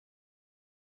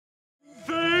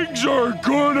Things are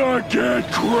gonna get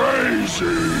crazy!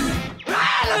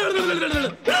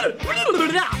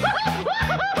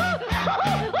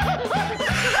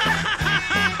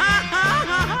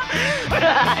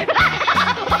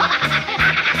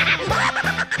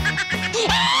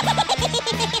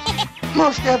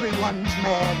 Most everyone's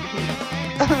mad here.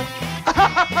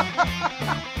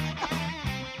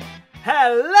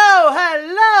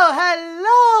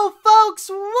 Hello, folks!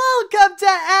 Welcome to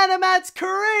AniMat's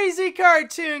Crazy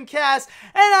Cartoon Cast,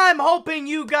 and I'm hoping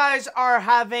you guys are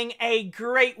having a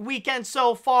great weekend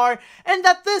so far, and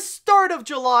that this start of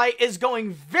July is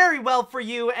going very well for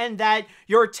you, and that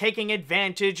you're taking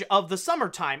advantage of the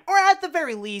summertime, or at the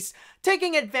very least,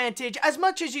 taking advantage as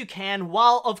much as you can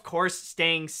while, of course,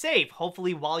 staying safe.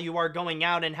 Hopefully, while you are going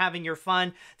out and having your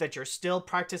fun, that you're still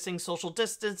practicing social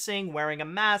distancing, wearing a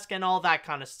mask, and all that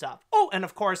kind of stuff. Oh, and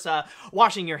of course,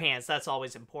 washing your hands. That's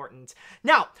always important.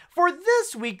 Now, for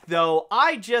this week, though,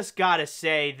 I just gotta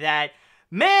say that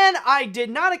man, I did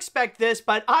not expect this,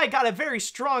 but I got a very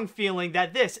strong feeling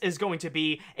that this is going to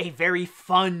be a very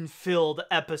fun-filled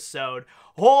episode.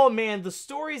 Oh man, the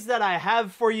stories that I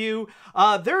have for you,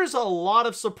 there's a lot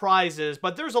of surprises,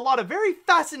 but there's a lot of very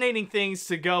fascinating things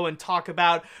to go and talk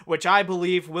about, which I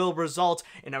believe will result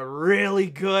in a really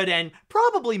good and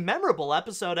probably memorable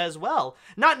episode as well.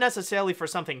 Not necessarily for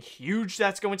something huge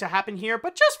that's going to happen here,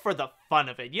 but just for the fun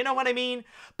of it, you know what I mean?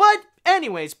 But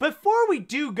anyways, before we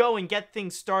do go and get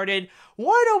things started,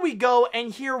 why don't we go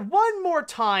and hear one more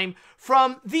time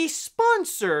from the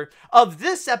sponsor of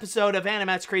this episode of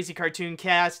AniMat's Crazy Cartoon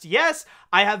Cast. Yes,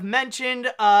 I have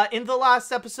mentioned in the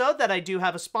last episode that I do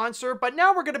have a sponsor, but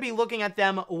now we're going to be looking at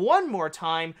them one more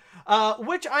time,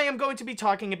 which I am going to be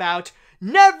talking about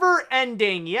Never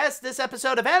Ending. Yes, this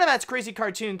episode of AniMat's Crazy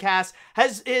Cartoon Cast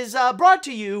is brought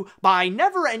to you by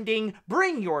Never Ending.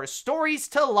 Bring your stories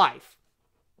to life.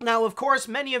 Now, of course,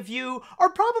 many of you are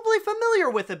probably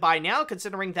familiar with it by now,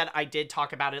 considering that I did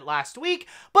talk about it last week,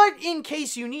 but in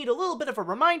case you need a little bit of a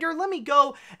reminder, let me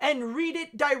go and read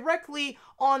it directly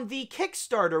on the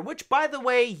Kickstarter, which, by the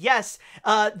way, yes,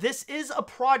 this is a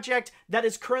project that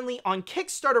is currently on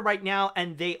Kickstarter right now,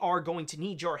 and they are going to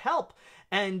need your help.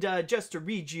 And just to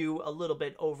read you a little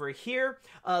bit over here,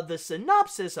 the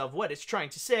synopsis of what it's trying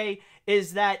to say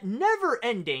is that Never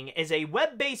Ending is a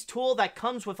web-based tool that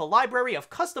comes with a library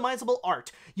of customizable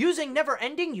art. Using Never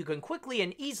Ending, you can quickly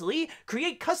and easily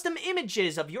create custom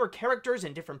images of your characters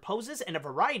in different poses and a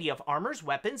variety of armors,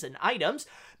 weapons, and items.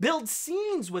 Build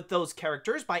scenes with those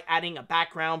characters by adding a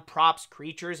background, props,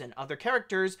 creatures, and other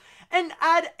characters, and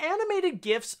add animated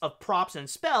GIFs of props and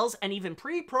spells, and even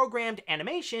pre-programmed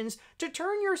animations to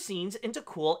turn your scenes into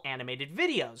cool animated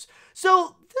videos.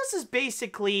 So this is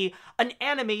basically an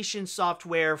animation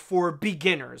software for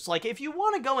beginners. Like, if you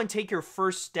want to go and take your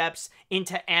first steps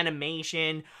into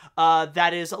animation,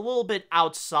 that is a little bit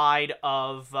outside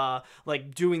of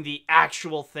like doing the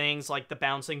actual things like the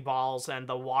bouncing balls and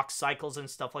the walk cycles and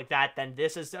stuff like that, then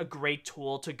this is a great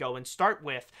tool to go and start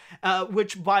with.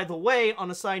 Which, by the way,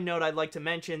 on a side note, I'd like to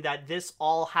mention that this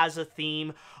all has a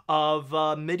theme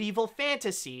of medieval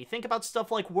fantasy. Think about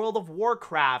stuff like World of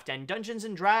Warcraft and Dungeons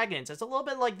and Dragons. It's a little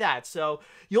bit like that. So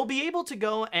you'll be able to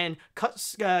go and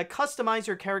customize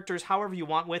your characters however you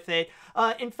want with it.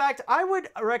 In fact, I would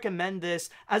recommend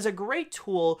this as a great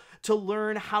tool to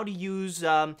learn how to use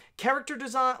character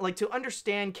design, like to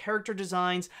understand character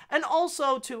designs, and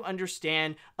also to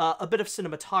understand a bit of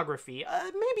cinematography,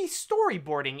 maybe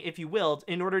storyboarding, if you will,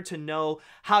 in order to know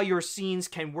how your scenes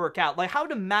can work out, like how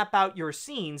to map out your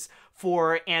scenes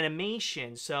for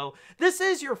animation. So this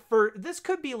is your this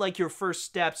could be like your first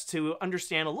steps to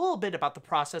understand a little bit about the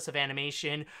process of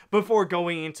animation before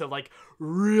going into like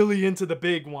really into the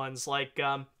big ones, like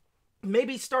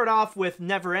maybe start off with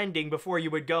Never Ending before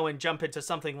you would go and jump into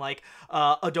something like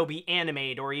Adobe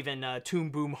Animate or even Toon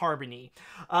Boom Harmony.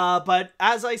 But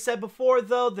as I said before,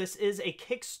 though, this is a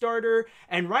Kickstarter,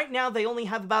 and right now they only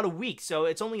have about a week, so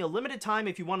it's only a limited time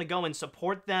if you want to go and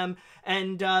support them.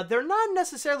 And they're not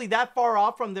necessarily that far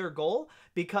off from their goal,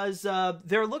 because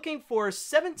they're looking for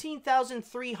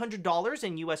 $17,300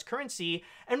 in US currency,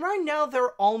 and right now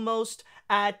they're almost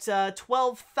at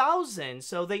 $12,000,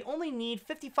 so they only need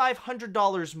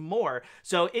 $5,500 more.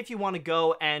 So if you want to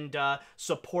go and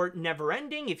support Never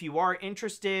Ending, if you are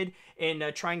interested in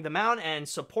trying them out and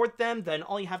support them, then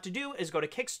all you have to do is go to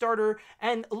Kickstarter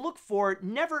and look for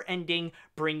Never Ending,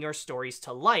 Bring Your Stories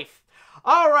to Life.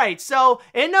 Alright, so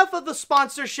enough of the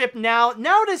sponsorship now.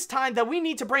 Now it is time that we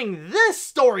need to bring this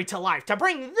story to life, to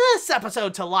bring this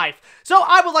episode to life. So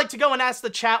I would like to go and ask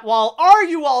the chat wall, are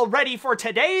you all ready for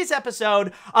today's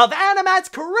episode of AniMat's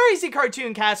Crazy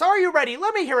Cartoon Cast? Are you ready?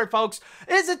 Let me hear it, folks.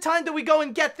 Is it time that we go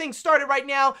and get things started right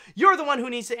now? You're the one who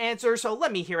needs to answer, so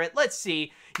let me hear it. Let's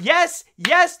see. Yes,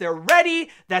 they're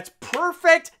ready. That's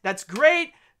perfect. That's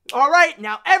great. Alright,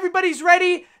 now everybody's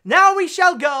ready. Now we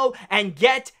shall go and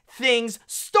get things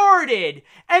started.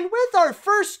 And with our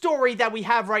first story that we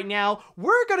have right now,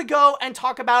 we're gonna go and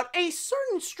talk about a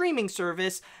certain streaming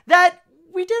service that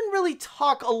we didn't really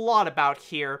talk a lot about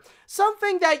here.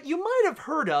 Something that you might have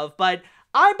heard of, but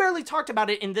I barely talked about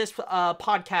it in this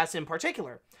podcast in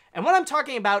particular. And what I'm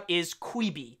talking about is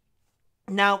Quibi.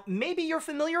 Now, maybe you're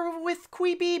familiar with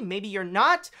Quibi, maybe you're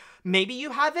not, maybe you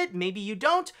have it, maybe you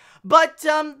don't, but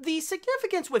the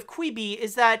significance with Quibi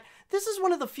is that this is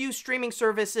one of the few streaming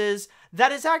services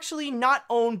that is actually not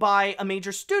owned by a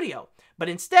major studio, but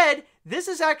instead, this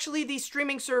is actually the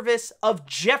streaming service of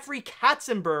Jeffrey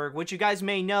Katzenberg, which you guys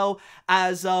may know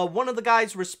as one of the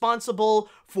guys responsible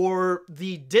for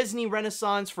the Disney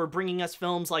Renaissance, for bringing us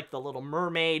films like The Little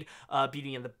Mermaid,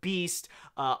 Beauty and the Beast,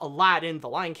 Aladdin, The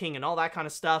Lion King, and all that kind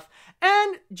of stuff.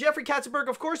 And Jeffrey Katzenberg,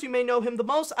 of course, you may know him the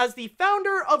most as the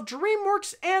founder of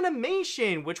DreamWorks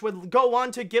Animation, which would go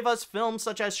on to give us films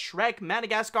such as Shrek,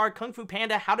 Madagascar, Kung Fu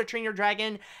Panda, How to Train Your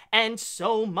Dragon, and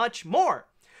so much more.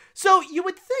 So you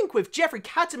would think with Jeffrey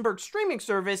Katzenberg's streaming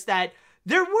service that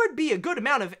there would be a good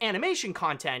amount of animation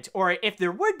content, or if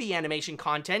there would be animation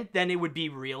content, then it would be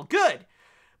real good.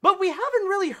 But we haven't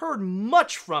really heard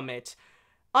much from it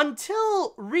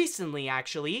until recently,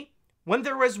 actually, when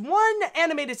there was one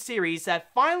animated series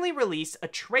that finally released a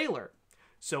trailer.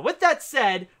 So with that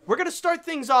said, we're going to start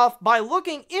things off by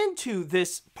looking into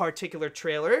this particular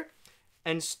trailer,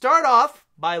 and start off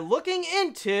by looking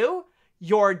into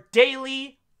Your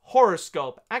Daily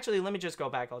Horoscope. Actually, let me just go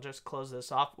back. I'll just close this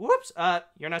off. Whoops,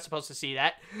 you're not supposed to see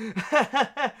that.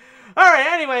 Alright,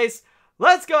 anyways,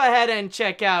 let's go ahead and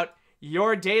check out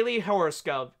Your Daily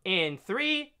Horoscope in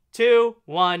 3, 2,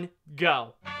 1,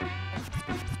 go.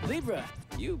 Libra,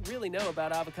 you really know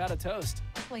about avocado toast.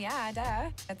 Well, yeah,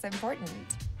 duh. That's important.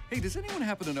 Hey, does anyone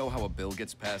happen to know how a bill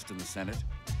gets passed in the Senate?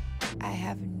 I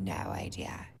have no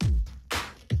idea.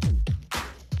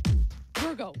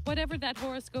 Virgo, whatever that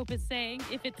horoscope is saying,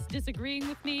 if it's disagreeing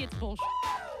with me, it's bullshit.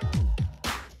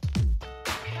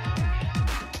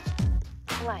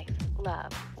 Life,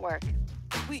 love, work.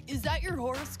 Wait, is that your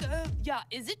horoscope? Yeah,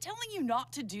 is it telling you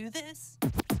not to do this?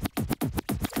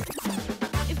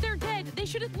 If they're dead, they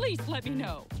should at least let me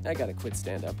know. I gotta quit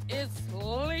stand-up. It's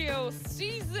Leo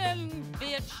season,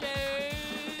 bitches!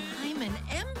 I'm an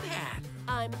empath.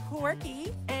 I'm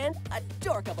quirky and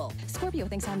adorkable. Scorpio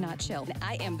thinks I'm not chill.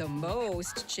 I am the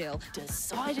most chill.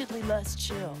 Decidedly less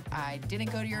chill. I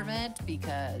didn't go to your event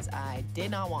because I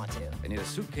did not want to. I need a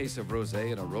suitcase of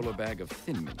rosé and a roller bag of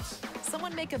Thin Mints.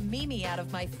 Someone make a meme out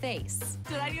of my face.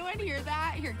 Did anyone hear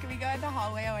that? Here, can we go in the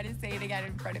hallway? I want to say it again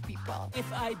in front of people.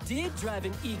 If I did drive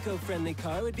an eco-friendly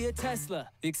car, it would be a Tesla.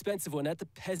 The expensive one, not the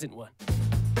peasant one.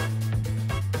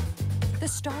 The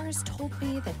stars told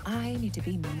me that I need to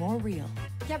be more real.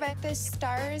 Yeah, but the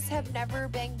stars have never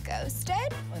been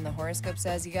ghosted. When the horoscope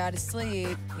says you gotta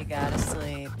sleep, you gotta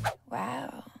sleep.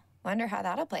 Wow. Wonder how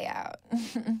that'll play out.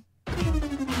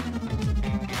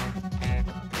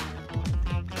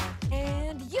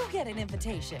 And you get an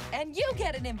invitation. And you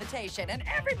get an invitation. And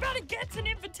everybody gets an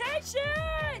invitation!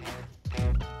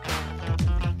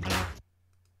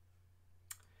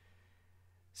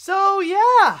 So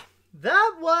yeah,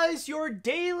 that was Your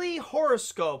Daily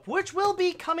Horoscope, which will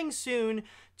be coming soon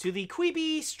to the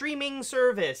Quibi streaming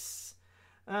service.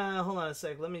 Hold on a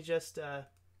sec, let me just,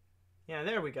 yeah,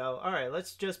 there we go. Alright,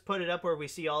 let's just put it up where we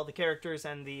see all the characters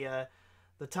and the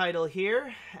title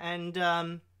here. And,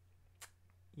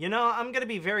 you know, I'm gonna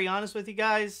be very honest with you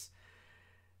guys.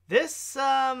 This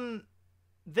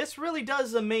really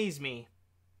does amaze me.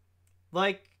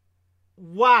 Like,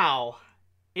 wow.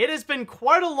 It has been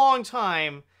quite a long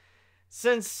time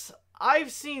since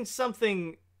I've seen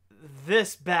something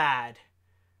this bad.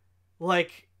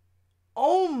 Like,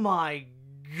 oh my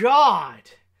god.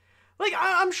 Like,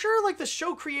 I'm sure, like, the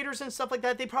show creators and stuff like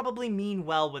that, they probably mean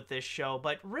well with this show,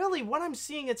 but really, what I'm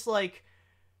seeing, it's like,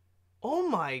 oh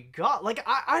my god. Like,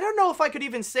 I don't know if I could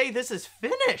even say this is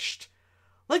finished.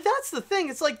 Like, that's the thing.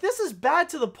 It's like, this is bad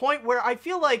to the point where I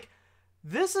feel like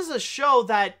this is a show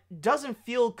that doesn't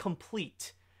feel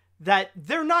complete. That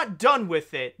they're not done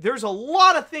with it. There's a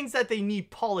lot of things that they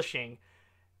need polishing.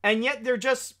 And yet they're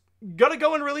just gonna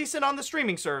go and release it on the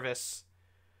streaming service.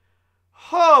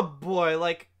 Oh boy,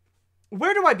 like,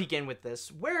 where do I begin with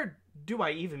this? Where do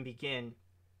I even begin?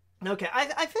 Okay,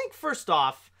 I think first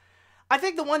off, I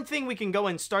think the one thing we can go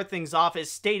and start things off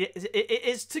is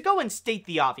to go and state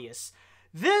the obvious.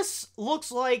 This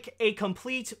looks like a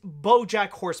complete BoJack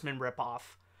Horseman ripoff.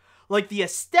 Like, the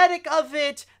aesthetic of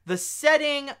it, the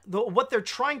setting, what they're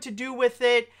trying to do with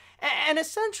it, and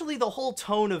essentially the whole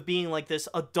tone of being like this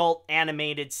adult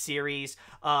animated series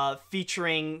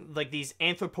featuring like these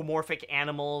anthropomorphic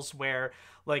animals where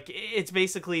like it's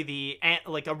basically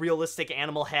like a realistic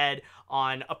animal head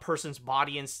on a person's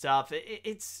body and stuff.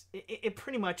 It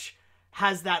pretty much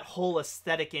has that whole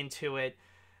aesthetic into it,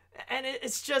 and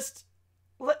it's just,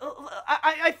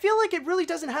 I feel like it really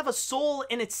doesn't have a soul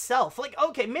in itself. Like,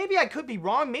 okay, maybe I could be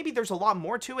wrong, maybe there's a lot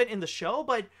more to it in the show,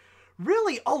 but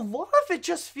really, a lot of it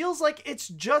just feels like it's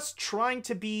just trying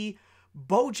to be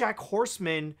BoJack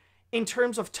Horseman in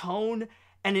terms of tone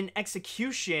and in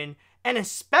execution, and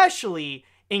especially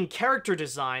in character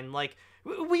design. Like,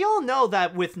 we all know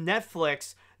that with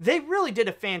Netflix, they really did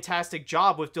a fantastic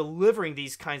job with delivering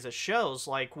these kinds of shows,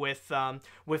 like with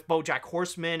BoJack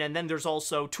Horseman, and then there's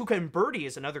also Tuca and Birdie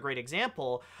is another great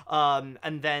example,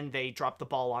 and then they dropped the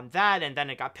ball on that, and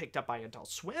then it got picked up by Adult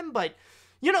Swim, but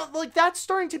you know, like, that's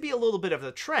starting to be a little bit of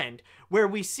the trend, where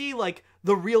we see, like,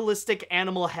 the realistic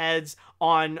animal heads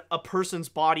on a person's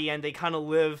body, and they kind of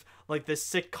live, like, this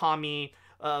sitcom-y,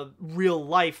 real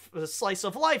life, slice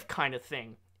of life kind of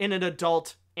thing in an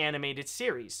adult animated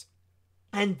series.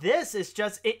 And this is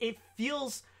just, it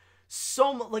feels so,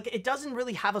 like, it doesn't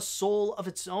really have a soul of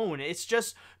its own. It's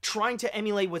just trying to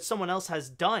emulate what someone else has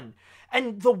done.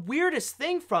 And the weirdest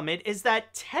thing from it is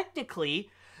that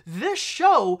technically, this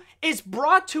show is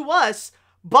brought to us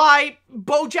by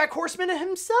BoJack Horseman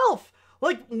himself.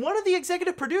 Like, one of the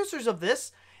executive producers of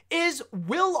this is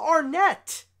Will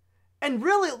Arnett. And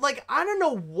really, like, I don't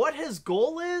know what his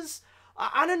goal is.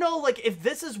 I don't know, like, if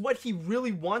this is what he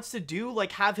really wants to do,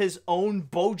 like, have his own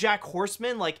BoJack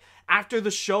Horseman. Like, after the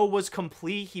show was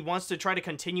complete, he wants to try to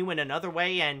continue in another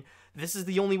way, and this is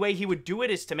the only way he would do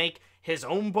it, is to make his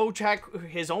own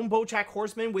BoJack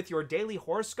Horseman with Your Daily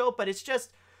Horoscope. But it's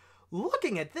just,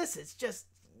 looking at this, it's just,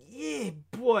 yeah,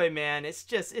 boy, man, it's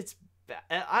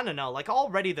I don't know, like,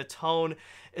 already the tone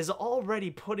is already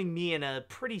putting me in a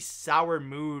pretty sour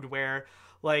mood where,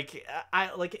 like,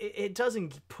 it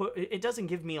doesn't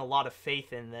give me a lot of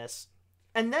faith in this.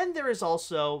 And then there is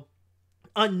also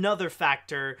another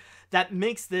factor that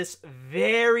makes this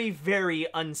very, very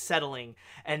unsettling,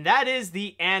 and that is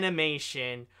the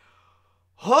animation.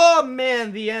 Oh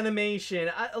man, the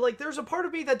animation. Like, there's a part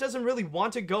of me that doesn't really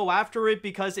want to go after it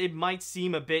because it might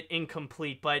seem a bit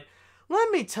incomplete, but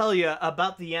let me tell you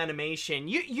about the animation.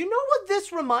 You know what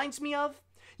this reminds me of?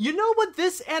 You know what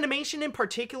this animation in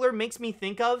particular makes me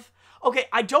think of? Okay,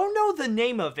 I don't know the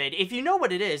name of it. If you know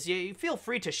what it is, you feel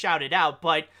free to shout it out,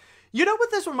 but you know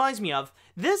what this reminds me of?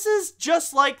 This is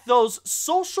just like those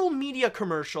social media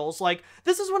commercials. Like,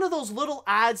 this is one of those little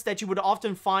ads that you would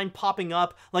often find popping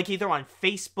up, like either on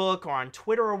Facebook or on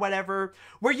Twitter or whatever,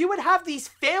 where you would have these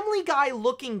Family Guy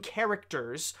looking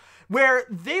characters where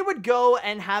they would go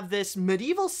and have this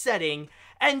medieval setting,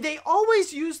 and they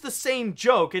always use the same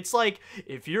joke. It's like,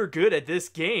 if you're good at this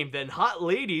game, then hot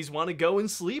ladies want to go and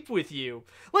sleep with you.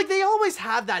 Like, they always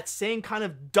have that same kind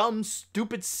of dumb,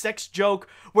 stupid sex joke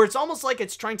where it's almost like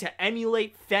it's trying to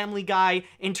emulate Family Guy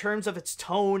in terms of its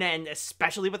tone and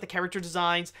especially with the character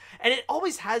designs. And it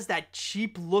always has that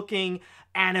cheap-looking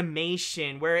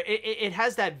animation where it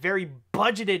has that very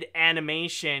budgeted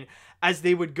animation as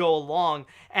they would go along.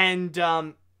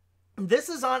 And, this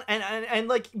is on, and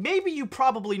like, maybe you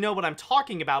probably know what I'm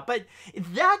talking about, but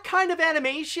that kind of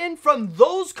animation from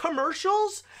those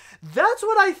commercials, that's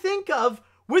what I think of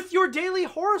with Your Daily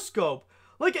Horoscope.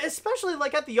 Like, especially,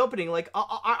 like, at the opening, like,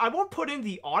 I won't put in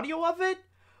the audio of it,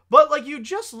 but, like, you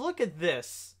just look at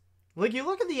this. Like, you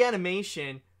look at the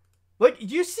animation, like,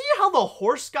 you see how the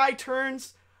horse guy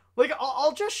turns? Like,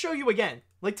 I'll just show you again.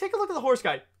 Like, take a look at the horse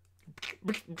guy.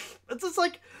 It's just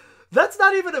like, that's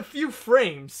not even a few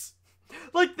frames.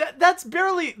 Like, that's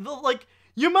barely, like,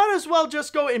 you might as well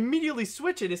just go immediately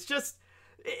switch it. It's just,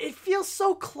 it feels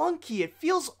so clunky. It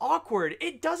feels awkward.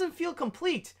 It doesn't feel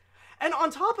complete. And on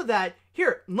top of that,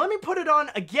 here, let me put it on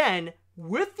again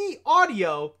with the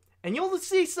audio, and you'll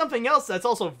see something else that's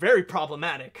also very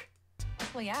problematic.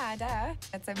 Well, yeah, duh.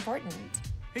 That's important.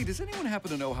 Hey, does anyone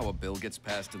happen to know how a bill gets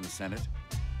passed in the Senate?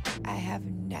 I have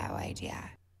no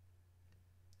idea.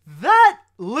 That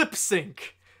lip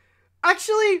sync.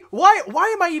 Actually, why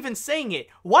am I even saying it?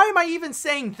 Why am I even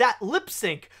saying that lip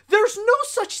sync? There's no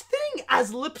such thing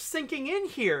as lip syncing in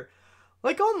here.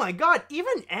 Like, oh my god,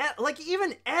 even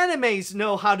animes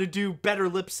know how to do better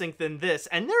lip sync than this,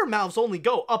 and their mouths only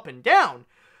go up and down.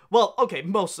 Well, okay,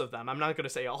 most of them. I'm not gonna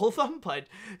say all of them, but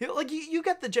like you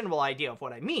get the general idea of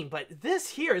what I mean. But this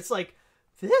here, it's like,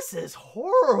 this is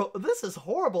horrible. This is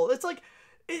horrible. It's like,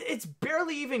 it's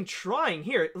barely even trying.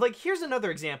 Here, like, here's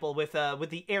another example with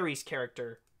the Aries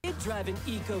character. Drive an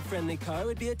eco-friendly car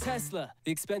would be a Tesla,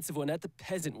 the expensive one, not the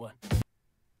peasant one.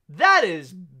 That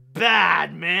is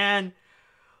bad, man.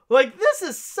 Like, this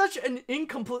is such an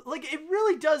incomplete, like, it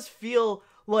really does feel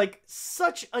like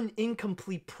such an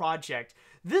incomplete project.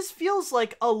 This feels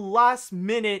like a last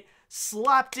minute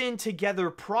slapped in together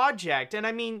project. And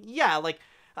I mean, yeah, like,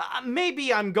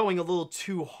 maybe I'm going a little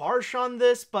too harsh on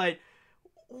this, but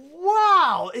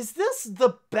wow, is this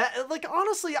the best? Like,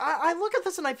 honestly, I look at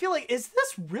this and I feel like, is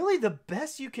this really the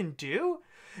best you can do?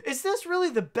 Is this really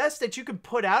the best that you can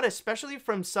put out, especially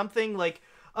from something like,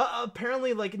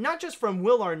 apparently, like, not just from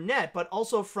Will Arnett, but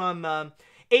also from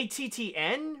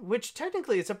ATTN, which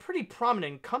technically is a pretty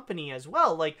prominent company as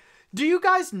well. Like, do you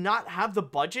guys not have the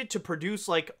budget to produce,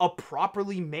 like, a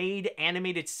properly made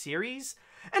animated series?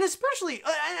 And especially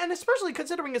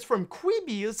considering it's from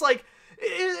Quibi, it's like,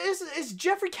 is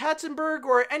Jeffrey Katzenberg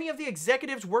or any of the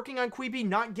executives working on Quibi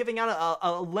not giving out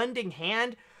a lending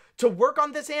hand to work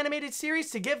on this animated series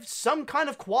to give some kind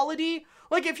of quality?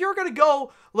 Like, if you're gonna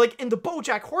go, like, in the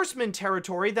BoJack Horseman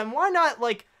territory, then why not,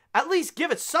 like, at least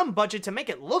give it some budget to make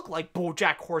it look like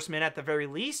BoJack Horseman at the very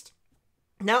least?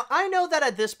 Now, I know that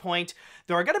at this point,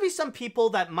 there are going to be some people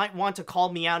that might want to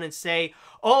call me out and say,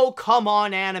 oh, come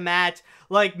on, AniMat,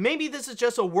 like, maybe this is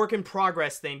just a work in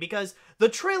progress thing, because the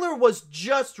trailer was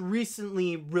just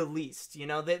recently released, you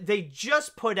know, they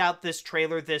just put out this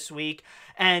trailer this week,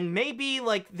 and maybe,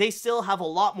 like, they still have a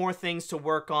lot more things to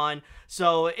work on,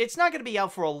 so it's not going to be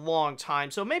out for a long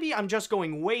time, so maybe I'm just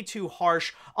going way too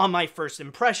harsh on my first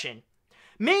impression.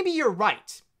 Maybe you're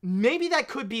right. Maybe that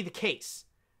could be the case.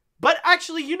 But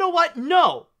actually, you know what?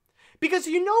 No. Because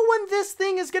you know when this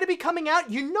thing is going to be coming out?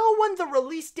 You know when the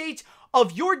release date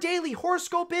of Your Daily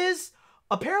Horoscope is?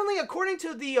 Apparently, according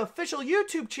to the official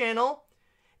YouTube channel,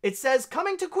 it says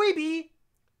coming to Quibi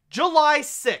July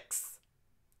 6th.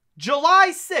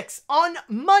 July 6th, on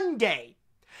Monday.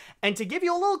 And to give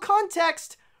you a little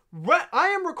context, I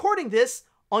am recording this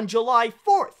on July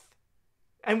 4th.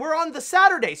 And we're on the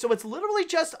Saturday, so it's literally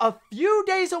just a few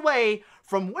days away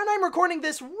from when I'm recording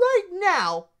this right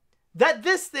now that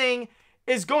this thing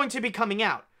is going to be coming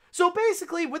out. So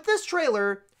basically, with this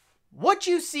trailer, what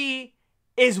you see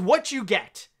is what you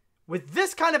get with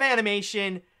this kind of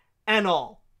animation and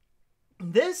all.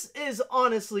 This is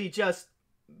honestly just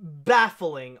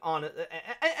baffling on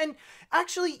and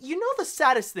actually, you know, the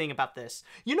saddest thing about this,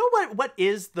 you know what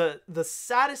is the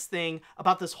saddest thing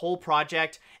about this whole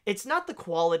project? It's not the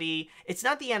quality, it's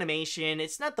not the animation,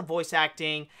 it's not the voice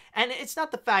acting, and it's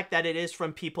not the fact that it is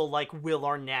from people like Will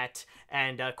Arnett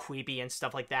and Quibi and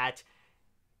stuff like that.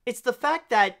 It's the fact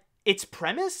that its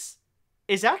premise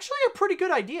is actually a pretty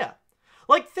good idea.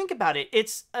 Like, think about it.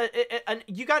 It's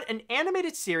you got an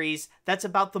animated series that's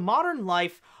about the modern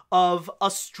life of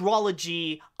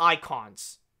astrology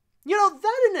icons. You know,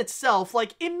 that in itself,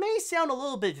 like, it may sound a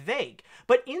little bit vague,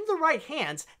 but in the right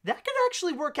hands, that could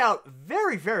actually work out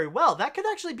very, very well. That could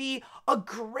actually be a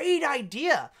great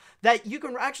idea, that you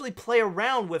can actually play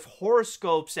around with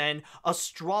horoscopes and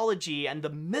astrology and the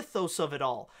mythos of it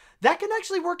all. That can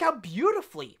actually work out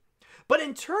beautifully. But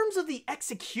in terms of the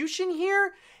execution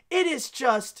here, it is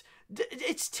just,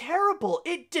 it's terrible.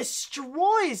 It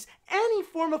destroys any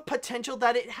form of potential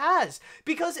that it has,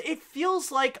 because it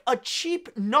feels like a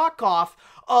cheap knockoff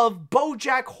of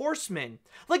BoJack Horseman.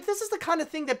 Like, this is the kind of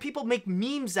thing that people make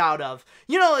memes out of.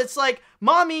 You know, it's like,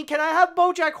 Mommy, can I have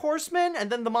BoJack Horseman? And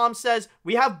then the mom says,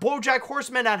 we have BoJack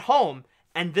Horseman at home.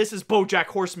 And this is BoJack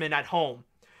Horseman at home.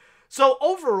 So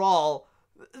overall,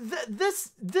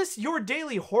 this Your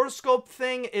Daily Horoscope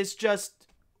thing is just,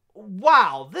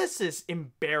 wow, this is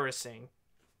embarrassing.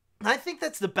 I think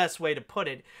that's the best way to put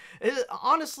it.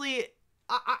 Honestly,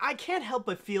 I can't help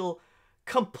but feel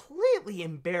completely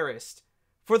embarrassed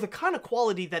for the kind of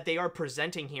quality that they are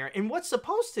presenting here in what's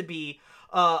supposed to be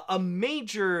a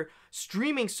major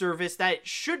streaming service that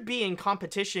should be in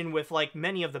competition with, like,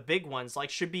 many of the big ones, like,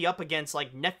 should be up against,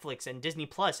 like, Netflix and Disney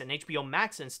Plus and HBO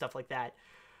Max and stuff like that.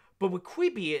 But with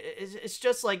Quibi, it's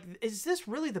just like, is this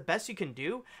really the best you can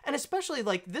do? And especially,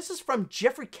 like, this is from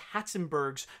Jeffrey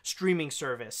Katzenberg's streaming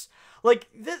service. Like,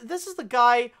 this is the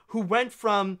guy who went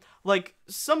from, like,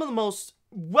 some of the most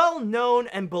well-known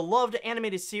and beloved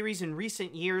animated series in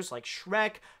recent years, like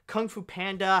Shrek, Kung Fu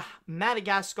Panda,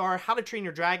 Madagascar, How to Train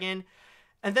Your Dragon,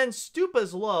 and then stoop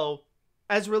as low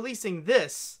as releasing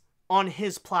this on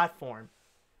his platform.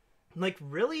 Like,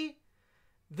 really?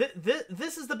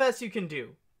 This is the best you can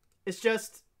do. It's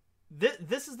just,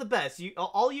 this is the best.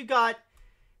 All you got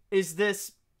is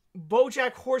this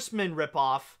BoJack Horseman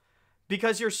ripoff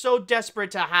because you're so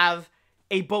desperate to have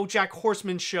a BoJack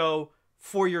Horseman show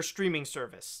for your streaming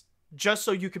service, just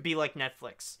so you could be like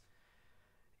Netflix.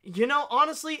 You know,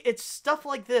 honestly, it's stuff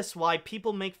like this why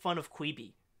people make fun of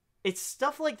Quibi. It's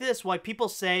stuff like this why people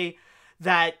say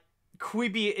that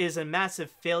Quibi is a massive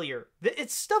failure.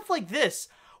 It's stuff like this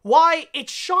why it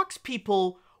shocks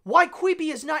people why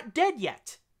Quibi is not dead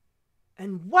yet.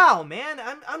 And wow, man,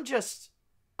 I'm just...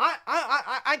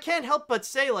 I can't help but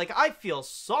say, like, I feel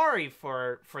sorry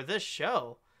for this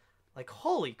show. Like,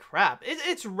 holy crap.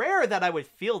 It's rare that I would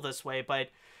feel this way, but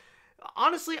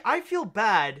honestly, I feel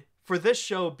bad for this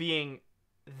show being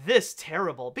this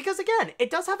terrible. Because, again,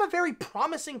 it does have a very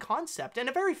promising concept and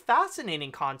a very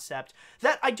fascinating concept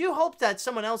that I do hope that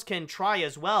someone else can try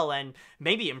as well and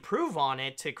maybe improve on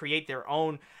it to create their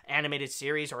own animated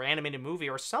series or animated movie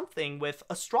or something with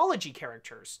astrology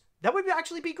characters. That would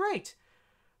actually be great.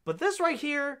 But this right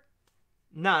here,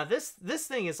 nah, this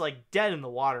thing is like dead in the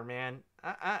water, man.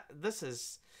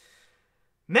 This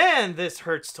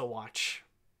hurts to watch.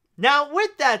 Now,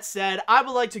 with that said, I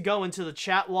would like to go into the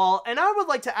chat wall, and I would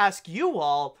like to ask you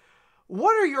all,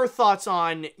 what are your thoughts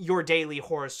on Your Daily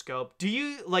Horoscope? Do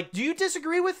you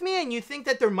disagree with me, and you think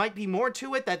that there might be more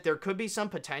to it, that there could be some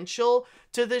potential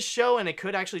to this show, and it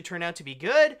could actually turn out to be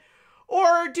good?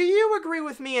 Or do you agree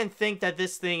with me and think that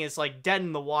this thing is like dead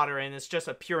in the water and it's just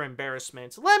a pure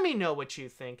embarrassment? Let me know what you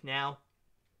think now.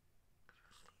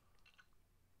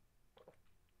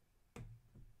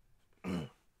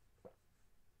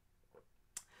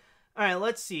 Alright,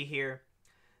 let's see here.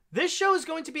 This show is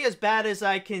going to be as bad as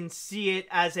I can see it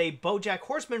as a BoJack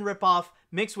Horseman ripoff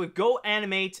mixed with Go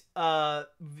Animate Beyond.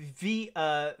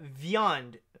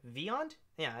 Beyond?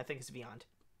 Yeah, I think it's Beyond.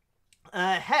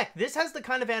 Heck, this has the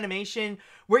kind of animation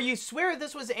where you swear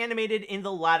this was animated in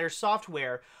the latter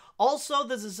software. Also,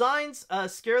 the designs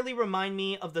scarily remind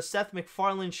me of the Seth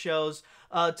MacFarlane shows,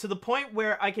 to the point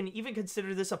where I can even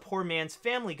consider this a poor man's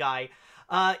Family Guy.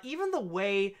 Even the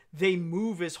way they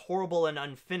move is horrible and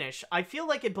unfinished. I feel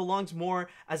like it belongs more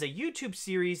as a YouTube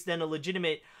series than a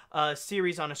legitimate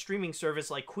series on a streaming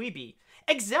service like Quibi.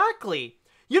 Exactly!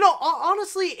 You know,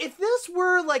 honestly, if this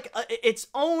were like its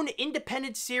own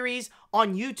independent series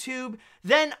on YouTube,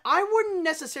 then I wouldn't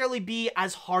necessarily be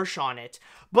as harsh on it.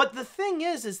 But the thing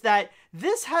is that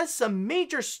this has some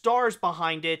major stars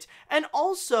behind it, and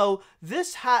also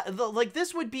this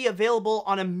would be available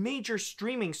on a major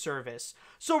streaming service.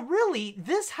 So really,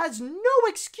 this has no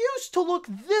excuse to look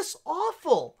this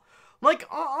awful. Like,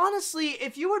 honestly,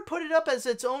 if you would put it up as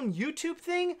its own YouTube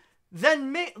thing,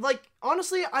 then,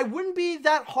 honestly, I wouldn't be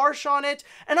that harsh on it,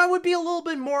 and I would be a little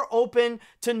bit more open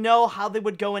to know how they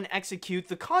would go and execute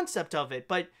the concept of it.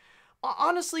 But,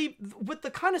 honestly, with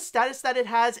the kind of status that it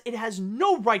has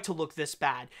no right to look this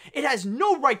bad. It has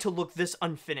no right to look this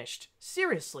unfinished.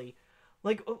 Seriously.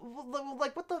 Like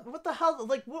what the hell?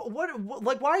 Like,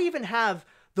 why even have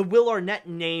the Will Arnett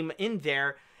name in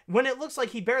there when it looks like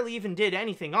he barely even did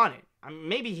anything on it? I mean,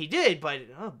 maybe he did, but,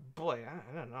 oh boy,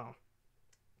 I don't know.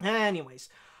 Anyways,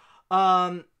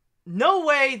 no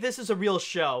way this is a real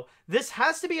show. This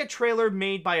has to be a trailer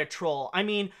made by a troll. I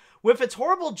mean, with its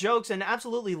horrible jokes and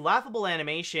absolutely laughable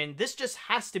animation, this just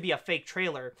has to be a fake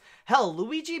trailer. Hell,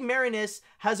 Luigi Marinis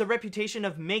has a reputation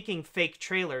of making fake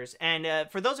trailers, and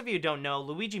for those of you who don't know,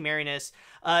 Luigi Marinis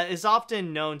is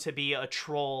often known to be a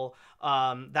troll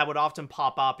that would often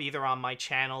pop up either on my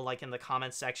channel, like in the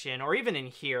comments section, or even in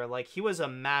here. Like, he was a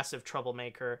massive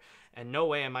troublemaker, and no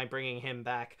way am I bringing him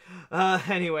back.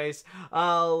 Anyways,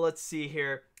 let's see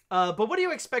here. But what do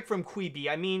you expect from Quibi?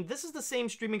 I mean, this is the same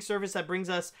streaming service that brings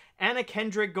us Anna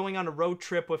Kendrick going on a road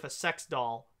trip with a sex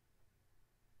doll.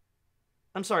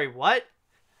 I'm sorry, what?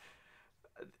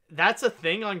 That's a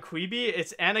thing on Quibi?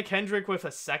 It's Anna Kendrick with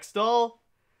a sex doll?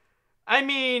 I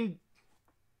mean,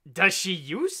 does she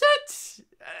use it?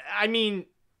 I mean,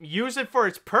 use it for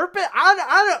its purpose?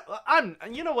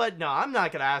 You know what? No, I'm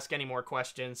not gonna ask any more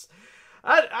questions.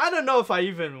 I don't know if I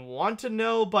even want to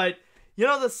know, but you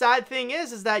know, the sad thing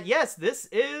is that, yes, this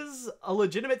is a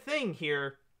legitimate thing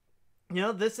here. You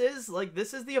know, this is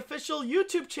the official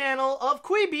YouTube channel of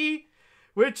Quibi,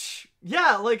 which,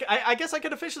 yeah, like, I guess I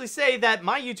could officially say that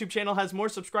my YouTube channel has more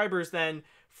subscribers than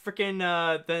freaking,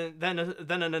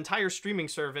 than an entire streaming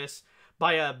service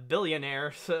by a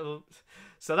billionaire, so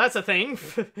that's a thing.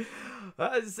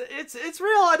 It's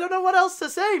real, I don't know what else to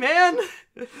say, man.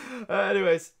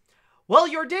 Anyways. Well,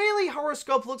 Your Daily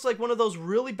Horoscope looks like one of those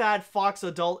really bad Fox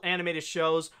adult animated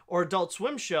shows or Adult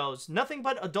Swim shows. Nothing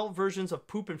but adult versions of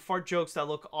poop and fart jokes that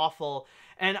look awful.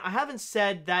 And I haven't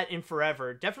said that in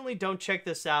forever. Definitely don't check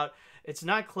this out. It's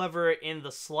not clever in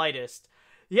the slightest.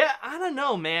 Yeah, I don't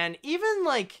know, man. Even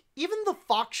the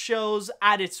Fox shows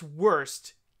at its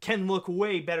worst can look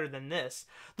way better than this.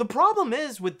 The problem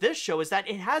is with this show is that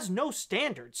it has no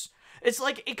standards. It's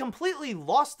like it completely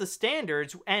lost the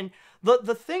standards, and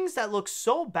the things that look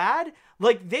so bad,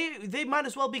 like they might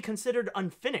as well be considered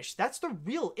unfinished. That's the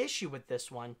real issue with this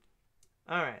one.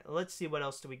 All right, let's see what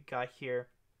else do we got here.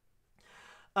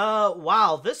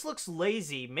 Wow, this looks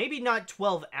lazy. Maybe not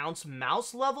 12-ounce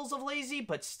mouse levels of lazy,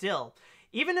 but still.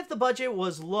 Even if the budget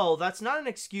was low, that's not an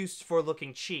excuse for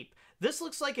looking cheap. This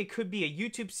looks like it could be a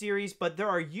YouTube series, but there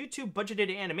are YouTube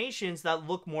budgeted animations that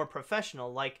look more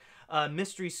professional, like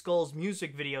Mystery Skull's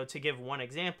music video, to give one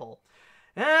example.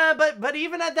 But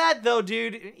even at that, though,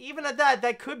 dude, even at that,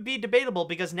 that could be debatable,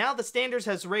 because now the standards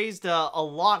has raised a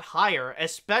lot higher,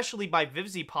 especially by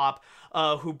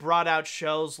ViacomCBS, who brought out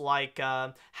shows like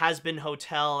Has Been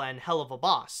Hotel and Hell of a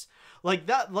Boss. Like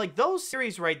those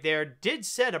series right there did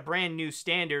set a brand new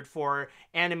standard for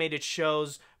animated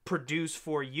shows produced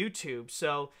for YouTube.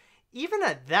 So even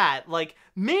at that, like,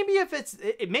 maybe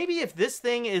if this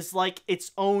thing is like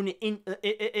its own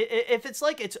if it's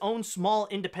like its own small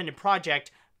independent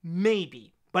project,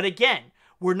 maybe. But again,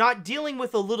 we're not dealing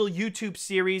with a little YouTube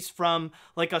series from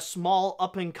like a small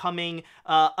up-and-coming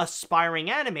aspiring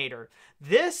animator.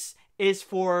 This is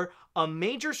for a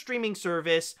major streaming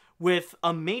service with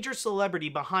a major celebrity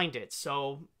behind it.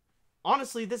 So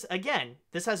honestly, this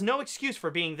has no excuse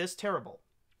for being this terrible.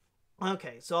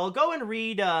 Okay, so I'll go and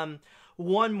read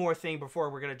one more thing before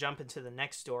we're going to jump into the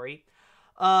next story.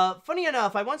 Funny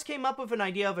enough, I once came up with an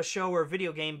idea of a show or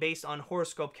video game based on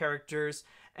horoscope characters,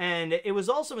 and it was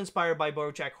also inspired by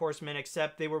BoJack Horseman,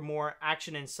 except they were more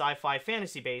action and sci-fi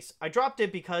fantasy based. I dropped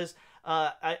it because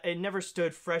it never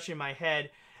stood fresh in my head,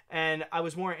 and I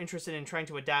was more interested in trying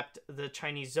to adapt the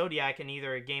Chinese zodiac in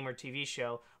either a game or TV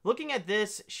show. Looking at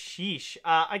this, sheesh.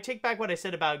 I take back what I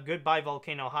said about Goodbye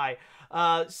Volcano High.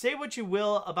 Say what you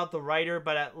will about the writer,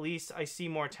 but at least I see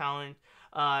more talent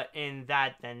in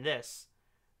that than this.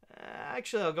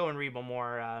 Actually, I'll go and read one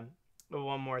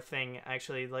more thing.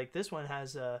 Actually, like, this one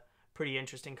has a pretty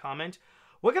interesting comment.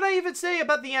 What can I even say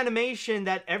about the animation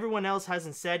that everyone else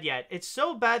hasn't said yet? It's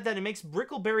so bad that it makes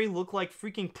Brickleberry look like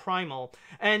freaking Primal.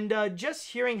 And just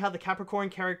hearing how the Capricorn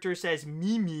character says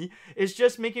Mimi is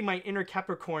just making my inner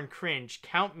Capricorn cringe.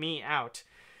 Count me out.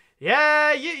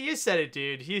 Yeah, you said it,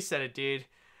 dude. You said it, dude.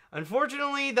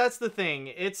 Unfortunately, that's the thing.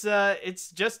 It's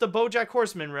just a BoJack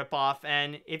Horseman ripoff,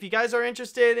 and if you guys are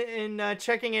interested in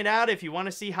checking it out, if you want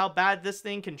to see how bad this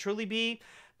thing can truly be,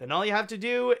 then all you have to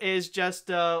do is just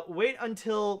wait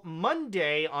until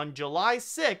Monday on July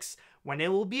 6th, when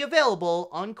it will be available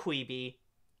on Quibi.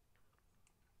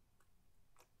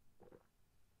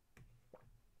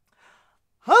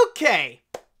 Okay,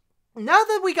 now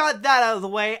that we got that out of the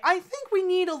way, I think we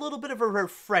need a little bit of a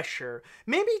refresher.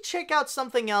 Maybe check out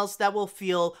something else that will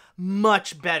feel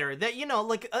much better. That, you know,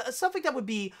 like something that would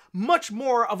be much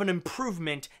more of an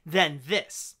improvement than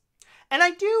this. And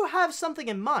I do have something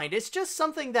in mind. It's just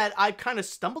something that I've kind of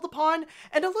stumbled upon,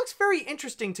 and it looks very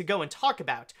interesting to go and talk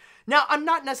about. Now, I'm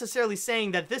not necessarily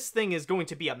saying that this thing is going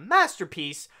to be a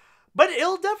masterpiece, but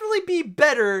it'll definitely be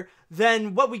better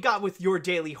than what we got with Your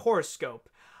Daily Horoscope.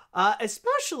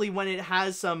 Especially when it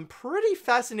has some pretty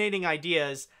fascinating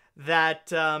ideas that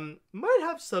might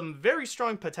have some very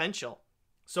strong potential.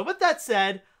 So with that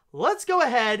said, let's go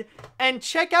ahead and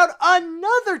check out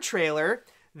another trailer,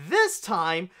 this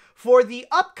time for the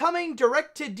upcoming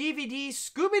direct-to-DVD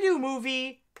Scooby-Doo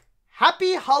movie,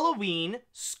 Happy Halloween,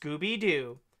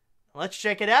 Scooby-Doo. Let's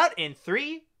check it out in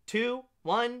 3, 2,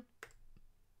 1.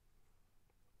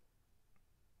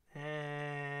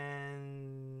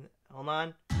 And hold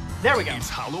on. There we go. It's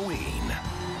Halloween.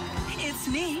 It's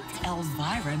me,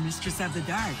 Elvira, Mistress of the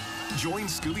Dark. Join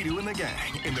Scooby-Doo and the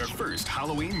gang in their first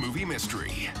Halloween movie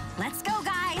mystery. Let's go,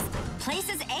 guys.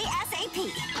 Places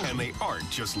ASAP. And they aren't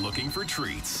just looking for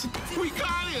treats. We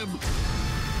got him!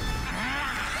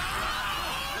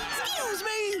 Excuse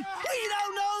me! We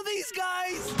don't know these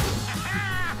guys!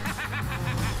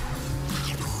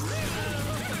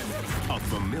 A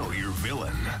familiar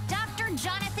villain. Dr.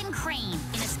 Jonathan Crane,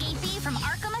 an escapee from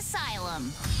Arkham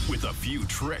Asylum. With a few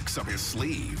tricks up his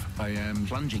sleeve. I am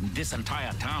plunging this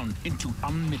entire town into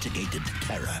unmitigated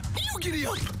terror. You giddy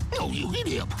up! No, you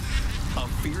giddy up! A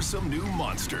fearsome new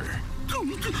monster.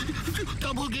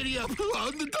 Double giddy up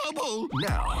on the double!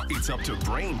 Now it's up to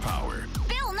brain power.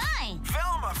 Bill Nye!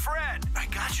 Velma! Fred, I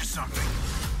got you something.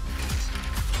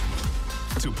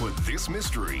 To put this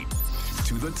mystery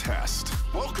to the test.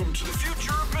 Welcome to the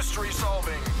future of mystery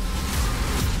solving.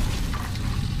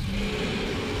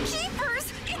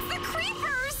 Keepers! It's the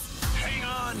creepers! Hang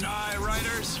on, Eye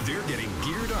Riders. They're getting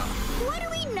geared up. What do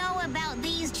we know about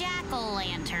these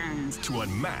jack-o'-lanterns? To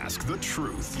unmask the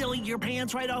truth. You'll eat your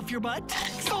pants right off your butt?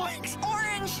 Zoinks!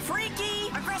 Orange, freaky,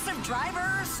 aggressive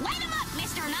drivers. Light 'em up,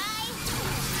 Mr. Nye!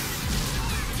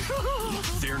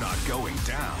 They're not going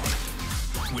down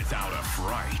without a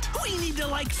fright. We need to,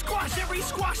 squash every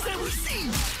squash that we see.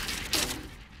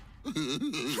 Are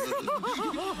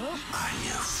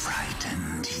you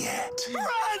frightened yet?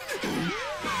 Run!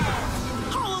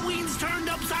 Halloween's turned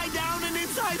upside down and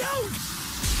inside out.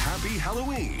 Happy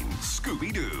Halloween,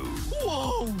 Scooby-Doo.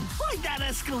 Whoa! Like that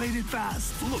escalated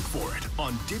fast. Look for it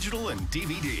on digital and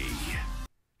DVD.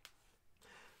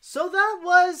 So that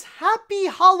was Happy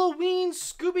Halloween,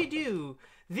 Scooby-Doo.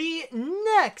 The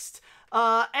next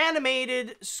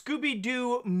animated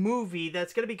Scooby-Doo movie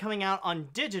that's going to be coming out on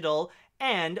digital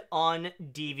and on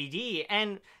DVD.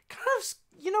 And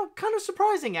kind of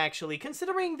surprising, actually,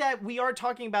 considering that we are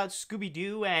talking about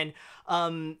Scooby-Doo, and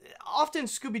often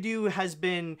Scooby-Doo has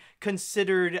been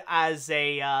considered as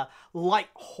a light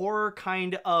horror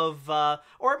kind of,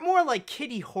 or more like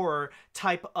kiddie horror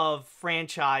type of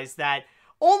franchise that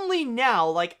only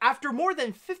now, after more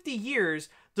than 50 years,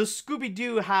 does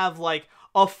Scooby-Doo have,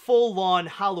 a full-on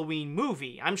Halloween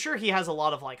movie. I'm sure he has a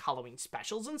lot of, Halloween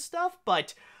specials and stuff,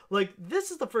 but this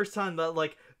is the first time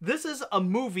that, this is a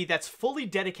movie that's fully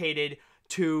dedicated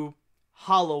to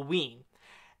Halloween.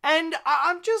 And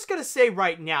I'm just gonna say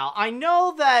right now, I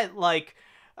know that, what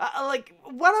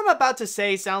I'm about to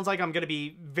say sounds like I'm gonna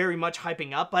be very much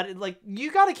hyping up, but,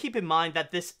 you gotta keep in mind that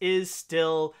this is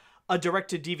still a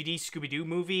direct-to-DVD Scooby-Doo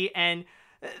movie, and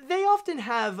they often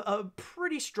have a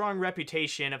pretty strong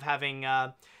reputation of having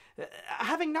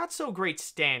not so great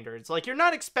standards. You're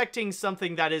not expecting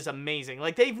something that is amazing.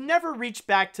 They've never reached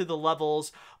back to the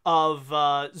levels of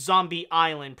Zombie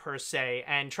Island, per se,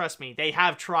 and trust me, they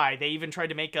have tried. They even tried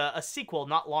to make a sequel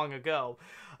not long ago.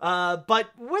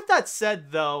 But with that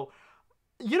said, though,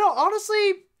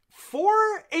 honestly, for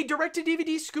a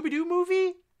direct-to-DVD Scooby-Doo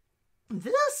movie,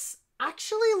 this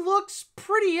actually looks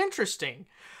pretty interesting.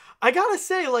 I gotta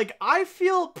say, I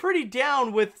feel pretty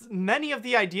down with many of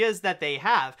the ideas that they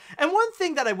have. And one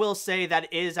thing that I will say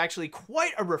that is actually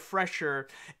quite a refresher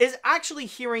is actually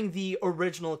hearing the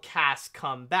original cast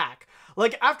come back.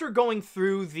 After going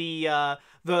through the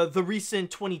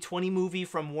recent 2020 movie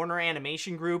from Warner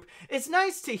Animation Group, it's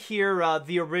nice to hear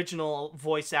the original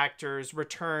voice actors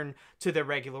return to their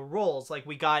regular roles.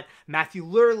 We got Matthew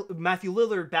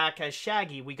Lillard back as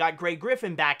Shaggy, we got Grey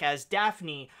Griffin back as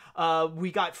Daphne,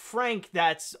 we got Frank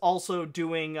that's also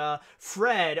doing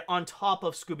Fred on top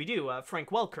of Scooby-Doo, Frank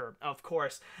Welker, of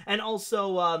course, and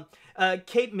also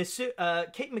Kate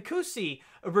Micusi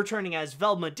returning as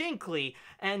Velma Dinkley,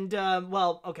 and,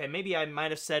 well, okay, maybe I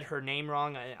might have said her name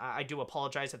wrong, I do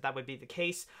apologize if that would be the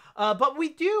case, but we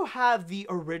do have the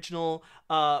original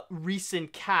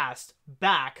recent cast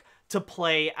back to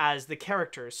play as the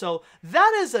characters, so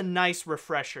that is a nice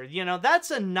refresher.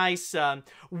 That's a nice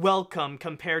welcome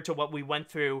compared to what we went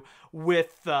through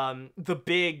with the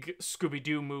big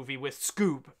Scooby-Doo movie with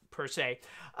Scoob, per se.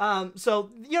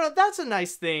 So, that's a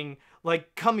nice thing,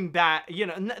 coming back,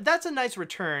 that's a nice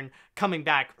return coming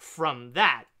back from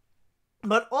that.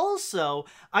 But also,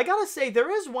 I gotta say, there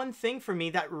is one thing for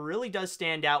me that really does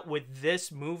stand out with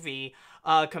this movie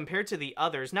compared to the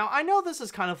others. Now, I know this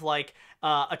is kind of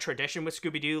a tradition with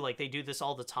Scooby-Doo, they do this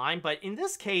all the time, but in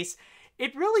this case,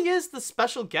 it really is the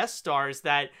special guest stars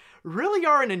that really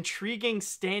are an intriguing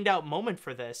standout moment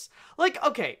for this.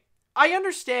 Okay, I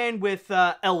understand with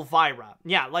Elvira.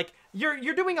 Yeah,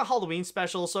 you're doing a Halloween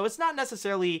special, so it's not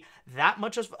necessarily that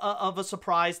much of a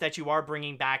surprise that you are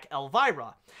bringing back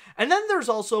Elvira. And then there's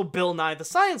also Bill Nye the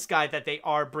Science Guy that they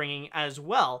are bringing as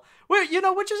well,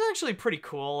 which is actually pretty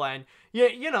cool. And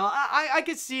I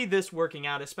could see this working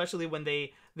out, especially when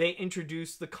they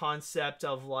introduce the concept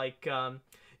of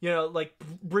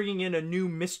bringing in a new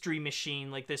mystery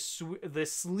machine,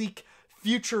 this sleek,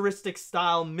 futuristic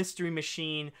style mystery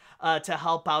machine to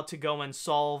help out to go and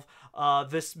solve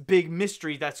this big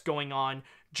mystery that's going on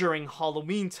during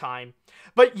Halloween time.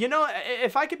 But, you know,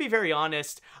 if I could be very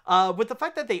honest, with the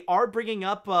fact that they are bringing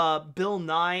up Bill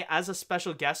Nye as a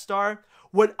special guest star,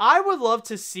 what I would love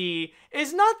to see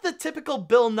is not the typical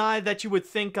Bill Nye that you would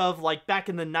think of, like, back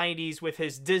in the 90s with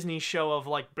his Disney show of,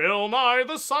 like, Bill Nye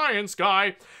the Science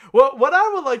Guy. What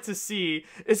I would like to see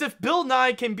is if Bill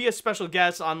Nye can be a special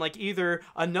guest on, like, either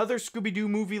another Scooby-Doo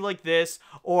movie like this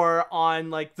or on,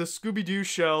 like, the Scooby-Doo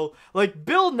show, like,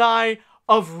 Bill Nye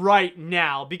of right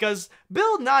now, because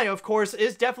Bill Nye, of course,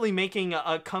 is definitely making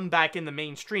a comeback in the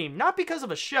mainstream, not because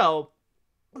of a show,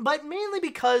 but mainly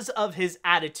because of his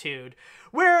attitude,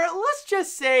 where, let's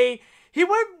just say,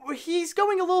 he's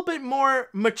going a little bit more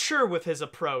mature with his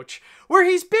approach, where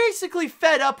he's basically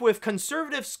fed up with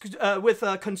conservative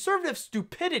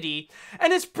stupidity,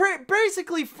 and is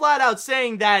basically flat out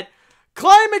saying that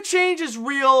climate change is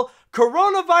real,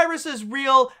 coronavirus is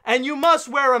real, and you must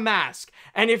wear a mask.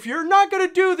 And if you're not going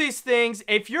to do these things,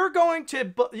 if you're going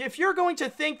to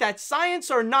think that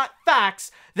science are not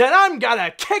facts, then I'm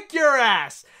gonna kick your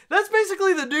ass. That's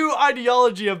basically the new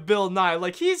ideology of Bill Nye.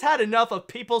 Like, he's had enough of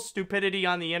people's stupidity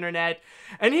on the internet,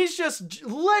 and he's just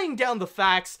laying down the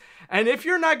facts, and if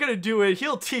you're not gonna do it,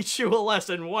 he'll teach you a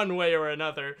lesson one way or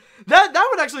another. That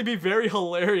would actually be very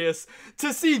hilarious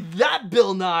to see that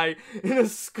Bill Nye in a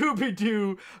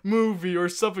Scooby-Doo movie or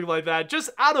something like that, just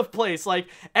out of place. Like,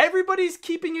 everybody's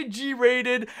keeping it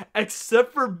G-rated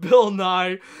except for Bill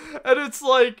Nye, and it's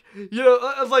like, you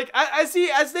know, like, as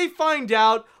they find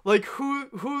out, like, who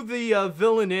the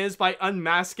villain is by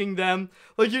unmasking them,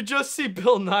 like, you just see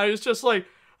Bill Nye is just like,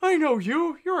 I know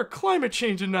you, you're a climate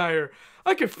change denier.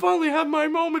 I can finally have my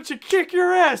moment to kick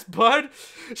your ass, bud.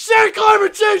 Say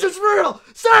climate change is real!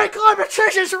 Say climate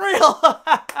change is real!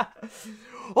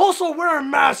 Also wear a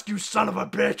mask, you son of a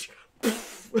bitch!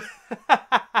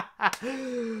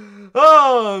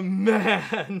 Oh,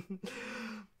 man.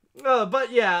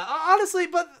 But yeah, honestly,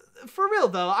 but for real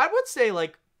though, I would say,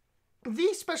 like,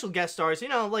 these special guest stars, you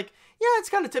know, like, yeah,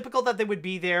 it's kind of typical that they would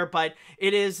be there, but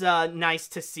it is nice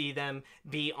to see them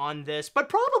be on this. But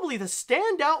probably the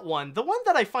standout one, the one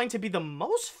that I find to be the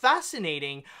most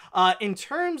fascinating in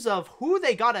terms of who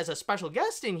they got as a special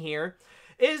guest in here,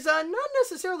 is not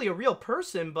necessarily a real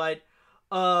person, but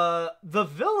the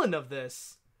villain of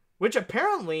this, which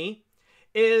apparently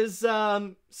is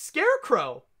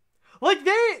Scarecrow. Like,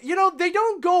 they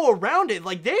don't go around it.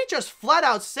 Like, they just flat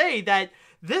out say that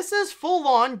this is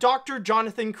full-on Dr.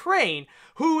 Jonathan Crane,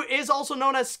 who is also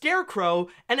known as Scarecrow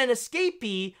and an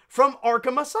escapee from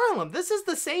Arkham Asylum. This is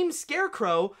the same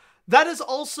Scarecrow that is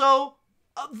also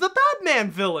the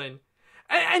Batman villain.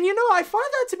 And you know, I find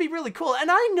that to be really cool. And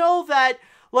I know that,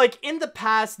 like, in the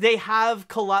past, they have,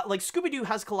 like, Scooby-Doo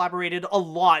has collaborated a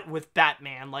lot with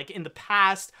Batman. Like, in the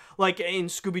past, like, in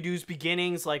Scooby-Doo's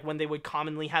beginnings, like, when they would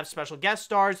commonly have special guest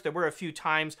stars, there were a few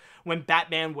times when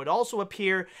Batman would also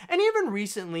appear. And even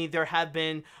recently, there have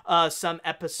been some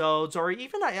episodes, or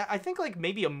even, I think, like,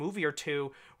 maybe a movie or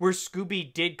two, where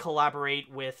Scooby did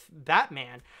collaborate with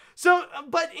Batman. So,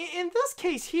 but in this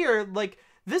case here, like,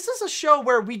 this is a show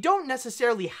where we don't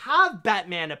necessarily have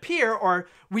Batman appear, or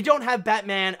we don't have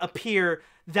Batman appear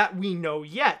that we know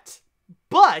yet.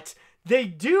 But they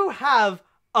do have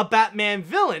a Batman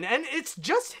villain, and it's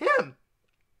just him.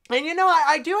 And you know,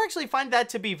 I do actually find that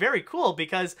to be very cool,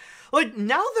 because, like,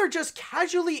 now they're just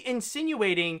casually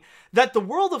insinuating that the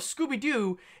world of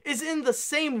Scooby-Doo is in the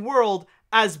same world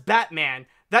as Batman.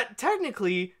 That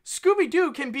technically,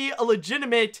 Scooby-Doo can be a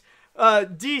legitimate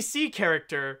DC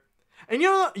character. And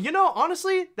you know,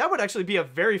 honestly, that would actually be a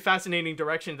very fascinating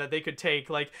direction that they could take.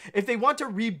 Like, if they want to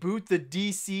reboot the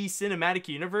DC cinematic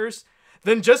universe,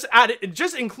 then just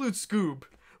include Scoob.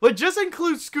 Like, just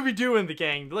include Scooby-Doo in the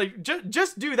gang. Like,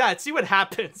 just do that, see what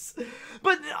happens.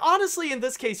 But honestly, in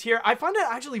this case here, I find it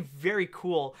actually very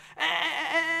cool.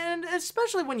 And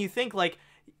especially when you think, like,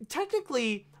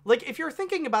 technically, like, if you're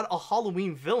thinking about a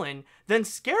Halloween villain, then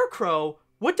Scarecrow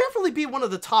would definitely be one of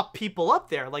the top people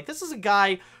up there. Like, this is a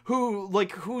guy who,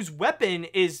 like, whose weapon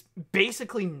is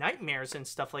basically nightmares and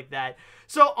stuff like that.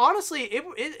 So honestly,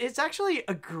 it's actually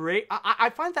a great, I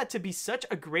find that to be such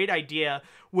a great idea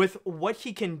with what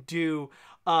he can do,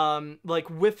 like,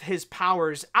 with his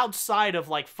powers outside of,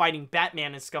 like, fighting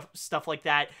Batman and stuff like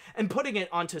that, and putting it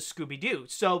onto Scooby-Doo.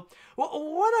 So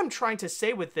what I'm trying to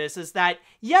say with this is that,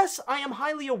 yes, I am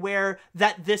highly aware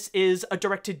that this is a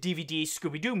direct-to-DVD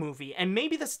Scooby-Doo movie, and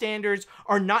maybe the standards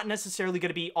are not necessarily going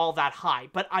to be all that high,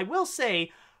 but I will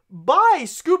say, by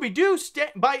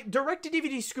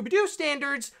direct-to-DVD Scooby-Doo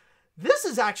standards, this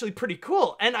is actually pretty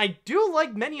cool, and I do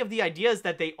like many of the ideas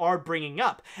that they are bringing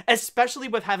up, especially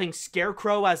with having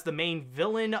Scarecrow as the main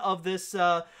villain of this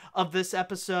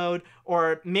episode,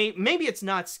 or maybe it's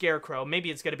not Scarecrow,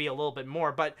 maybe it's going to be a little bit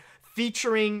more, but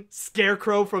featuring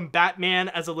Scarecrow from Batman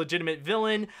as a legitimate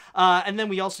villain, and then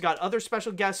we also got other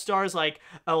special guest stars like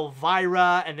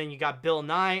Elvira, and then you got Bill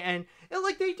Nye, and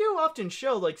like they do often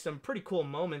show like some pretty cool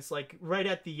moments, like right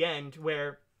at the end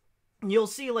where you'll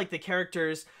see like the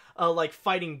characters like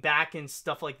fighting back and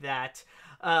stuff like that.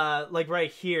 Like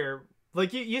right here,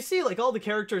 like you see like all the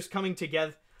characters coming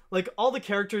together, like all the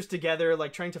characters together,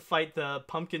 like trying to fight the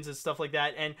pumpkins and stuff like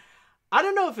that. And I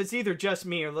don't know if it's either just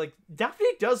me or like Daphne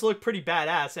does look pretty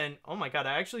badass. And oh my god,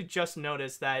 I actually just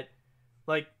noticed that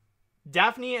like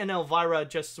Daphne and Elvira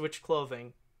just switched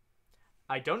clothing.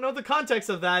 I don't know the context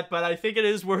of that, but I think it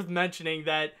is worth mentioning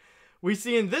that we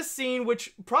see in this scene,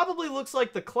 which probably looks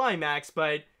like the climax,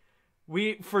 but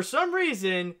for some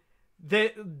reason,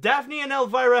 Daphne and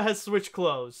Elvira has switched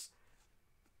clothes.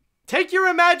 Take your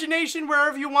imagination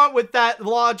wherever you want with that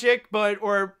logic,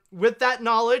 or with that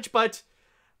knowledge, but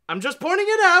I'm just pointing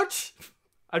it out.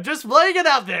 I'm just laying it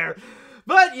out there.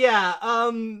 But yeah,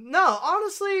 no,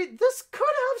 honestly, this could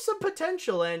have some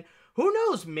potential, and who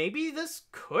knows, maybe this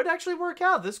could actually work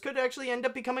out. This could actually end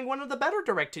up becoming one of the better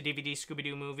direct-to-DVD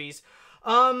Scooby-Doo movies.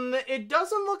 It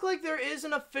doesn't look like there is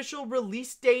an official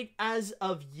release date as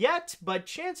of yet, but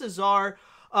chances are,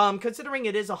 considering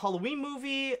it is a Halloween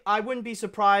movie, I wouldn't be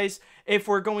surprised if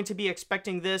we're going to be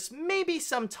expecting this maybe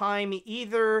sometime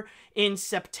either in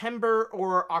September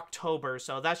or October.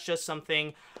 So that's just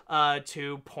something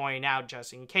to point out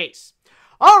just in case.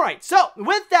 Alright, so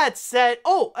with that said,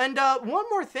 oh, and one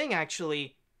more thing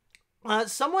actually.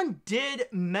 Someone did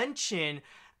mention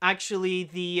actually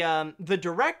the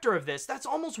director of this. That's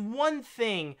almost one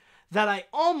thing that I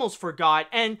almost forgot,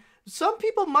 and some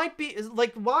people might be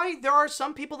like, why there are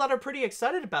some people that are pretty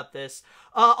excited about this.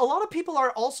 A lot of people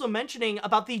are also mentioning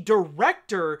about the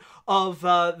director of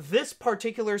this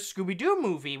particular Scooby-Doo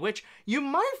movie, which you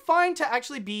might find to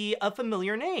actually be a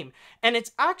familiar name. And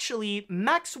it's actually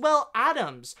Maxwell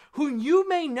Adams, who you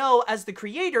may know as the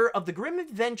creator of the Grim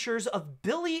Adventures of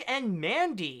Billy and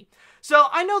Mandy. So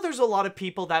I know there's a lot of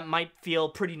people that might feel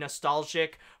pretty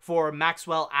nostalgic for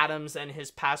Maxwell Adams and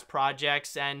his past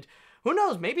projects, and who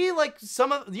knows, maybe like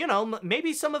some of,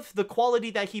 maybe some of the quality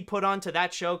that he put onto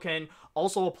that show can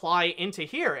also apply into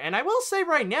here. And I will say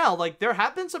right now, like, there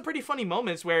have been some pretty funny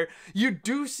moments where you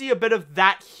do see a bit of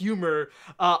that humor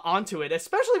onto it,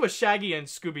 especially with Shaggy and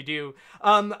Scooby-Doo.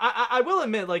 I will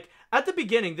admit, like, at the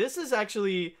beginning, this is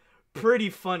actually pretty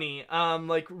funny.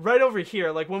 Like, right over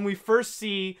here, like, when we first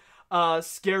see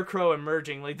Scarecrow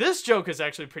emerging, like, this joke is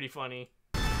actually pretty funny.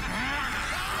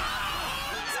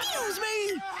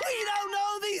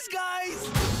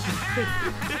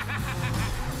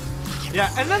 Yeah,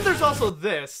 and then there's also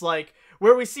this, like,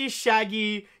 where we see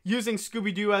Shaggy using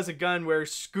Scooby-Doo as a gun, where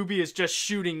Scooby is just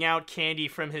shooting out candy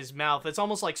from his mouth. It's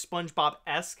almost like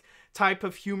SpongeBob-esque type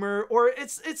of humor, or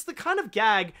it's the kind of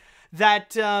gag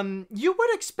that you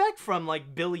would expect from,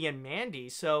 like, Billy and Mandy.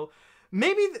 So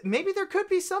maybe there could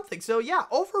be something. So yeah,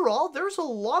 overall, there's a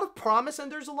lot of promise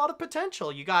and there's a lot of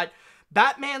potential. You got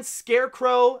Batman's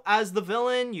Scarecrow as the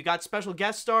villain. You got special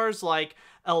guest stars like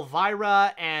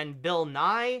Elvira and Bill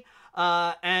Nye.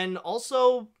 And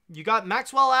also, you got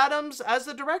Maxwell Adams as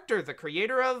the director, the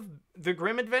creator of The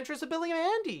Grim Adventures of Billy and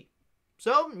Mandy.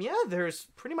 So, yeah, there's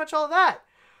pretty much all that.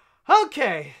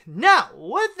 Okay, now,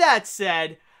 with that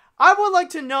said, I would like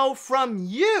to know from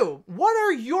you, what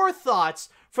are your thoughts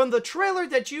from the trailer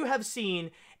that you have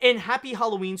seen in Happy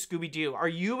Halloween Scooby-Doo? Are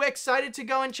you excited to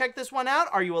go and check this one out?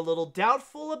 Are you a little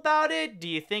doubtful about it? Do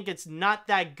you think it's not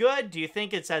that good? Do you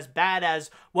think it's as bad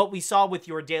as what we saw with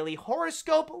Your Daily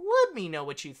Horoscope? Let me know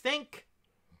what you think.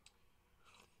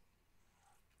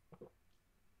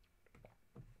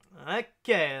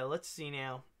 Okay, let's see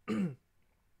now.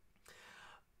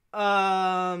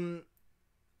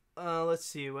 Let's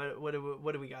see, what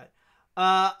do we got?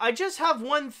 I just have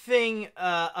one thing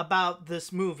about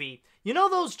this movie. You know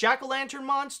those jack-o'-lantern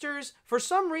monsters? For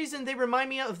some reason, they remind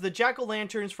me of the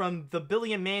jack-o'-lanterns from the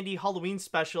Billy and Mandy Halloween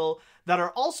special that are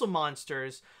also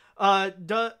monsters.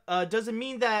 Does this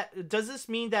mean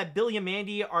that Billy and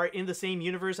Mandy are in the same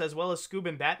universe as well as Scoob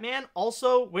and Batman?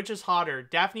 Also, which is hotter,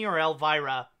 Daphne or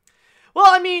Elvira? Well,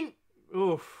 I mean,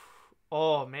 oof.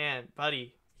 Oh man, buddy,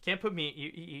 you can't put me.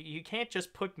 You can't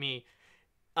just put me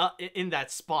in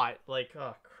that spot. Like,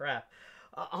 oh crap.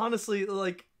 Honestly,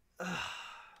 like,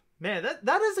 man,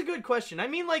 that is a good question. I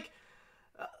mean, like,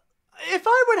 if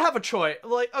I would have a choice,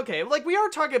 like, okay, like, we are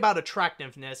talking about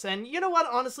attractiveness, and you know what?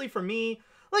 Honestly, for me,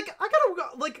 like, I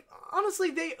gotta, like,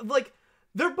 honestly,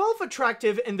 they're both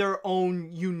attractive in their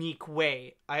own unique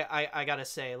way, I gotta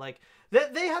say. Like,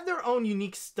 they have their own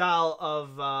unique style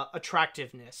of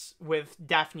attractiveness with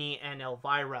Daphne and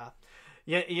Elvira.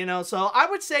 You know, so I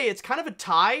would say it's kind of a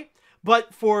tie,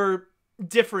 but for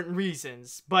different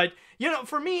reasons. But, you know,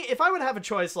 for me, if I would have a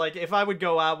choice, like, if I would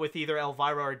go out with either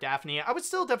Elvira or Daphne, I would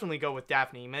still definitely go with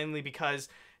Daphne, mainly because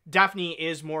Daphne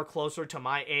is more closer to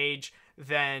my age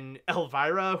than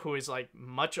Elvira, who is, like,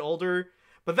 much older.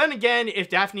 But then again,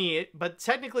 but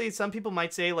technically some people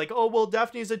might say, like, oh, well,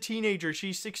 Daphne's a teenager,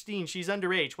 she's 16, she's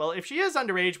underage. Well, if she is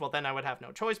underage, well, then I would have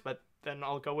no choice, but then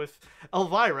I'll go with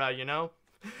Elvira, you know?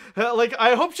 Like,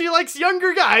 I hope she likes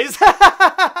younger guys.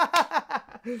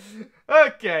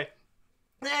 Okay.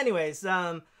 Anyways,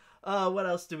 what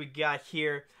else do we got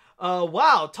here?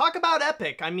 Wow, talk about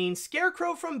epic. I mean,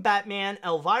 Scarecrow from Batman,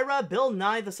 Elvira, Bill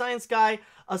Nye the Science Guy,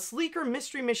 a sleeker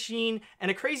mystery machine, and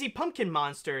a crazy pumpkin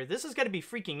monster. This is gonna be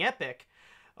freaking epic.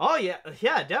 Oh,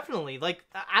 yeah, definitely. Like,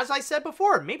 as I said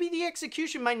before, maybe the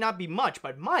execution might not be much,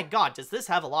 but my god, does this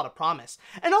have a lot of promise.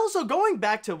 And also, going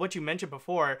back to what you mentioned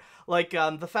before, like,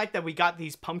 the fact that we got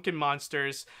these pumpkin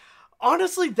monsters,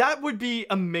 honestly, that would be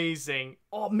amazing.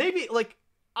 Oh, maybe, like,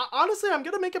 honestly, I'm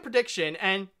gonna make a prediction,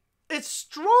 and it's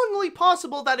strongly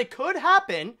possible that it could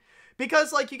happen,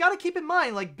 because, like, you gotta keep in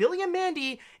mind, like, Billy and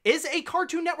Mandy is a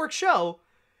Cartoon Network show.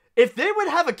 If they would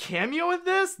have a cameo in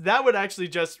this, that would actually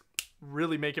just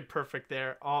really make it perfect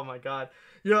there. Oh my god.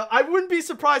 You know, I wouldn't be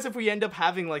surprised if we end up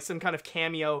having, like, some kind of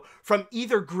cameo from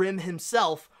either Grimm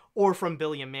himself or from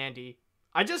Billy and Mandy.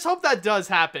 I just hope that does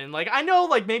happen. Like, I know,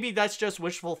 like, maybe that's just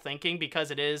wishful thinking because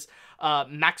it is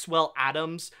Maxwell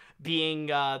Adams being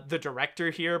the director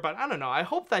here, but I don't know. I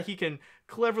hope that he can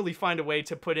cleverly find a way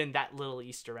to put in that little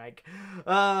Easter egg.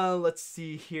 Let's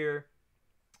see here.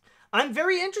 I'm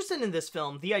very interested in this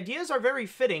film. The ideas are very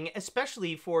fitting,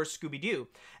 especially for Scooby-Doo.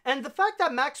 And the fact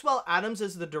that Maxwell Adams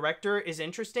is the director is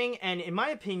interesting, and in my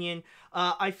opinion,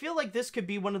 I feel like this could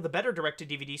be one of the better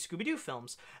direct-to-DVD Scooby-Doo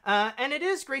films. And it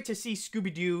is great to see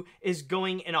Scooby-Doo is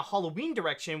going in a Halloween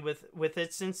direction with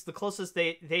it, since the closest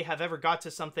they have ever got to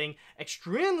something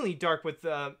extremely dark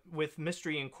with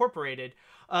Mystery Incorporated.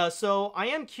 So I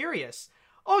am curious.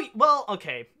 Oh, well,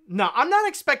 okay. No, I'm not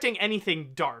expecting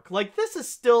anything dark. Like, this is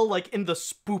still, like, in the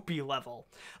spoopy level.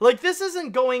 Like, this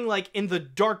isn't going, like, in the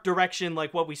dark direction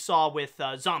like what we saw with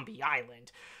Zombie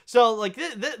Island. So, like,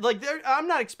 I'm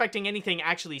not expecting anything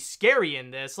actually scary in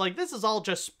this. Like, this is all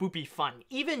just spoopy fun,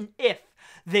 even if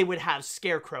they would have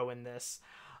Scarecrow in this.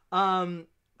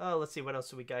 Let's see, what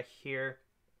else do we got here?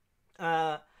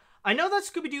 I know that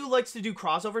Scooby-Doo likes to do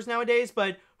crossovers nowadays,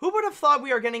 but who would have thought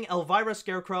we are getting Elvira,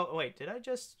 Scarecrow... Oh, wait, did I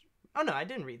just... Oh, no, I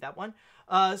didn't read that one.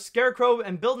 Scarecrow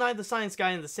and Bill Nye the Science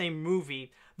Guy in the same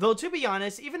movie. Though, to be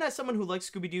honest, even as someone who likes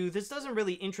Scooby-Doo, this doesn't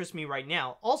really interest me right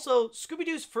now. Also,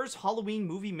 Scooby-Doo's first Halloween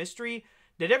movie mystery.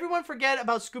 Did everyone forget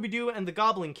about Scooby-Doo and the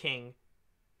Goblin King?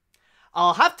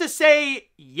 I'll have to say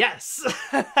yes.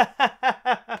 Even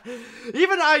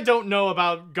I don't know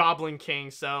about Goblin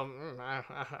King, so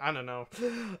I don't know.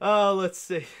 Let's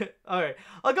see. All right,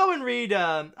 I'll go and read.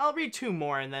 I'll read two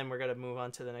more, and then we're gonna move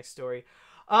on to the next story.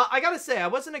 I gotta say, I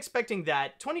wasn't expecting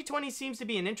that. 2020 seems to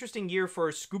be an interesting year for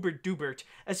Dilbert,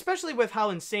 especially with how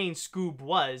insane Scoob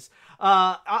was.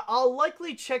 I'll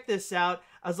likely check this out,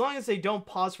 as long as they don't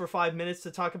pause for 5 minutes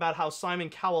to talk about how Simon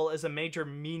Cowell is a major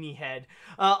meanie head.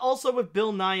 Also, with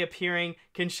Bill Nye appearing,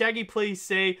 can Shaggy please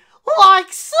say,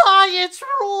 like science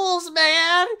rules,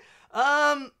 man?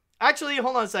 Actually,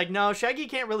 hold on a sec. No, Shaggy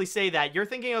can't really say that. You're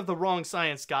thinking of the wrong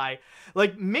science guy.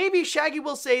 Like, maybe Shaggy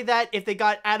will say that if they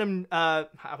got Adam, I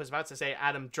was about to say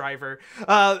Adam Driver.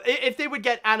 If they would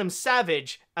get Adam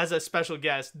Savage as a special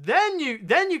guest, then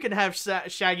you can have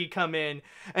Shaggy come in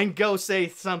and go say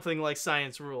something like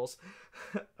science rules.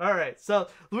 Alright, so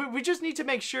we just need to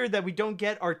make sure that we don't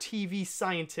get our TV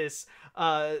scientists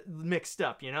mixed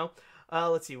up, you know?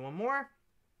 Let's see, one more.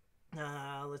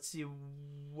 Let's see,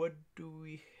 what do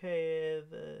we have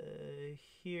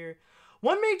here?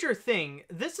 One major thing,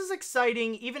 this is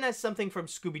exciting even as something from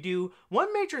Scooby-Doo.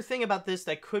 One major thing about this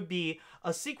that could be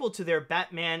a sequel to their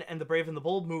Batman and the Brave and the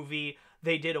Bold movie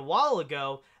they did a while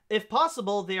ago. If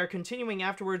possible, they are continuing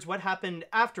afterwards what happened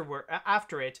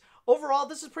after it. Overall,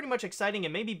 this is pretty much exciting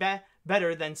and maybe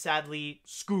better than, sadly,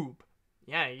 Scoob.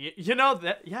 Yeah, you know,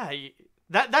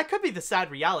 that could be the sad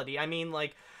reality. I mean,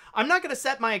 like, I'm not going to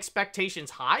set my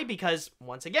expectations high because,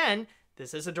 once again,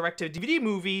 this is a direct-to-DVD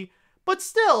movie, but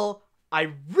still,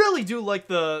 I really do like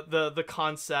the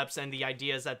concepts and the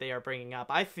ideas that they are bringing up.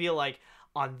 I feel like,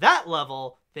 on that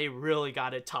level, they really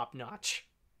got it top-notch.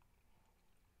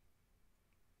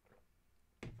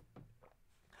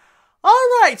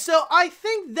 Alright, so I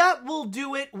think that will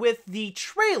do it with the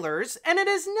trailers, and it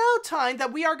is now time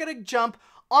that we are going to jump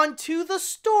onto the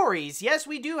stories. Yes,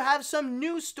 we do have some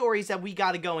new stories that we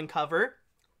gotta go and cover.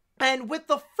 And with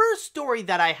the first story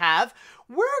that I have,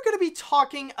 we're going to be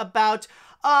talking about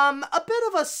a bit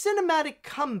of a cinematic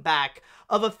comeback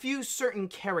of a few certain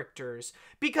characters,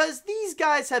 because these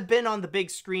guys have been on the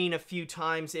big screen a few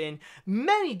times in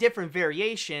many different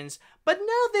variations, but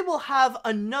now they will have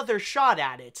another shot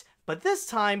at it, but this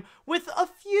time with a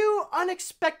few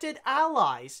unexpected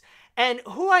allies. And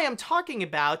who I am talking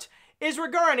about is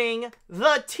regarding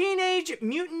the Teenage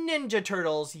Mutant Ninja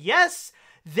Turtles. Yes,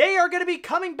 they are going to be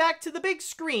coming back to the big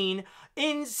screen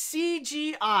in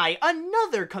CGI,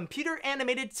 another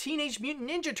computer-animated Teenage Mutant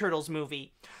Ninja Turtles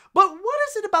movie. But what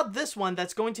is it about this one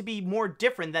that's going to be more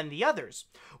different than the others?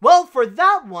 Well, for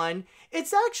that one,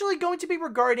 it's actually going to be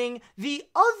regarding the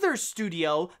other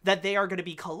studio that they are going to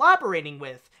be collaborating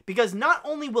with. Because not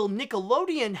only will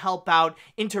Nickelodeon help out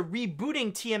into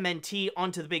rebooting TMNT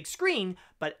onto the big screen,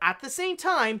 but at the same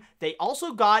time, they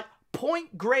also got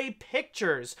Point Grey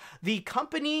Pictures, the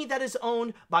company that is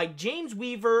owned by James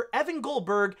Weaver, Evan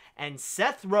Goldberg, and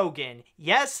Seth Rogen.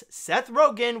 Yes, Seth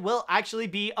Rogen will actually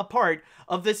be a part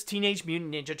of this Teenage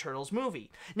Mutant Ninja Turtles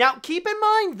movie. Now, keep in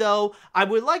mind, though, I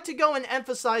would like to go and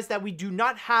emphasize that we do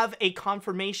not have a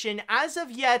confirmation as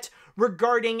of yet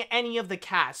regarding any of the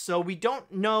cast, so we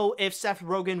don't know if Seth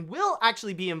Rogen will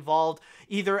actually be involved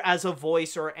either as a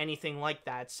voice or anything like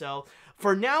that. So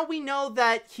for now, we know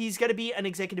that he's going to be an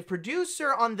executive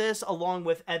producer on this along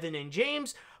with Evan and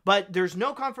James, but there's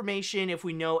no confirmation if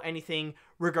we know anything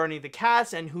regarding the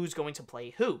cast and who's going to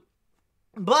play who.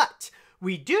 But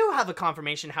we do have a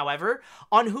confirmation, however,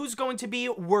 on who's going to be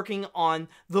working on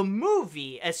the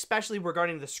movie, especially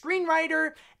regarding the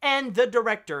screenwriter and the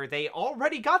director. They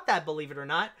already got that, believe it or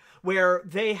not, where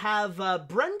they have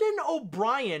Brendan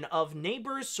O'Brien of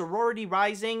Neighbors, Sorority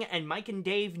Rising, and Mike and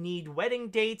Dave Need Wedding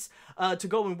Dates to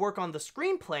go and work on the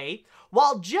screenplay,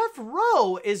 while Jeff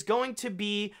Rowe is going to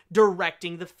be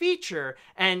directing the feature.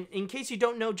 And in case you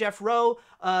don't know Jeff Rowe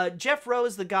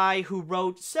is the guy who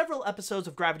wrote several episodes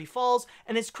of Gravity Falls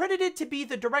and is credited to be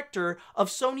the director of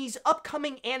Sony's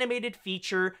upcoming animated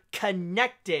feature,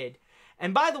 Connected.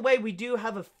 And by the way, we do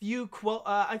have a few quote,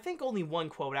 I think only one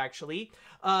quote actually,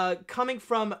 coming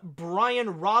from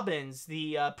Brian Robbins,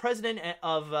 the president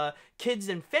of Kids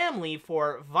and Family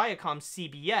for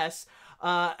ViacomCBS,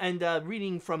 and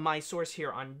reading from my source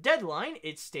here on Deadline,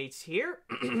 it states here,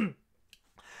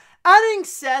 adding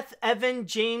Seth, Evan,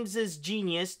 James's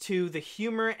genius to the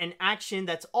humor and action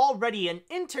that's already an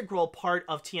integral part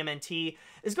of TMNT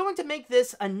is going to make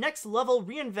this a next-level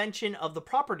reinvention of the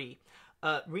property.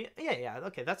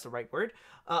 Okay, that's the right word,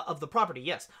 of the property,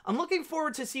 yes. I'm looking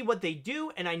forward to see what they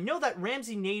do, and I know that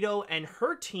Ramsey Nato and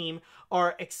her team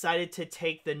are excited to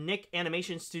take the Nick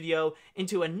Animation Studio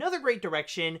into another great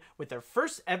direction with their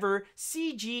first ever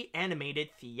CG animated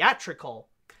theatrical.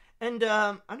 And,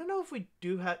 I don't know if we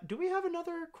do we have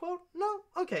another quote? No?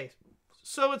 Okay.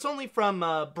 So it's only from,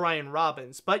 Brian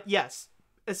Robbins, but yes,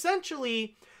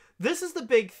 essentially, this is the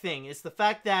big thing, is the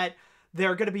fact that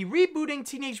they're going to be rebooting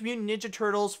Teenage Mutant Ninja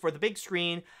Turtles for the big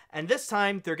screen, and this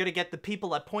time they're going to get the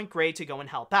people at Point Grey to go and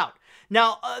help out.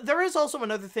 Now, there is also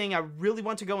another thing I really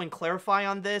want to go and clarify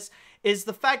on this, is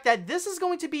the fact that this is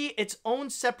going to be its own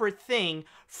separate thing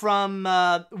from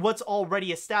what's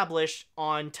already established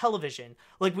on television.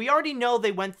 Like, we already know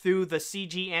they went through the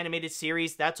CG animated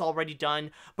series, that's already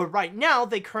done, but right now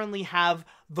they currently have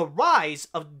The Rise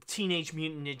of Teenage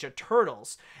Mutant Ninja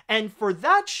Turtles. And for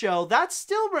that show, that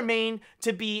still remained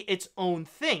to be its own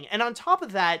thing. And on top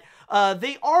of that,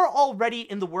 they are already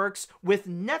in the works with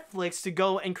Netflix to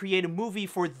go and create a movie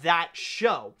for that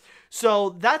show. So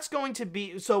that's going to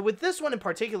be, so with this one in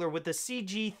particular, with the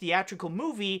CG theatrical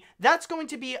movie, that's going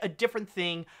to be a different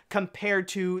thing compared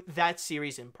to that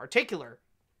series in particular.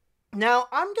 Now,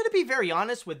 I'm going to be very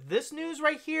honest with this news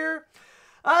right here.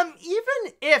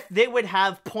 Even if they would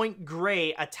have Point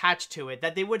Grey attached to it,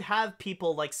 that they would have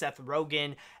people like Seth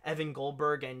Rogen, Evan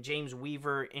Goldberg, and James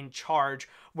Weaver in charge,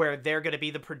 where they're going to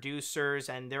be the producers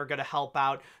and they're going to help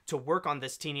out to work on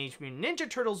this Teenage Mutant Ninja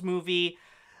Turtles movie,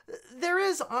 there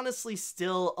is honestly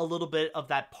still a little bit of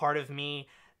that part of me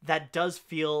that does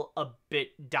feel a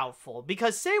bit doubtful.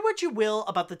 Because say what you will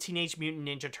about the Teenage Mutant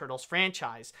Ninja Turtles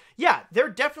franchise. Yeah, they're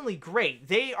definitely great.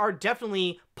 They are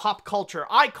definitely pop culture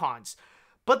icons.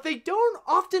 But they don't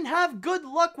often have good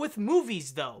luck with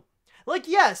movies, though. Like,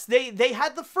 yes, they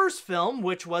had the first film,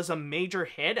 which was a major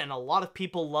hit, and a lot of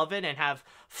people love it and have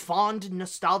fond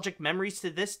nostalgic memories to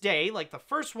this day. Like, the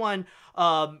first one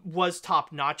was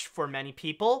top-notch for many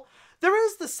people. There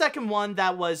is the second one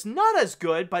that was not as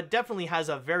good, but definitely has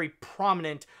a very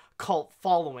prominent cult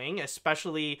following,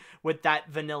 especially with that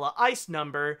Vanilla Ice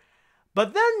number.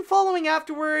 But then following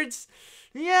afterwards,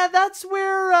 yeah, that's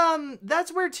where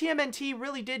TMNT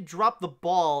really did drop the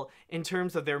ball in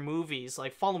terms of their movies.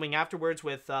 Like following afterwards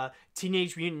with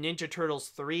Teenage Mutant Ninja Turtles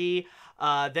 3.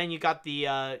 Then you got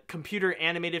the computer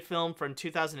animated film from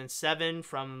 2007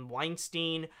 from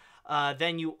Weinstein.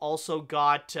 Then you also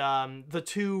got the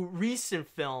two recent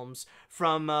films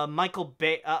from Michael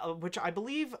Bay, which I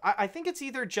believe, I think it's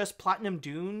either just Platinum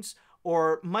Dunes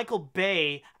or Michael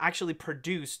Bay actually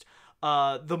produced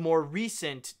the more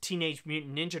recent Teenage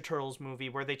Mutant Ninja Turtles movie,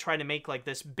 where they try to make like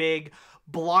this big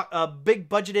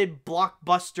budgeted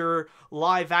blockbuster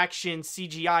live action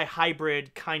CGI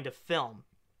hybrid kind of film.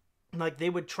 Like they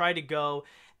would try to go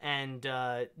and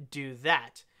do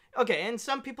that. Okay, and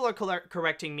some people are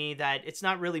correcting me that it's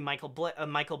not really Michael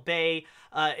Bay.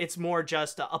 It's more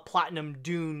just a Platinum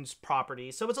Dunes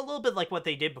property. So it's a little bit like what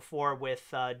they did before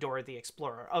with Dora the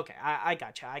Explorer. Okay, I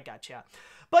gotcha.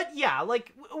 But yeah,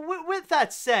 like with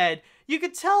that said, you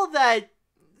could tell that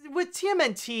with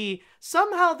TMNT,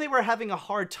 somehow they were having a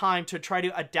hard time to try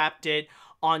to adapt it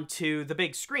onto the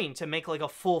big screen to make like a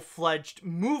full-fledged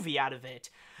movie out of it.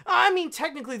 I mean,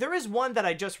 technically, there is one that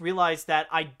I just realized that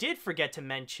I did forget to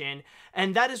mention,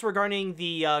 and that is regarding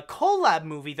the collab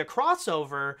movie, the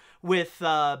crossover with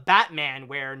Batman,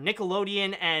 where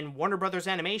Nickelodeon and Warner Brothers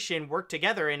Animation worked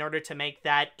together in order to make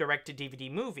that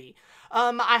direct-to-DVD movie.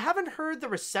 I haven't heard the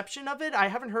reception of it. I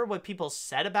haven't heard what people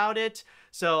said about it,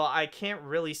 so I can't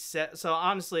really say. So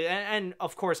honestly, and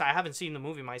of course, I haven't seen the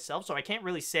movie myself, so I can't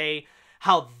really say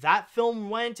how that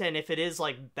film went and if it is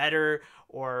like better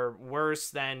or worse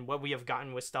than what we have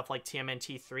gotten with stuff like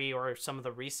TMNT 3 or some of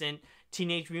the recent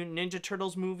Teenage Mutant Ninja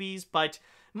Turtles movies. But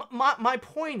my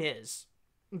point is,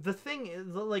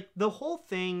 the whole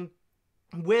thing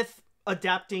with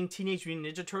adapting Teenage Mutant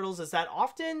Ninja Turtles is that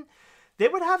often they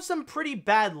would have some pretty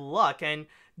bad luck and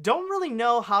don't really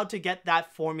know how to get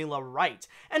that formula right.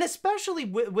 And especially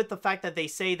with the fact that they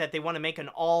say that they want to make an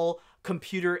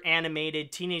all-computer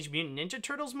animated Teenage Mutant Ninja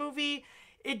Turtles movie,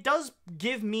 it does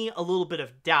give me a little bit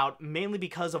of doubt, mainly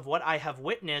because of what I have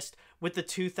witnessed with the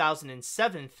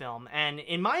 2007 film. And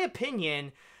in my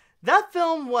opinion, that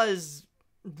film was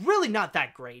really not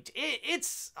that great.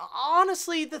 It's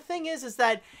honestly, the thing is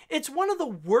that it's one of the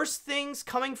worst things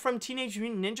coming from Teenage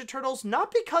Mutant Ninja Turtles,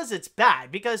 not because it's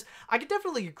bad, because I could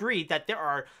definitely agree that there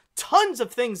are tons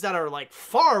of things that are like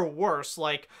far worse,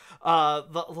 like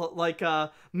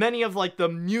many of like the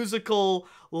musical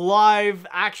live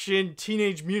action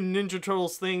Teenage Mutant Ninja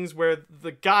Turtles things where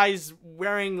the guys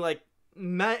wearing like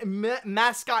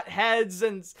mascot heads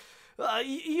and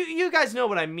you guys know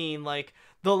what I mean, like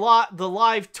the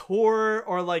live tour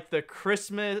or like the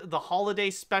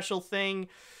holiday special thing.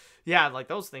 Yeah, like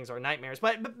those things are nightmares.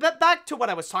 But back to what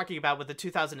I was talking about with the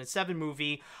 2007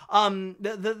 movie.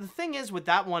 The thing is with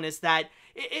that one is that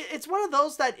it's one of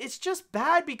those that it's just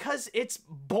bad because it's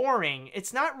boring.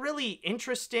 It's not really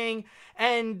interesting,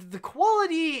 and the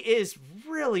quality is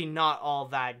really not all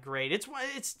that great.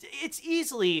 It's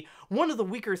easily one of the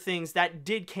weaker things that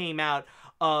came out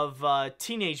of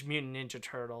Teenage Mutant Ninja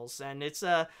Turtles, and it's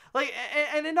and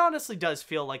it honestly does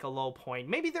feel like a low point.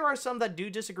 Maybe there are some that do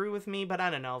disagree with me, but I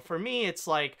don't know. For me, it's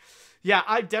like, yeah,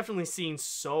 I've definitely seen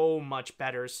so much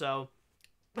better, so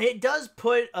it does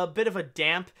put a bit of a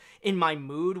damp in my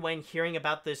mood when hearing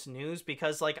about this news,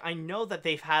 because like I know that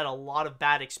they've had a lot of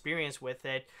bad experience with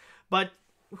it, but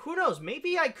who knows,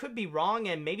 maybe I could be wrong,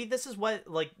 and maybe this is what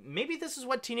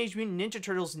Teenage Mutant Ninja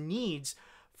Turtles needs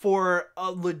for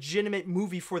a legitimate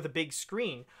movie for the big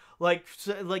screen. Like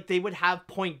they would have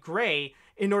Point Grey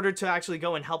in order to actually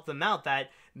go and help them out, that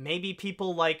maybe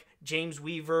people like James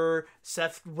Weaver,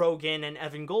 Seth Rogen, and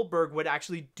Evan Goldberg would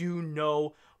actually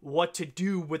know what to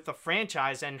do with the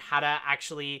franchise and how to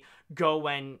actually go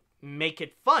and make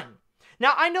it fun.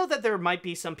 Now, I know that there might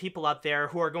be some people out there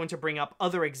who are going to bring up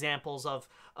other examples of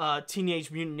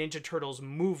Teenage Mutant Ninja Turtles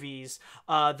movies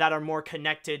that are more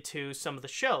connected to some of the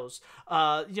shows.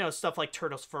 Stuff like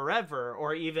Turtles Forever,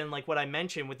 or even like what I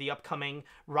mentioned with the upcoming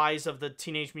Rise of the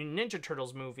Teenage Mutant Ninja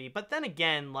Turtles movie. But then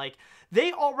again, like,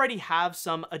 they already have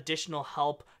some additional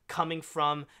help coming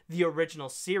from the original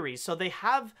series, so they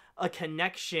have a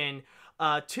connection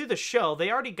to the show,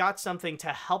 they already got something to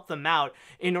help them out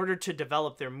in order to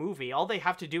develop their movie. All they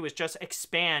have to do is just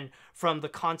expand from the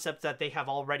concept that they have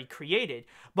already created.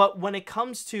 But when it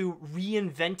comes to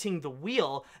reinventing the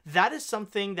wheel, that is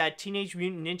something that Teenage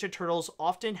Mutant Ninja Turtles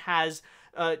often has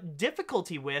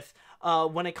difficulty with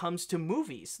when it comes to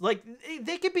movies. Like,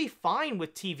 they could be fine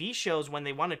with TV shows when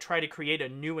they want to try to create a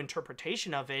new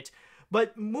interpretation of it,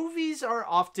 but movies are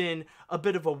often a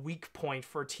bit of a weak point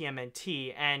for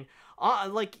TMNT, and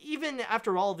like, even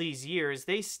after all these years,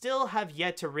 they still have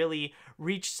yet to really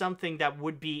reach something that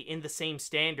would be in the same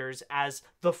standards as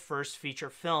the first feature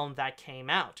film that came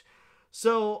out.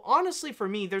 So honestly, for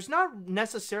me, there's not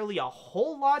necessarily a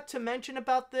whole lot to mention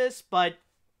about this, but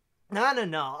I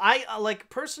don't know.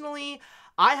 Personally,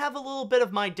 I have a little bit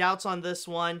of my doubts on this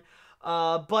one,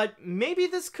 but maybe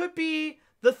this could be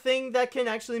the thing that can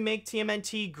actually make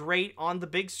TMNT great on the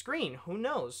big screen. Who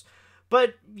knows?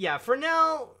 But yeah, for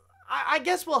now, I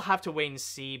guess we'll have to wait and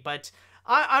see. But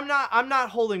I'm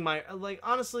not holding my, like,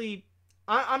 honestly,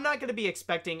 I'm not going to be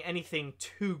expecting anything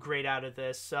too great out of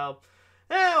this. So,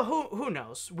 who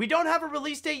knows? We don't have a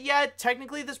release date yet.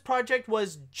 Technically, this project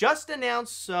was just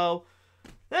announced, so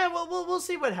we'll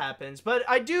see what happens. But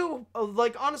I do,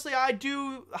 honestly, I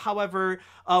do, however,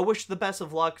 wish the best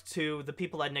of luck to the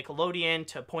people at Nickelodeon,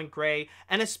 to Point Grey,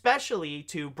 and especially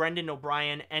to Brendan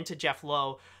O'Brien and to Jeff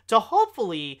Lowe, to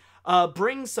hopefully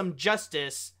bring some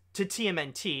justice to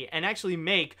TMNT and actually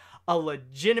make a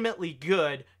legitimately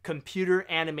good computer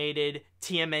animated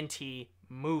TMNT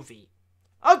movie.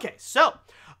 Okay, so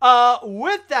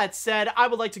with that said, I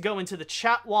would like to go into the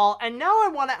chat wall, and now I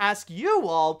want to ask you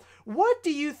all, what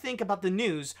do you think about the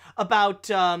news about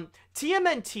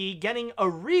TMNT getting a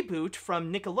reboot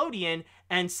from Nickelodeon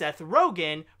and Seth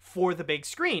Rogen for the big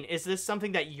screen? Is this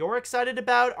something that you're excited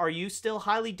about? Are you still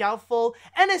highly doubtful?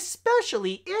 And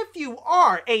especially if you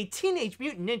are a Teenage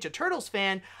Mutant Ninja Turtles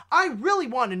fan, I really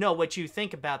want to know what you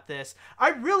think about this. I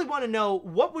really want to know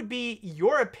what would be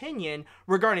your opinion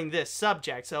regarding this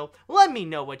subject, so let me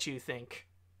know what you think.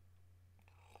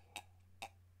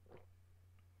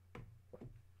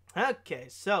 Okay,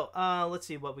 so, let's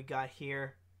see what we got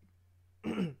here.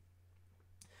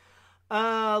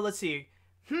 Let's see.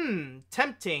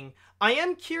 Tempting. I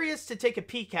am curious to take a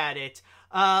peek at it.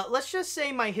 Let's just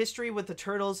say my history with the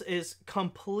Turtles is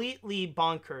completely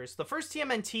bonkers. The first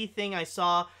TMNT thing I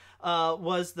saw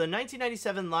was the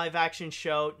 1997 live-action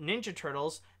show Ninja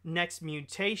Turtles: Next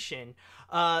Mutation.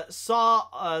 Saw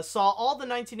all the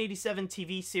 1987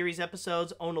 TV series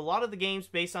episodes, owned a lot of the games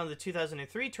based on the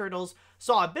 2003 Turtles,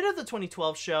 saw a bit of the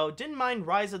 2012 show, didn't mind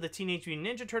Rise of the Teenage Mutant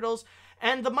Ninja Turtles,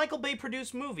 and the Michael Bay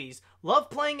produced movies. Loved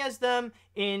playing as them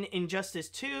in Injustice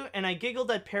 2, and I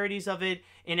giggled at parodies of it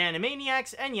in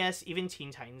Animaniacs, and yes, even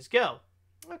Teen Titans Go.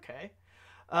 Okay.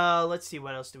 Let's see,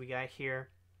 what else do we got here?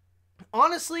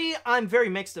 Honestly, I'm very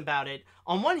mixed about it.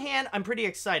 On one hand, I'm pretty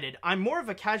excited. I'm more of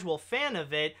a casual fan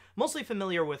of it, mostly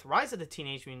familiar with Rise of the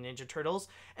Teenage Mutant Ninja Turtles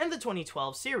and the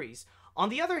 2012 series. On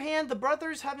the other hand, the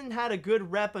brothers haven't had a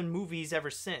good rep in movies ever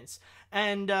since.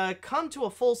 And come to a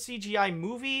full CGI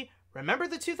movie, remember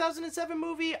the 2007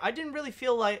 movie? I didn't really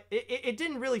feel like, it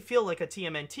didn't really feel like a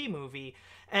TMNT movie.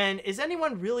 And is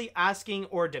anyone really asking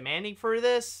or demanding for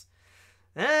this?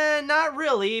 Not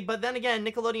really, but then again,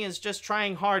 Nickelodeon is just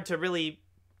trying hard to really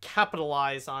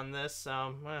capitalize on this,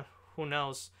 so who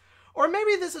knows. Or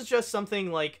maybe this is just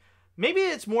something like, maybe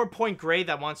it's more Point Grey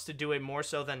that wants to do it more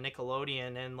so than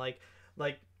Nickelodeon, and like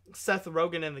Seth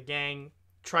Rogen and the gang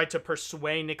tried to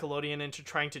persuade Nickelodeon into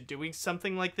trying to doing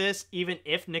something like this, even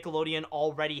if Nickelodeon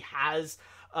already has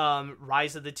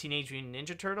Rise of the Teenage Mutant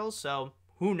Ninja Turtles, so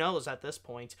who knows at this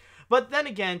point. But then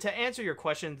again, to answer your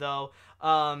question though,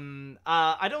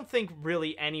 I don't think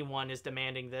really anyone is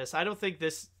demanding this. I don't think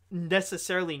this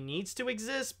necessarily needs to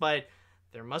exist, but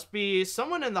there must be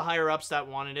someone in the higher-ups that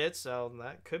wanted it, so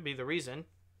that could be the reason.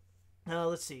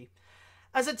 Let's see.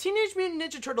 As a Teenage Mutant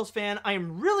Ninja Turtles fan, I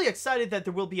am really excited that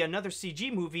there will be another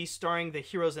CG movie starring the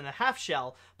heroes in a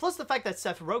half-shell, plus the fact that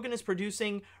Seth Rogen is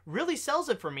producing really sells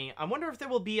it for me. I wonder if there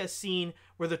will be a scene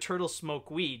where the turtles smoke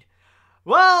weed.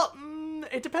 Well,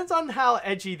 it depends on how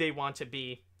edgy they want to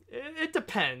be. It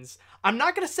depends. I'm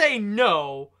not going to say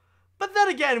no, but then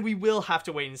again, we will have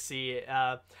to wait and see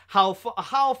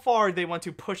how far they want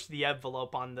to push the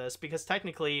envelope on this, because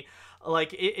technically,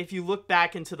 like, if you look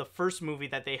back into the first movie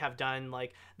that they have done,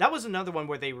 like, that was another one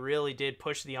where they really did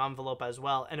push the envelope as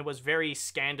well, and it was very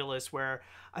scandalous, where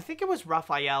I think it was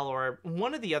Raphael or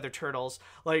one of the other turtles,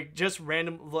 like, just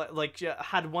random, like,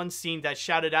 had one scene that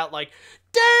shouted out, like,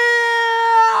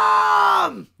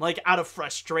 "Damn!" like, out of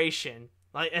frustration.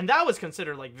 Like, and that was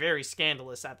considered, like, very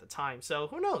scandalous at the time. So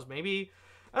who knows? Maybe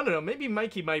I don't know, maybe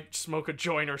Mikey might smoke a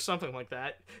joint or something like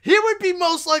that. He would be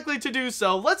most likely to do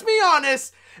so. Let's be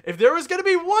honest, if there was going to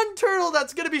be one turtle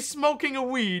that's going to be smoking a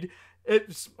weed,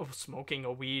 smoking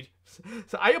a weed.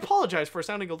 So I apologize for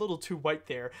sounding a little too white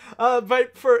there.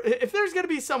 But if there's going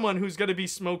to be someone who's going to be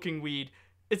smoking weed,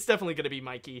 it's definitely going to be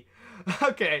Mikey.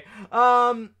 Okay.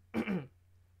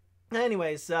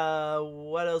 Anyways,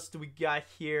 what else do we got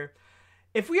here?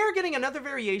 If we are getting another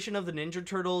variation of the Ninja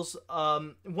Turtles,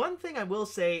 one thing I will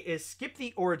say is skip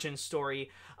the origin story.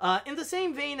 In the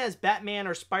same vein as Batman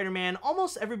or Spider-Man,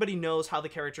 almost everybody knows how the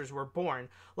characters were born.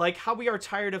 Like how we are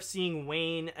tired of seeing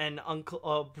Wayne and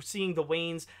seeing the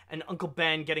Waynes and Uncle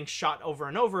Ben getting shot over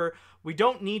and over. We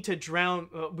don't need to drown.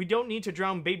 We don't need to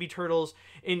drown baby turtles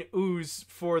in ooze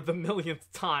for the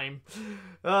millionth time.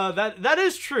 That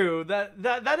is true.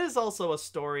 That is also a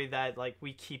story that like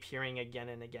we keep hearing again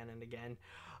and again and again.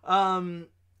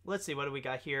 Let's see, what do we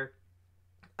got here?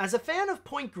 As a fan of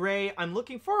Point Grey, I'm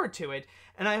looking forward to it,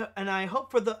 and I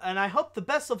hope the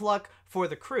best of luck for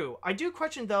the crew. I do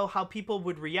question though how people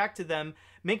would react to them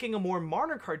making a more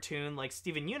modern cartoon like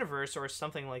Steven Universe or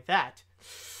something like that.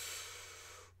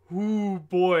 Ooh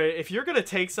boy, if you're gonna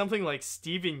take something like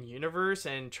Steven Universe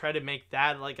and try to make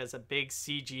that like as a big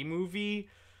CG movie,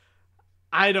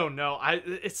 I don't know.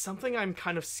 It's something I'm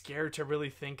kind of scared to really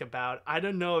think about. I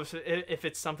don't know if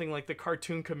it's something like the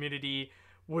cartoon community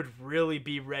would really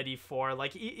be ready for.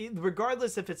 Like,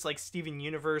 regardless if it's like Steven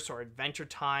Universe or Adventure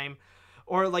Time,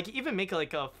 or like even make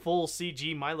like a full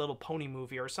CG My Little Pony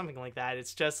movie or something like that.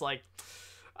 It's just like,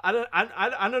 I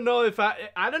don't know if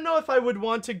I would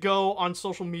want to go on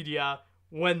social media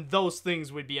when those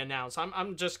things would be announced.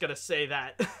 I'm just gonna say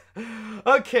that.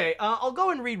 Okay, I'll go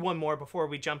and read one more before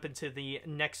we jump into the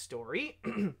next story.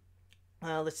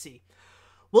 Let's see.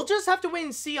 We'll just have to wait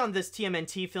and see on this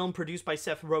TMNT film produced by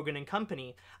Seth Rogen and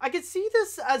company. I could see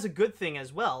this as a good thing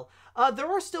as well. There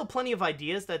are still plenty of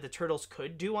ideas that the Turtles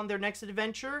could do on their next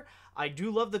adventure. I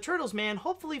do love the Turtles, man,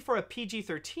 hopefully for a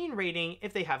PG-13 rating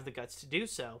if they have the guts to do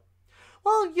so.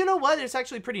 Well, you know what? It's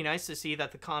actually pretty nice to see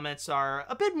that the comments are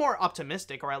a bit more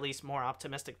optimistic, or at least more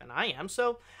optimistic than I am,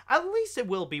 so at least it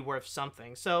will be worth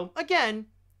something. So, again,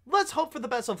 let's hope for the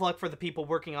best of luck for the people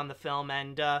working on the film,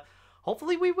 and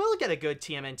hopefully we will get a good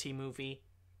TMNT movie.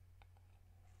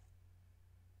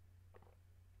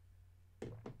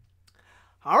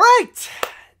 Alright,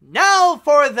 now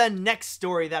for the next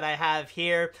story that I have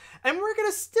here, and we're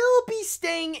gonna still be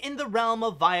staying in the realm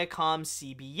of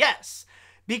ViacomCBS.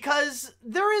 Because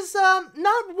there is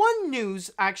not one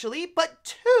news, actually, but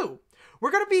two.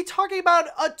 We're going to be talking about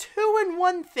a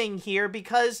two-in-one thing here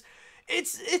because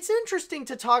it's interesting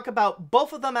to talk about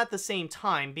both of them at the same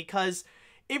time because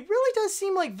it really does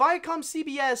seem like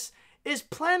ViacomCBS is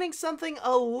planning something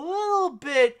a little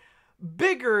bit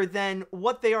bigger than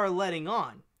what they are letting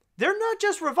on. They're not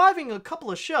just reviving a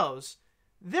couple of shows.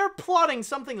 They're plotting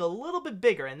something a little bit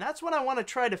bigger, and that's what I want to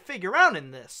try to figure out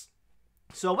in this.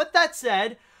 So with that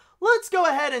said, let's go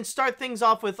ahead and start things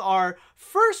off with our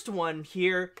first one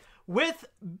here with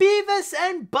Beavis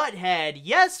and Butthead.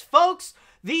 Yes, folks,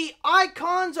 the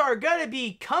icons are going to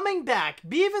be coming back.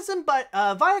 Beavis and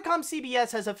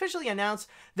ViacomCBS has officially announced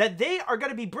that they are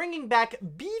going to be bringing back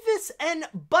Beavis and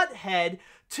Butthead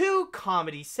to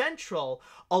Comedy Central,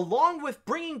 along with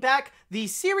bringing back the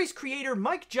series creator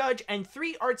Mike Judge and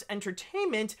 3 Arts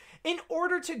Entertainment in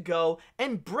order to go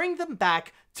and bring them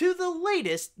back to the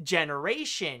latest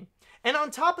generation. And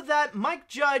on top of that, Mike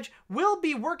Judge will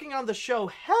be working on the show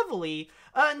heavily,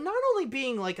 not only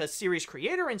being like a series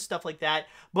creator and stuff like that,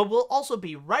 but will also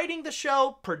be writing the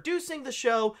show, producing the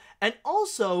show, and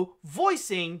also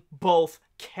voicing both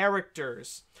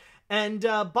characters. And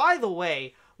by the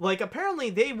way, like,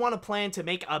 apparently they want to plan to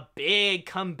make a big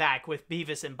comeback with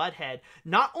Beavis and Butthead,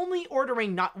 not only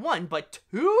ordering not 1, but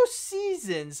 2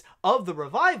 seasons of the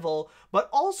revival, but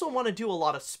also want to do a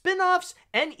lot of spin-offs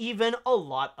and even a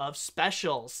lot of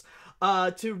specials.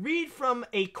 To read from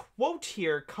a quote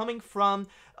here coming from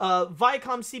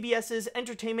ViacomCBS's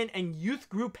Entertainment and Youth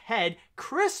Group head,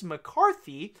 Chris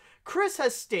McCarthy, Chris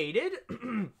has stated...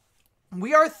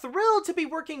 We are thrilled to be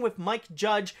working with Mike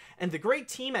Judge and the great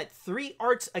team at 3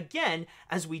 Arts again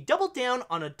as we double down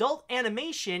on adult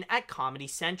animation at Comedy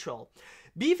Central.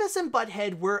 Beavis and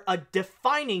Butthead were a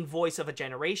defining voice of a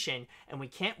generation, and we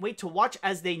can't wait to watch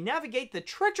as they navigate the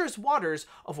treacherous waters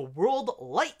of a world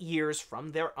light years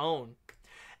from their own.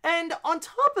 And on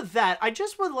top of that, I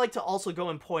just would like to also go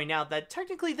and point out that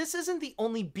technically this isn't the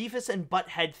only Beavis and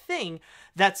Butthead thing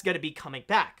that's going to be coming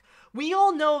back. we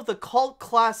all know the cult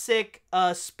classic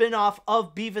spin-off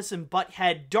of Beavis and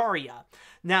Butthead, Daria.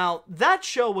 Now, that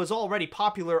show was already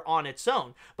popular on its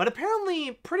own, but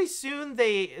apparently pretty soon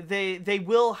they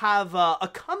will have a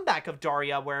comeback of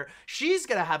Daria where she's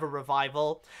gonna have a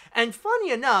revival. And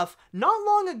funny enough, not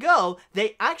long ago,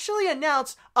 they actually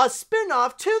announced a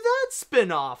spin-off to that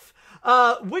spin-off,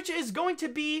 which is going to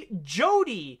be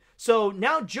Jody. So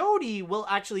now Jody will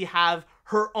actually have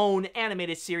her own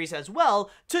animated series as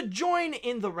well to join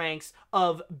in the ranks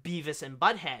of Beavis and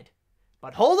Butthead.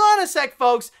 But hold on a sec,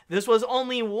 folks. This was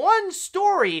only one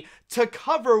story to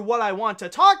cover what I want to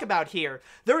talk about here.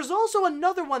 There's also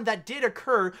another one that did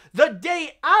occur the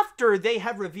day after they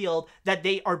have revealed that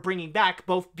they are bringing back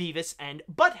both Beavis and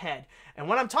Butthead. And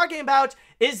what I'm talking about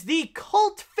is the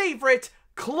cult favorite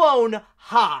Clone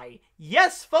High.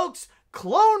 Yes, folks,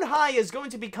 Clone High is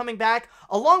going to be coming back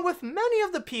along with many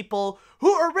of the people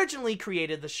who originally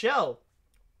created the show.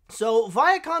 So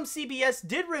ViacomCBS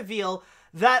did reveal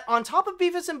that on top of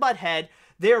Beavis and Butthead,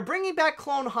 they are bringing back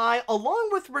Clone High along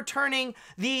with returning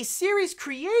the series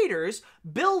creators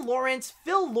Bill Lawrence,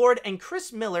 Phil Lord, and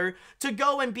Chris Miller to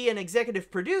go and be an executive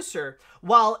producer,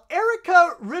 while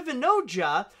Erica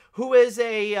Rivinoja, who is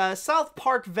a South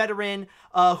Park veteran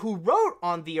who wrote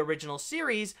on the original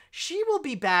series, she will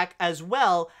be back as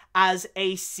well as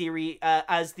a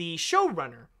as the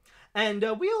showrunner. And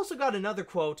we also got another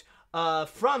quote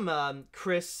from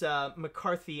Chris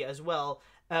McCarthy as well,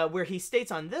 where he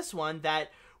states on this one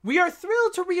that we are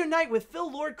thrilled to reunite with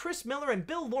Phil Lord, Chris Miller, and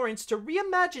Bill Lawrence to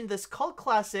reimagine this cult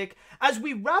classic as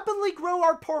we rapidly grow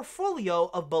our portfolio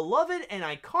of beloved and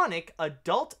iconic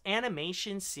adult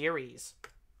animation series.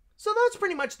 So that's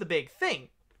pretty much the big thing,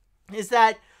 is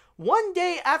that one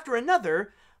day after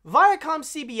another,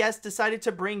 ViacomCBS decided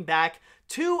to bring back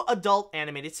 2 adult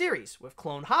animated series with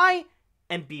Clone High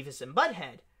and Beavis and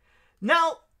Butthead.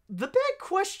 Now, the big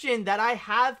question that I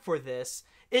have for this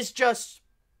is just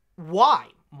why?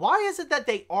 Why is it that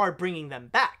they are bringing them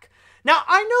back? Now,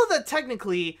 I know that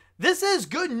technically this is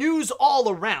good news all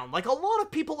around. Like, a lot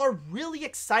of people are really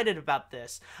excited about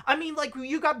this. I mean, like,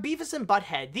 you got Beavis and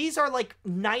Butthead. These are, like,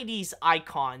 90s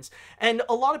icons. And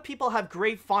a lot of people have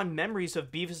great fond memories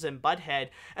of Beavis and Butthead.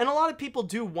 And a lot of people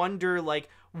do wonder, like,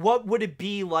 what would it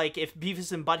be like if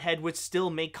Beavis and Butthead would still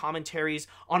make commentaries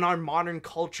on our modern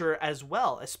culture as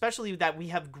well? Especially that we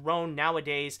have grown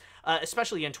nowadays,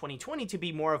 especially in 2020, to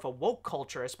be more of a woke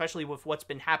culture, especially with what's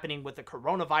been happening with the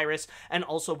coronavirus and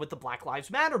also with the Black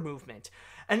Lives Matter movement.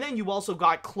 And then you also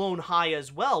got Clone High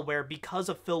as well, where because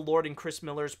of Phil Lord and Chris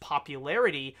Miller's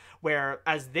popularity, where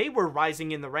as they were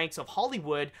rising in the ranks of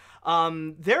Hollywood,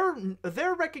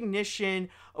 their recognition,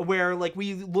 where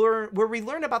we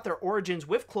learn about their origins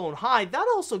with Clone High, that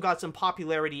also got some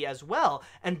popularity as well,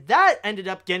 and that ended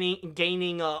up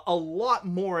gaining a lot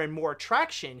more and more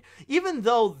traction, even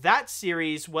though that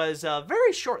series was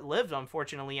very short-lived,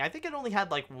 unfortunately. I think it only had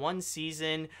like 1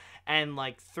 season and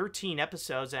like 13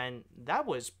 episodes, and that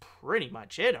was pretty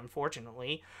much it,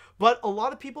 unfortunately. But a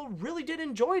lot of people really did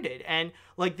enjoy it, and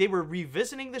like they were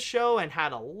revisiting the show and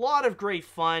had a lot of great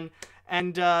fun,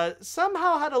 and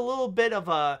somehow had a little bit of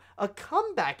a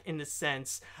comeback in a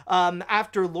sense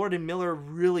after Lord and Miller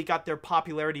really got their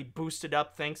popularity boosted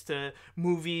up thanks to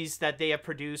movies that they have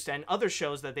produced and other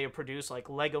shows that they have produced,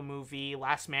 like Lego Movie,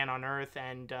 Last Man on Earth,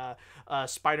 and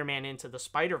Spider-Man Into the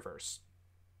Spider-Verse.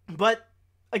 But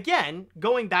again,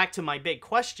 going back to my big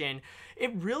question,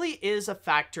 it really is a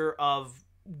factor of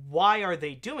why are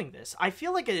they doing this? I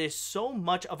feel like it is so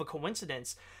much of a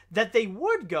coincidence that they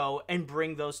would go and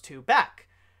bring those 2 back.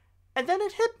 And then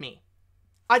it hit me.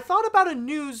 I thought about a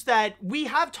news that we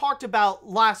have talked about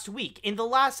last week in the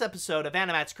last episode of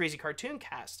AniMat's Crazy Cartoon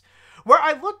Cast, where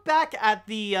I looked back at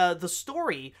the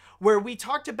story where we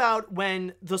talked about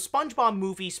when the SpongeBob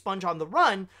movie Sponge on the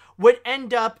Run would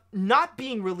end up not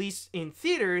being released in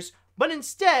theaters, but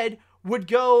instead would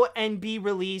go and be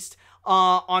released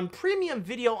on premium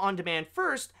video on demand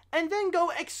first, and then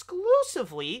go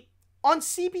exclusively on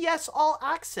CBS All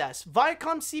Access,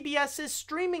 ViacomCBS's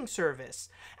streaming service.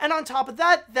 And on top of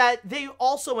that, they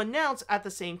also announced at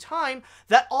the same time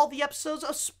that all the episodes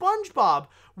of SpongeBob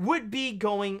would be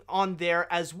going on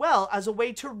there as well as a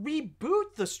way to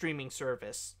reboot the streaming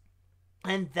service.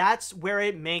 And that's where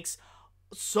it makes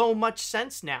so much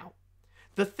sense now.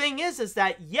 The thing is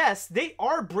that yes, they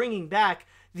are bringing back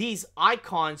these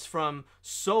icons from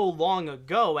so long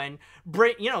ago and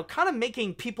kind of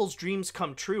making people's dreams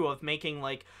come true of making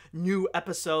like new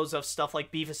episodes of stuff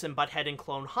like Beavis and Butthead and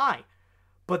Clone High.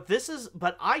 But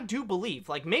I do believe,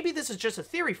 like, maybe this is just a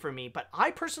theory for me, but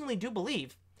I personally do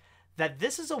believe that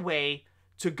this is a way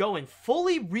to go and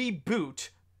fully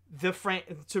reboot to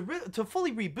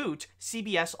fully reboot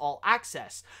CBS All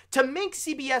Access, to make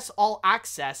CBS All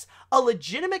Access a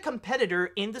legitimate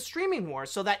competitor in the streaming war,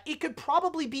 so that it could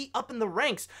probably be up in the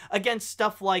ranks against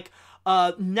stuff like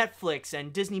Netflix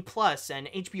and Disney Plus and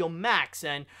HBO Max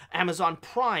and Amazon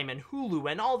Prime and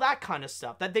Hulu and all that kind of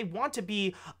stuff, that they want to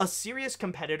be a serious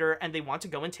competitor and they want to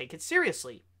go and take it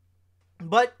seriously.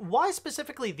 But why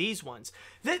specifically these ones?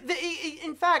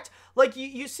 In fact, like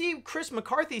you see Chris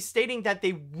McCarthy stating that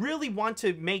they really want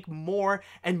to make more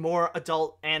and more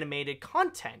adult animated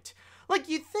content. Like,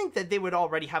 you'd think that they would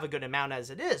already have a good amount as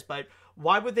it is, but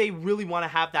why would they really want to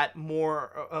have that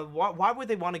more? Why would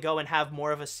they want to go and have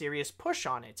more of a serious push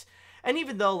on it? And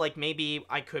even though, like, maybe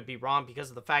I could be wrong because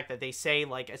of the fact that they say,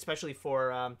 like, especially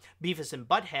for Beavis and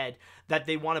Butthead, that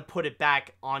they want to put it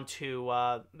back onto,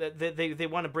 they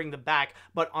want to bring them back,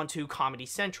 but onto Comedy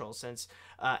Central, since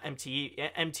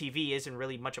MTV isn't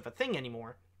really much of a thing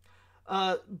anymore.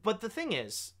 But the thing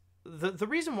is, the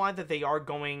reason why that they are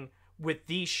going with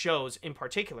these shows in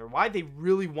particular, why they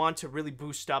really want to really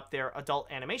boost up their adult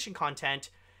animation content,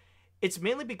 it's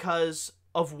mainly because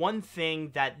of one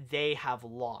thing that they have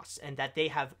lost and that they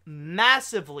have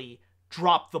massively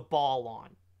dropped the ball on: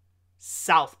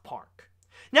 South Park.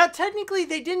 Now, technically,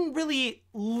 they didn't really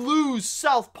lose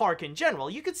South Park in general.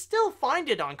 You could still find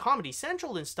it on Comedy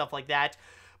Central and stuff like that.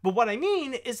 But what I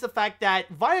mean is the fact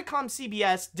that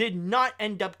ViacomCBS did not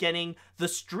end up getting the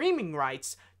streaming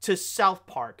rights to South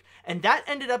Park, and that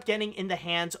ended up getting in the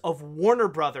hands of Warner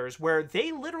Brothers, where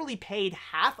they literally paid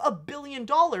 $500 million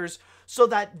so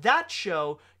that that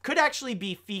show could actually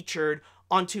be featured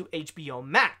onto HBO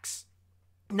Max.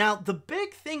 Now, the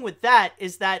big thing with that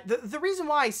is that the reason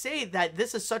why I say that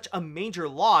this is such a major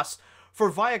loss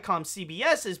for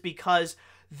ViacomCBS is because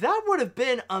that would have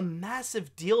been a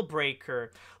massive deal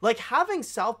breaker. Like, having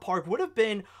South Park would have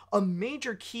been a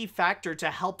major key factor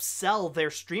to help sell their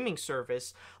streaming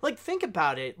service. Like, think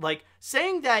about it. Like,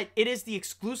 saying that it is the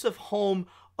exclusive home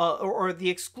or the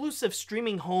exclusive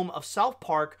streaming home of South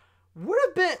Park would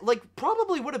have been, like,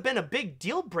 probably would have been a big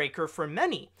deal breaker for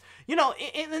many. You know,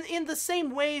 in the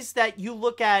same ways that you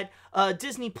look at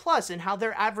Disney Plus and how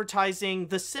they're advertising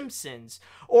The Simpsons,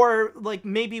 or like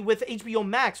maybe with HBO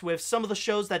Max with some of the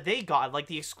shows that they got, like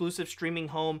the exclusive streaming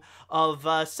home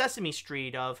of Sesame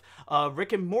Street, of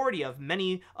Rick and Morty, of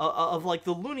many of like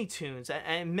the Looney Tunes,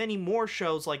 and many more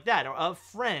shows like that, or of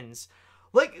Friends.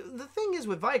 Like, the thing is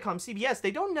with ViacomCBS,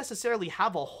 they don't necessarily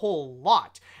have a whole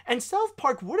lot. And South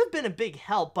Park would have been a big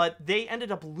help, but they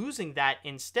ended up losing that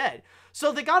instead.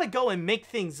 So they gotta go and make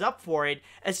things up for it,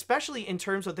 especially in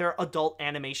terms of their adult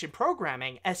animation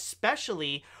programming,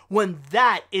 especially when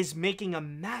that is making a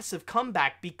massive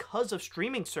comeback because of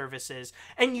streaming services.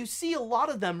 And you see a lot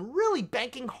of them really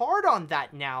banking hard on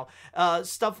that now.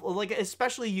 Stuff like,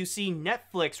 especially you see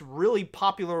Netflix really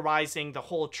popularizing the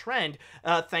whole trend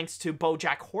thanks to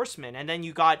BoJack Horseman. And then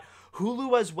you got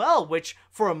Hulu as well, which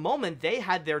for a moment they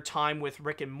had their time with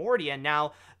Rick and Morty, and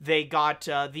now they got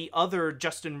the other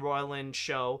Justin Roiland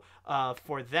show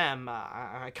for them.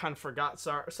 I kind of forgot.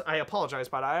 Sorry, I apologize,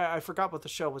 but I forgot what the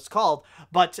show was called.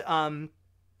 But and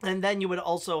then you would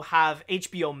also have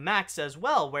HBO Max as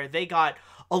well, where they got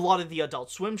a lot of the Adult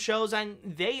Swim shows, and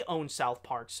they own South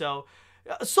Park. So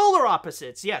solar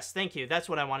opposites. Yes, thank you. That's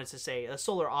what I wanted to say.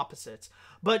 Solar opposites.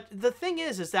 But the thing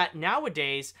is that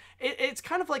nowadays, it's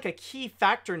kind of like a key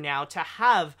factor now to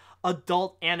have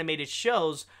adult animated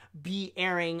shows be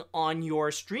airing on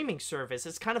your streaming service.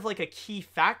 It's kind of like a key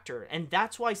factor. And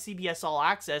that's why CBS All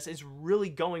Access is really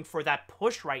going for that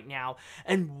push right now.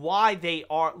 And why they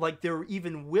are, like, they're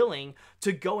even willing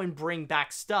to go and bring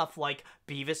back stuff like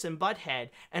Beavis and Butthead.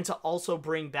 And to also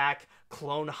bring back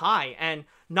Clone High. And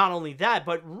not only that,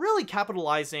 but really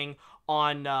capitalizing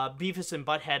on Beavis and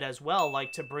Butthead as well,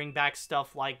 like to bring back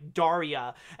stuff like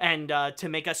Daria, and to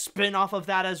make a spin-off of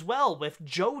that as well with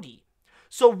Jody.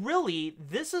 So really,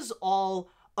 this is all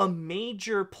a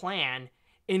major plan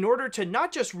in order to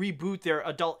not just reboot their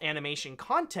adult animation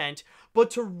content,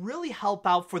 but to really help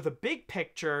out for the big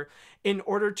picture in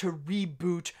order to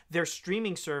reboot their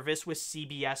streaming service with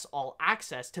CBS All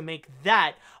Access, to make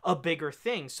that a bigger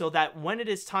thing, so that when it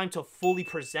is time to fully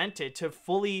present it, to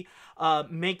fully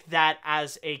make that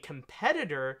as a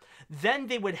competitor, then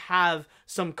they would have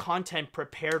some content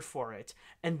prepared for it.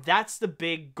 And that's the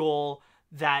big goal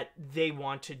that they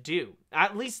want to do.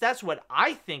 At least that's what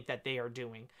I think that they are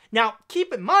doing. Now,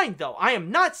 keep in mind, though, I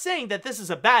am not saying that this is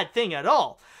a bad thing at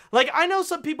all. Like, I know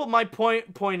some people might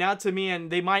point out to me and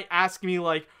they might ask me,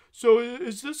 like, so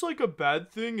is this like a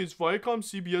bad thing? Is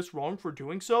ViacomCBS wrong for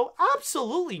doing so?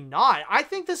 Absolutely not. I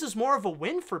think this is more of a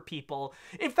win for people.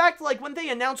 In fact, like when they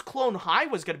announced Clone High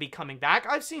was going to be coming back,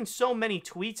 I've seen so many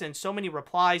tweets and so many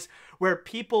replies where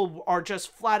people are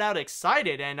just flat out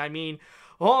excited. And I mean,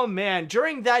 oh man,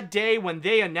 during that day when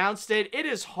they announced it, it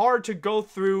is hard to go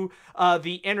through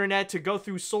the internet, to go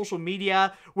through social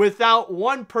media without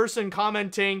one person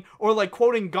commenting or like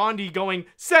quoting Gandhi going,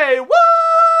 "Say what?"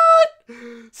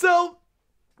 So,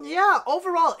 yeah,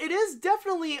 overall, it is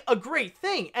definitely a great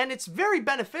thing, and it's very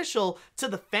beneficial to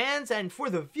the fans and for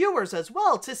the viewers as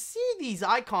well to see these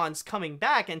icons coming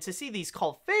back and to see these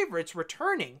cult favorites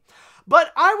returning.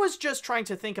 But I was just trying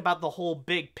to think about the whole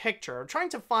big picture, trying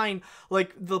to find,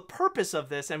 like, the purpose of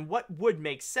this and what would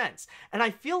make sense. And I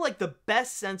feel like the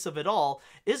best sense of it all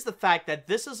is the fact that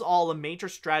this is all a major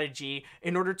strategy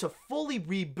in order to fully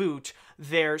reboot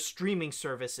their streaming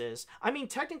services. I mean,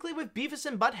 technically with Beavis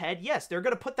and Butthead, yes, they're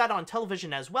going to put that on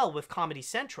television as well with Comedy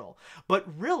Central. But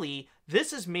really,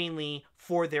 this is mainly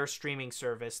for their streaming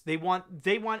service. They want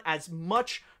as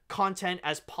much content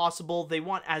as possible. They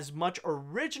want as much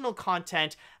original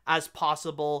content as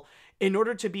possible in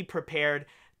order to be prepared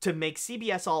to make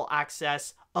CBS All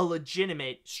Access a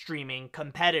legitimate streaming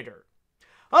competitor.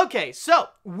 Okay, so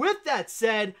with that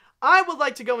said, I would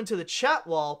like to go into the chat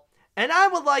wall and I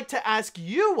would like to ask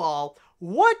you all,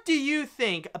 what do you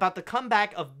think about the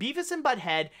comeback of Beavis and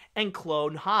Butthead and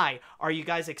Clone High? Are you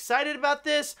guys excited about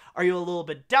this? Are you a little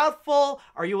bit doubtful?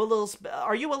 Are you a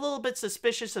little bit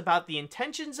suspicious about the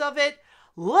intentions of it?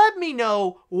 Let me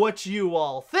know what you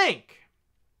all think.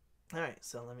 All right,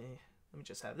 so let me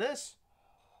just have this.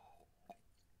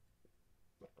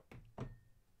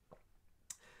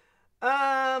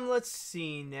 Let's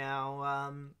see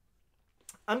now.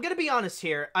 I'm going to be honest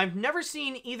here. I've never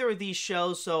seen either of these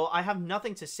shows, so I have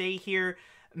nothing to say here.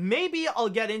 Maybe I'll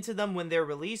get into them when they're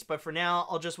released, but for now,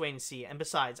 I'll just wait and see. And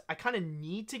besides, I kind of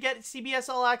need to get CBS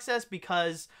All Access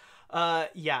because,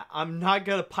 yeah, I'm not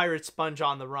going to pirate Sponge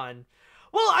on the run.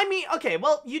 Well, I mean, okay,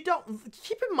 well, you don't...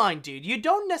 Keep in mind, dude, you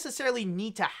don't necessarily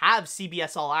need to have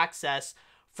CBS All Access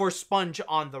for Sponge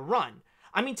on the run.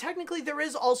 I mean, technically, there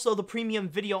is also the premium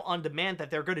video on demand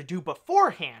that they're going to do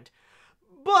beforehand.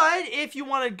 But if you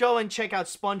want to go and check out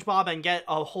SpongeBob and get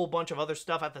a whole bunch of other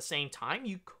stuff at the same time,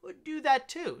 you could do that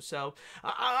too. So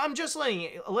I'm just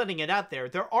letting it out there.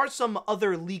 There are some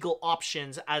other legal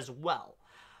options as well.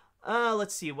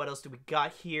 Let's see, what else do we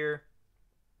got here?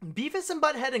 Beavis and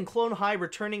Butthead and Clone High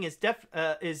returning is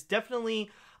definitely...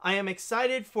 I am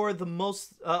excited for the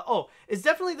most... is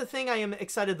definitely the thing I am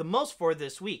excited the most for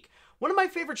this week. One of my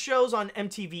favorite shows on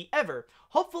MTV ever.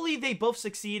 Hopefully they both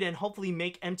succeed and hopefully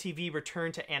make MTV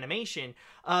return to animation.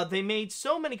 They made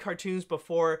so many cartoons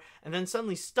before and then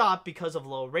suddenly stopped because of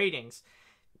low ratings.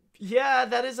 Yeah,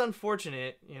 that is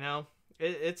unfortunate, you know.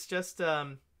 It's just,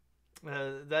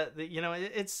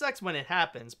 it sucks when it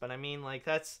happens, but I mean, like,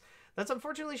 that's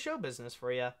unfortunately show business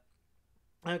for you.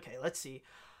 Okay, let's see.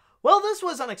 Well, this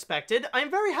was unexpected.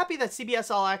 I'm very happy that CBS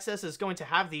All Access is going to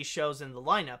have these shows in the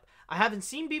lineup. I haven't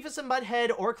seen Beavis and Butthead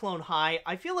or Clone High.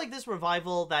 I feel like this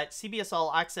revival that CBS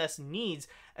All Access needs,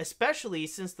 especially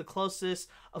since the closest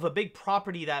of a big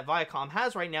property that Viacom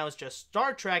has right now is just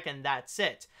Star Trek and that's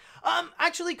it.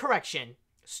 Actually, correction.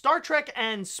 Star Trek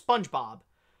and SpongeBob.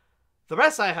 The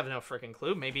rest I have no freaking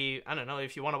clue. Maybe, I don't know,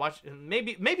 if you want to watch...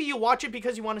 Maybe you watch it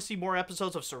because you want to see more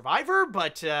episodes of Survivor,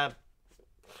 but...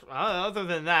 other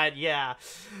than that, yeah,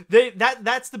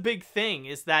 that's the big thing,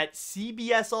 is that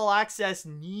CBS All Access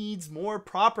needs more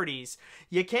properties.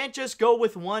 You can't just go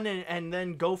with one and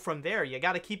then go from there. You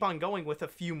got to keep on going with a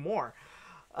few more.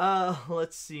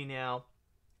 Let's see now.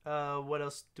 What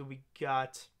else do we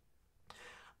got?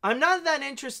 I'm not that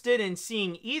interested in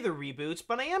seeing either reboots,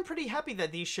 but I am pretty happy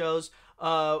that these shows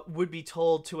would be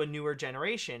told to a newer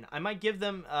generation. I might give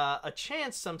them a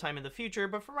chance sometime in the future,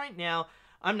 but for right now,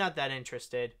 I'm not that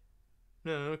interested.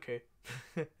 No, okay.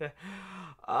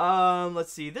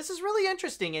 Let's see. This is really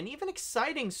interesting and even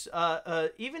exciting.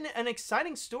 Even an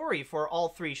exciting story for all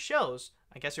three shows.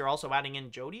 I guess you're also adding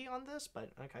in Jodie on this, but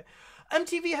okay.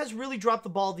 MTV has really dropped the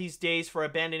ball these days for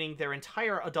abandoning their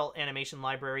entire adult animation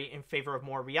library in favor of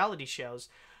more reality shows.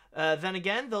 Then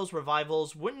again, those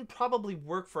revivals wouldn't probably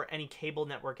work for any cable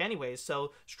network anyways,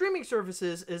 so streaming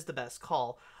services is the best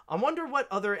call. I wonder what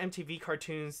other MTV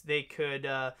cartoons they could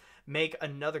make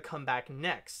another comeback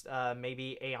next.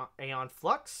 Maybe Aeon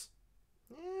Flux?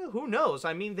 Who knows?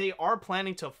 I mean, they are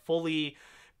planning to fully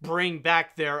bring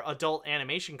back their adult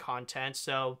animation content,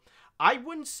 so I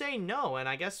wouldn't say no, and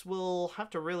I guess we'll have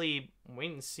to really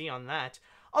wait and see on that.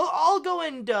 I'll go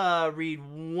and read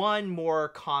one more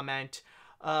comment.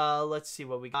 Let's see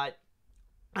what we got.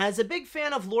 As a big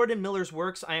fan of Lord and Miller's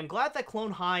works, I am glad that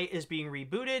Clone High is being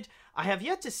rebooted. I have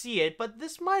yet to see it, but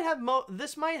this might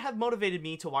have motivated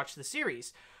me to watch the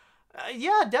series.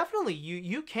 Yeah, definitely.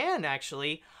 You can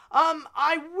actually.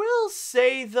 I will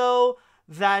say though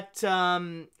that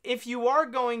if you are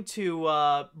going to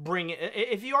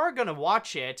if you are going to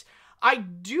watch it, I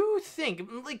do think,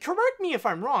 like, correct me if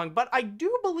I'm wrong, but I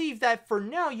do believe that for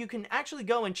now you can actually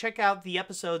go and check out the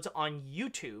episodes on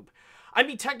YouTube. I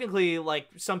mean, technically, like,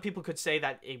 some people could say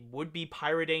that it would be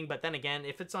pirating, but then again,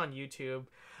 if it's on YouTube,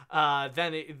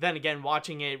 then again,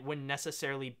 watching it wouldn't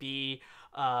necessarily be,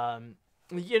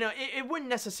 you know, it wouldn't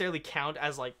necessarily count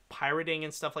as, like, pirating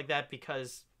and stuff like that,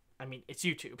 because, I mean, it's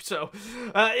YouTube, so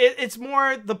it's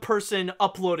more the person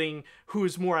uploading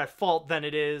who's more at fault than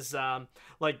it is,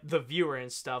 like, the viewer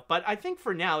and stuff. But I think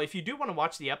for now, if you do want to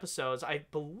watch the episodes, I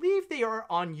believe they are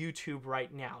on YouTube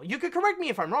right now. You could correct me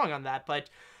if I'm wrong on that, but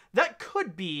that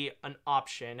could be an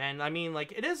option. And I mean,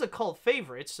 like, it is a cult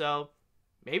favorite, so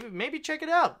maybe check it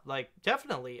out. Like,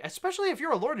 definitely, especially if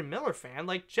you're a Lord and Miller fan,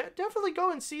 like, definitely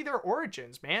go and see their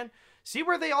origins, man. See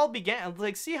where they all began,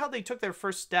 like, see how they took their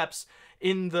first steps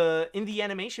in the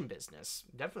animation business.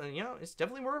 Definitely, you know, it's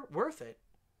definitely worth it.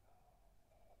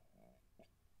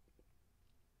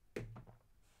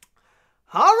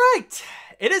 All right,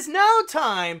 it is now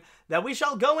time that we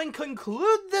shall go and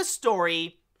conclude this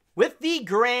story with the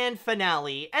grand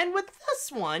finale. And with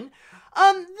this one,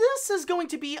 this is going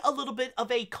to be a little bit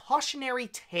of a cautionary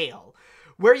tale,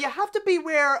 where you have to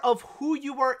beware of who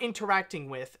you are interacting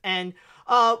with and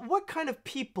what kind of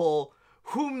people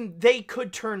whom they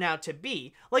could turn out to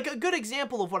be. Like, a good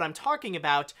example of what I'm talking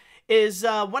about is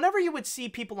whenever you would see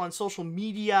people on social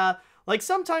media, like,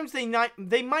 sometimes they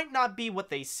might not be what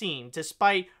they seem,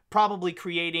 despite probably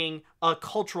creating a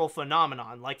cultural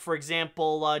phenomenon. Like, for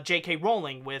example, J.K.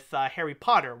 Rowling with Harry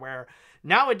Potter, where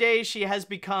nowadays she has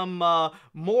become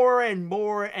more and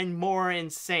more and more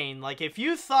insane. Like, if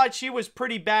you thought she was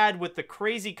pretty bad with the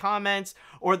crazy comments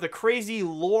or the crazy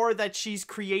lore that she's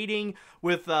creating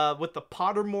with the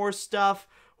Pottermore stuff,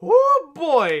 oh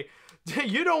boy,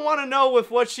 you don't want to know with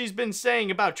what she's been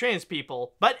saying about trans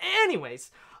people. But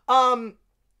anyways,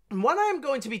 what I'm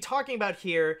going to be talking about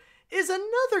here is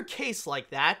another case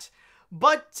like that,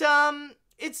 but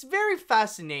it's very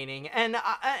fascinating, and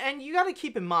you got to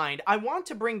keep in mind, I want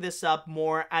to bring this up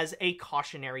more as a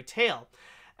cautionary tale.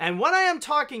 And what I am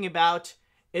talking about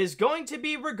is going to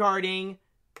be regarding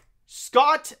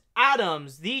Scott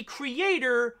Adams, the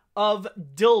creator of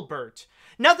Dilbert.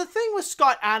 Now, the thing with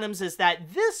Scott Adams is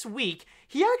that this week,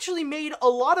 he actually made a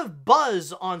lot of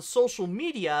buzz on social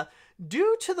media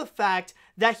due to the fact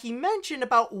that he mentioned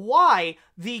about why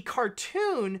the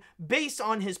cartoon based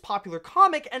on his popular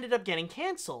comic ended up getting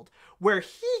canceled, where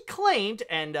he claimed,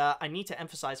 and I need to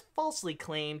emphasize falsely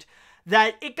claimed,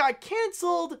 that it got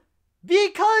canceled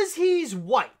because he's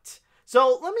white.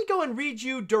 So let me go and read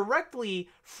you directly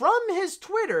from his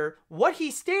Twitter what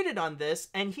he stated on this,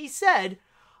 and he said,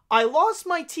 "I lost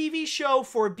my TV show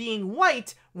for being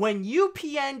white when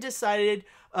UPN decided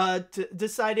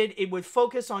it would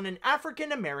focus on an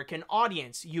African-American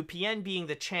audience," UPN being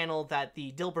the channel that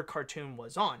the Dilbert cartoon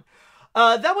was on.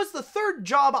 "That was the third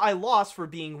job I lost for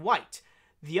being white.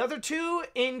 The other two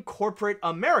in corporate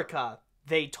America,"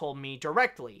 they told me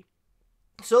directly.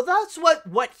 So that's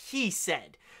what he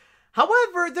said.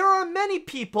 However, there are many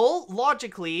people,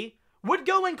 logically, would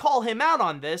go and call him out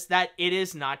on this, that it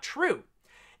is not true.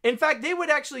 In fact, they would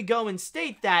actually go and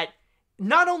state that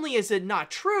not only is it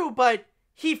not true, but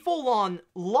he full-on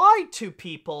lied to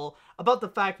people about the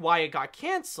fact why it got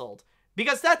canceled,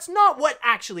 because that's not what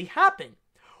actually happened.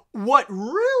 What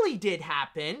really did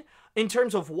happen, in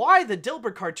terms of why the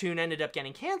Dilbert cartoon ended up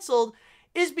getting canceled,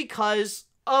 is because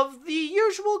of the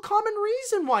usual common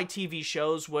reason why TV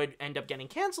shows would end up getting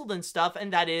canceled and stuff,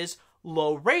 and that is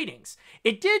low ratings.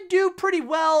 It did do pretty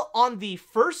well on the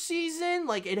first season,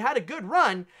 like, it had a good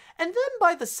run, and then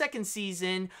by the second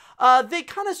season, they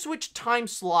kind of switched time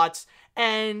slots,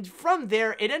 and from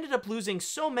there, it ended up losing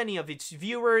so many of its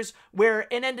viewers, where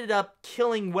it ended up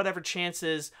killing whatever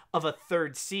chances of a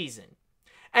third season.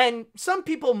 And some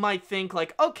people might think,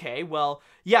 like, okay, well,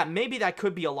 yeah, maybe that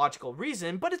could be a logical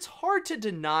reason, but it's hard to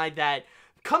deny that,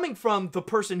 coming from the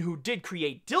person who did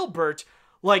create Dilbert,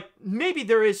 like, maybe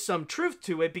there is some truth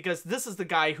to it, because this is the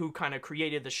guy who kind of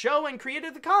created the show and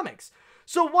created the comics.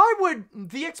 So why would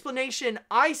the explanation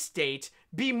I state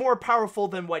be more powerful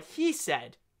than what he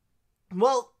said?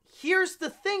 Well, here's the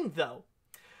thing, though.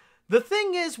 The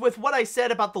thing is, with what I said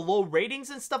about the low ratings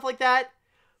and stuff like that,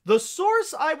 the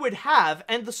source I would have,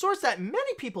 and the source that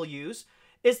many people use,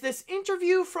 is this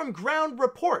interview from Ground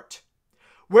Report,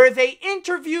 where they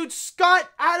interviewed Scott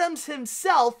Adams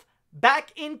himself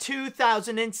back in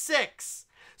 2006.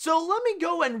 So let me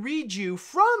go and read you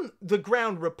from the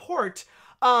ground report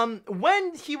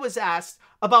when he was asked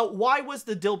about why was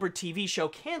the Dilbert TV show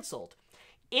canceled.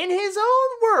 In his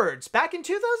own words, back in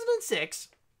 2006,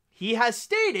 he has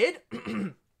stated,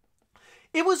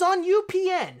 "It was on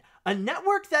UPN, a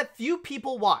network that few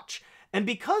people watch, and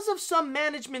because of some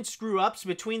management screw-ups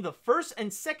between the first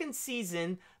and second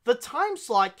season, the time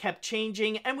slot kept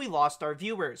changing and we lost our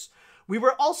viewers. We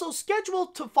were also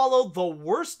scheduled to follow the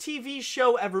worst TV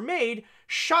show ever made,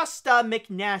 Shasta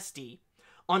McNasty.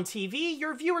 On TV,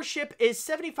 your viewership is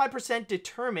 75%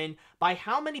 determined by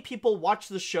how many people watch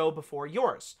the show before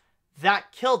yours.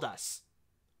 That killed us."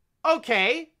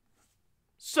 Okay.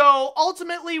 So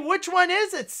ultimately, which one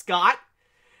is it, Scott?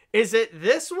 Is it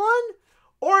this one?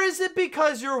 Or is it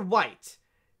because you're white?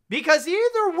 Because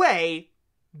either way,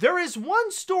 there is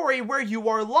one story where you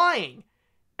are lying.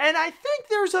 And I think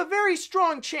there's a very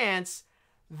strong chance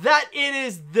that it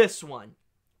is this one.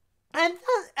 And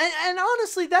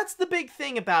honestly, that's the big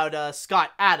thing about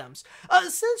Scott Adams.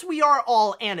 Since we are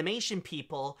all animation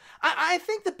people, I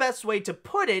think the best way to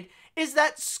put it is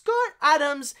that Scott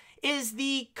Adams is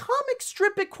the comic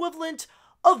strip equivalent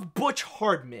of Butch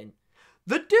Hardman.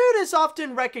 The dude is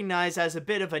often recognized as a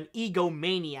bit of an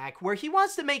egomaniac, where he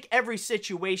wants to make every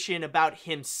situation about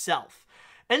himself,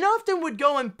 and often would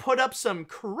go and put up some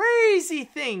crazy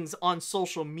things on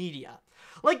social media.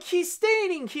 Like, he's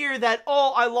stating here that,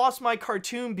 "Oh, I lost my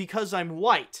cartoon because I'm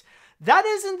white." That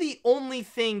isn't the only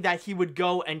thing that he would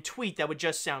go and tweet that would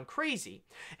just sound crazy.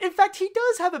 In fact, he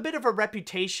does have a bit of a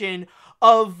reputation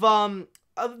of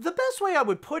the best way I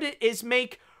would put it is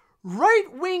make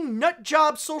right-wing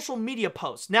nutjob social media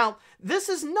posts. Now, this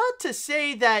is not to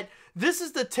say that this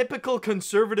is the typical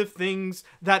conservative things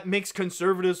that makes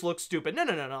conservatives look stupid.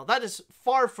 No. That is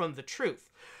far from the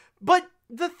truth. But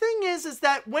the thing is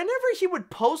that whenever he would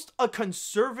post a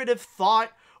conservative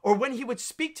thought, or when he would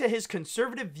speak to his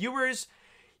conservative viewers,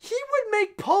 he would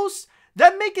make posts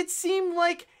that make it seem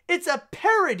like it's a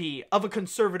parody of a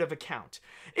conservative account.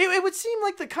 It would seem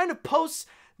like the kind of posts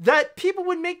that people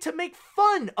would make to make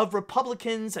fun of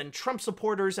Republicans and Trump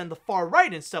supporters and the far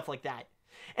right and stuff like that.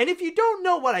 And if you don't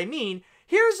know what I mean,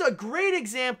 here's a great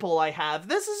example I have.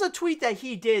 This is a tweet that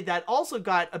he did that also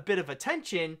got a bit of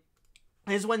attention,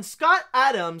 is when Scott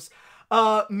Adams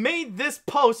made this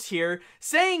post here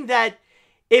saying that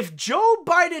if Joe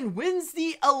Biden wins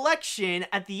the election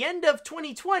at the end of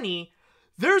 2020,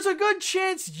 there's a good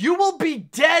chance you will be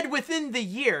dead within the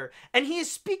year. And he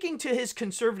is speaking to his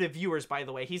conservative viewers, by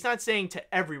the way. He's not saying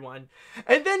to everyone.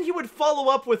 And then he would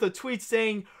follow up with a tweet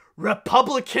saying,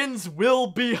 "Republicans will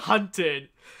be hunted."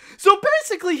 So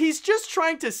basically, he's just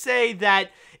trying to say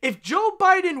that if Joe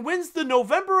Biden wins the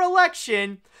November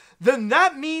election, then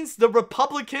that means the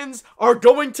Republicans are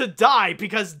going to die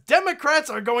because Democrats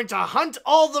are going to hunt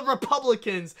all the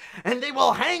Republicans and they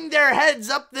will hang their heads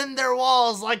up in their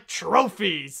walls like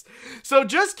trophies. So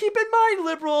just keep in mind,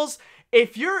 liberals,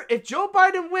 if Joe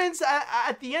Biden wins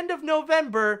at the end of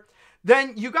November,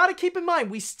 then you got to keep in mind,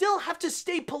 we still have to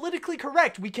stay politically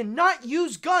correct. We cannot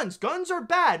use guns. Guns are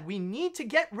bad. We need to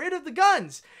get rid of the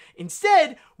guns.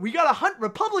 Instead, we got to hunt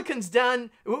Republicans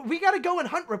down. We got to go and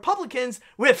hunt Republicans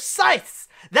with scythes.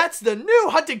 That's the new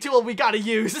hunting tool we got to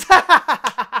use. Okay,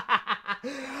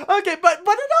 but in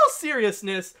all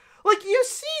seriousness, like, you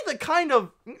see the kind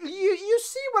of, you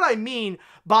see what I mean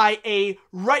by a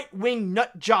right-wing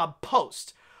nutjob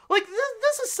post. Like,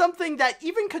 this is something that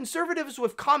even conservatives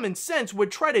with common sense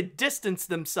would try to distance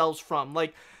themselves from.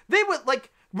 Like, they would, like,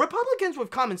 Republicans with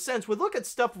common sense would look at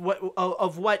stuff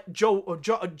of what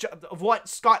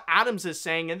Scott Adams is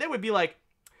saying, and they would be like,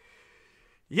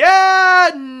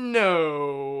 yeah,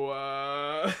 no.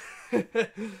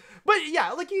 But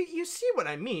yeah, like, you see what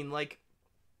I mean, like,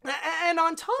 and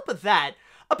on top of that,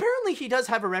 apparently he does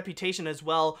have a reputation as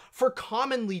well for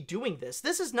commonly doing this.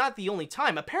 This is not the only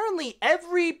time. Apparently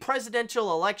every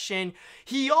presidential election,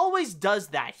 he always does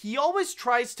that. He always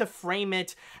tries to frame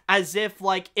it as if,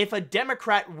 like, if a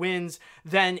Democrat wins,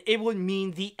 then it would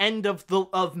mean the end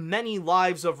of many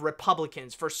lives of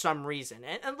Republicans for some reason.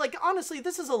 And like, honestly,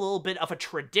 this is a little bit of a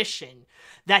tradition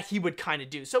that he would kind of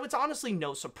do. So it's honestly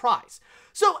no surprise.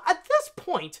 So at this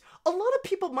point, a lot of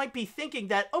people might be thinking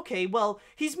that, okay, well,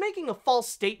 he's making a false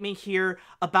statement here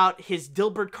about his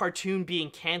Dilbert cartoon being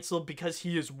canceled because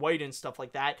he is white and stuff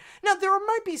like that. Now, there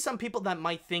might be some people that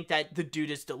might think that the dude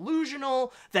is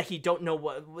delusional, that he doesn't know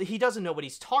what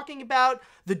he's talking about,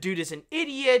 the dude is an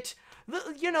idiot.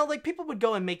 You know, like, people would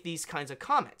go and make these kinds of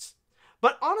comments.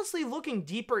 But honestly, looking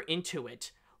deeper into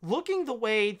it, looking the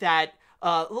way that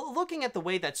looking at the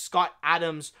way that Scott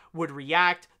Adams would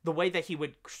react, the way that he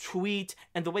would tweet,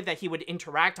 and the way that he would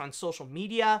interact on social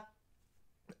media,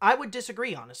 I would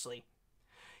disagree, honestly.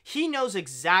 He knows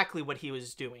exactly what he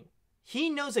was doing. He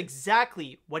knows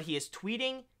exactly what he is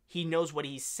tweeting, he knows what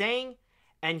he's saying,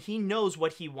 and he knows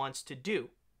what he wants to do.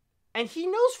 And he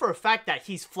knows for a fact that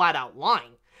he's flat out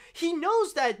lying. He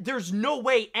knows that there's no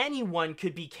way anyone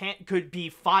could be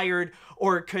fired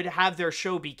or could have their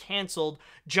show be canceled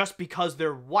just because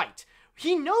they're white.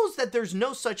 He knows that there's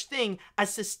no such thing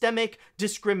as systemic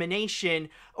discrimination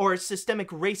or systemic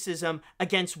racism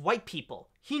against white people.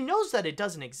 He knows that it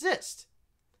doesn't exist.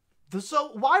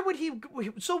 So why would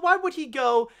he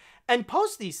go and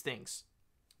post these things?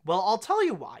 Well, I'll tell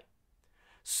you why.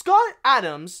 Scott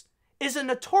Adams is a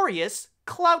notorious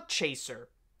clout chaser,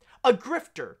 a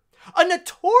grifter, a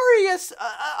notorious,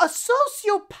 a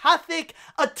sociopathic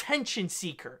attention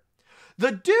seeker.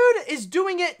 The dude is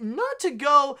doing it not to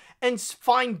go and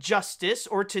find justice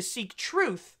or to seek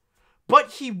truth,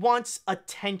 but he wants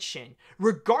attention,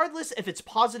 regardless if it's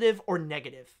positive or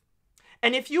negative.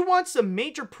 And if you want some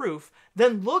major proof,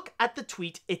 then look at the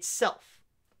tweet itself,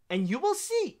 and you will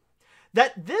see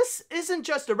that this isn't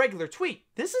just a regular tweet.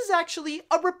 This is actually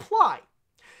a reply.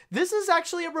 This is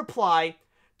actually a reply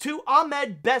to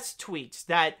Ahmed Best's tweets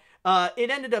that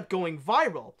it ended up going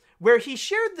viral, where he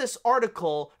shared this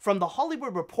article from The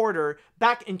Hollywood Reporter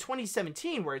back in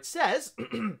 2017, where it says,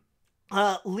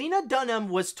 Lena Dunham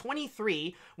was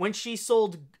 23 when she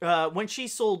sold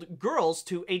Girls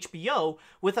to HBO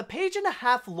with a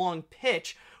page-and-a-half long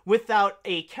pitch without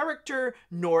a character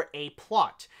nor a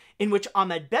plot, in which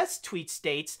Ahmed Best's tweet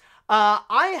states,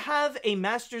 I have a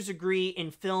master's degree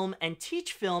in film and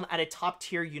teach film at a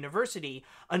top-tier university,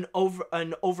 an over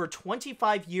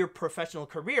 25-year professional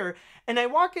career, and I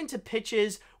walk into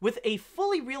pitches with a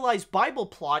fully realized Bible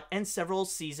plot and several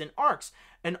season arcs,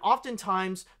 and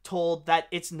oftentimes told that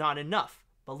it's not enough.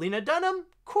 But Lena Dunham?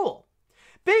 Cool.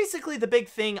 Basically, the big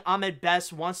thing Ahmed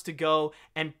Best wants to go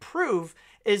and prove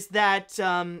is that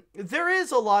there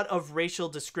is a lot of racial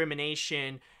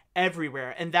discrimination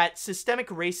everywhere, and that systemic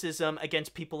racism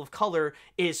against people of color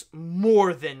is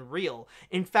more than real.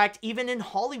 In fact, even in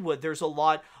Hollywood, there's a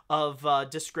lot of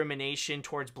discrimination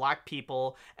towards black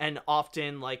people, and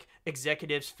often like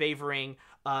executives favoring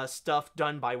stuff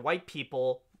done by white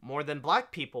people more than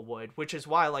black people would, which is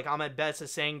why like Ahmed Best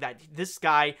is saying that this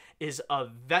guy is a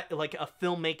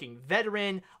filmmaking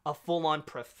veteran, a full-on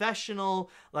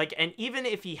professional, like, and even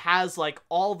if he has like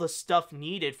all the stuff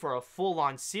needed for a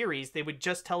full-on series, they would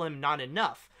just tell him not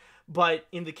enough. But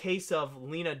in the case of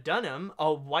Lena Dunham,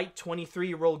 a white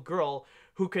 23-year-old girl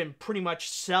who can pretty much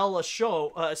sell a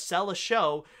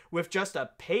show with just a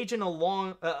page and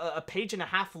a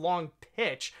half long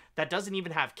pitch that doesn't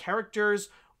even have characters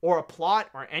or a plot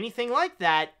or anything like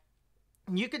that,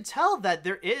 you could tell that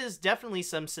there is definitely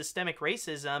some systemic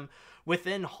racism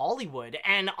within Hollywood.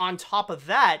 And on top of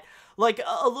that, like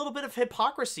a little bit of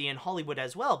hypocrisy in Hollywood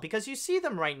as well, because you see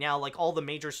them right now, like all the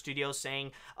major studios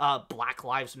saying Black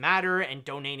Lives Matter and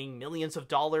donating millions of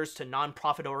dollars to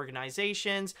nonprofit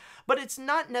organizations, but it's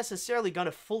not necessarily going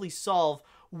to fully solve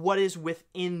what is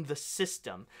within the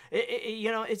system.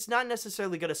 It's not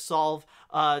necessarily going to solve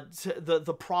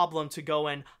the problem to go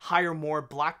and hire more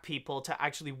black people to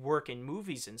actually work in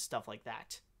movies and stuff like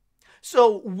that.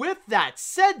 So with that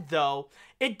said, though,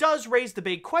 it does raise the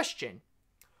big question.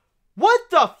 What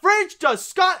the fridge does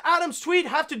Scott Adams' tweet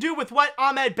have to do with what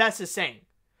Ahmed Best is saying?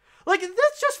 Like,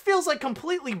 this just feels like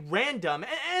completely random,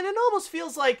 and it almost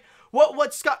feels like what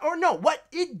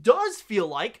it does feel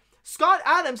like Scott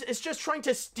Adams is just trying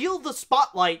to steal the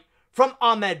spotlight from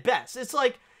Ahmed Best. It's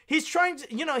like he's trying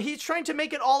to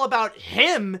make it all about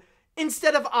him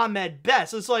instead of Ahmed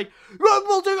Best. It's like,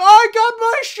 I got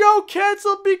my show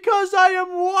canceled because I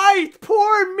am white.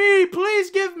 Poor me. Please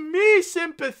give me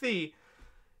sympathy.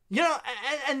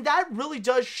 And that really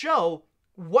does show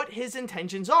what his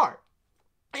intentions are.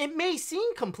 It may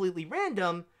seem completely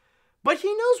random, but he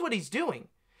knows what he's doing.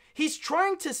 He's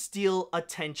trying to steal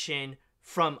attention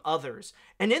from others.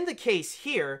 And in the case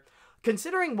here,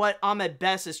 considering what Ahmed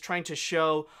Best is trying to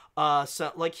show,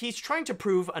 he's trying to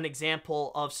prove an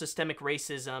example of systemic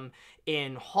racism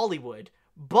in Hollywood,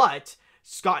 but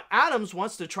Scott Adams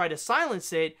wants to try to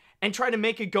silence it and try to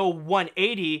make it go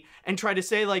 180 and try to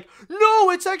say like,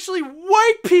 no, it's actually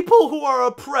white people who are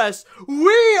oppressed.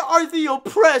 We are the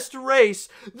oppressed race.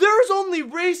 There's only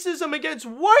racism against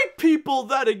white people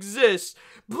that exists.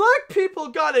 Black people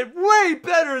got it way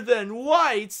better than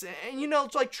whites. And,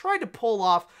 it's like try to pull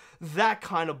off that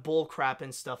kind of bullcrap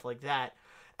and stuff like that.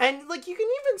 And, like, you can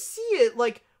even see it,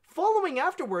 like, following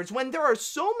afterwards, when there are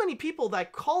so many people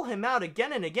that call him out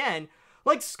again and again,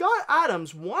 like Scott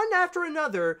Adams, one after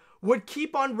another, would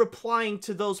keep on replying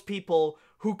to those people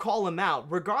who call him out,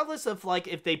 regardless of, like,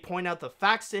 if they point out the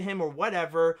facts to him or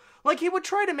whatever. Like, he would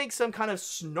try to make some kind of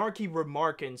snarky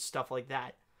remark and stuff like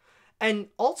that. And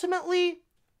ultimately,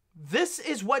 this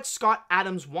is what Scott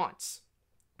Adams wants.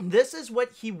 This is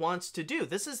what he wants to do.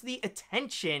 This is the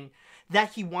attention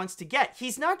that he wants to get.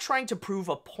 He's not trying to prove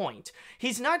a point.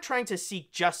 He's not trying to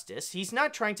seek justice. He's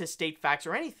not trying to state facts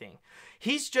or anything.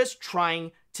 He's just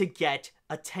trying to get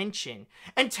attention.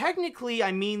 And technically,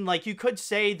 I mean, like, you could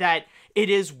say that it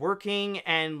is working,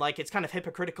 and, like, it's kind of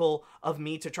hypocritical of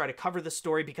me to try to cover the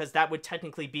story, because that would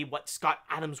technically be what Scott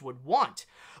Adams would want.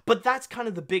 But that's kind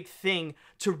of the big thing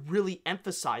to really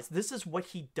emphasize. This is what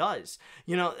he does.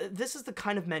 You know, this is the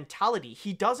kind of mentality.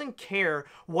 He doesn't care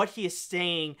what he is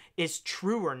saying is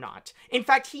true or not. In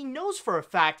fact, he knows for a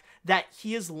fact that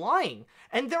he is lying.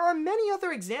 And there are many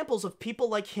other examples of people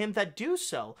like him that do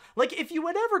so. Like, if you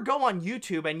would ever go on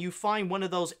YouTube and you find one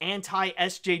of those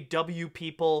anti-SJW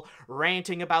people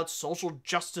ranting about social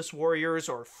justice warriors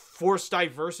or forced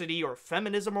diversity or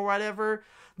feminism or whatever,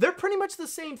 they're pretty much the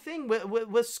same thing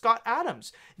with Scott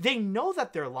Adams. They know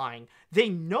that they're lying. They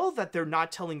know that they're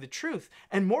not telling the truth.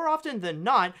 And more often than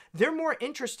not, they're more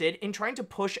interested in trying to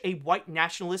push a white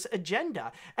nationalist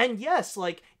agenda. And yes,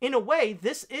 like, in a way,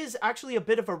 this is actually a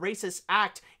bit of a racist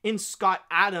act in Scott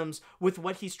Adams with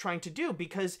what he's trying to do,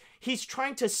 because he's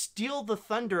trying to steal the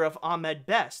thunder of Ahmed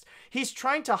Best. He's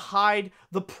trying to hide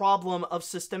the problem of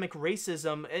systemic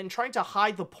racism and trying to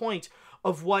hide the point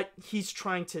of what he's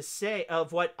trying to say,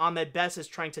 of what Ahmed Best is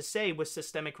trying to say with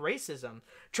systemic racism,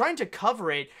 trying to cover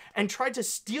it and try to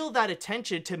steal that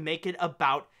attention to make it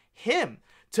about him,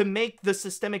 to make the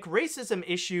systemic racism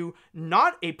issue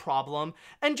not a problem,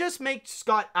 and just make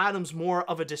Scott Adams more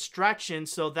of a distraction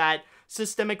so that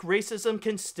systemic racism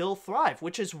can still thrive,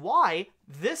 which is why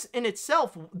this in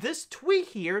itself, this tweet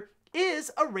here, is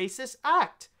a racist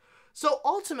act. So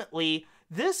ultimately,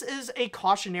 this is a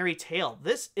cautionary tale.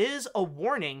 This is a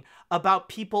warning about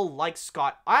people like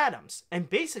Scott Adams. And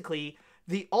basically,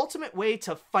 the ultimate way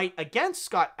to fight against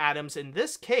Scott Adams in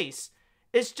this case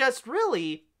is just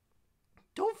really,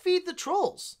 don't feed the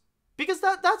trolls. Because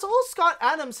that's all Scott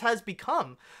Adams has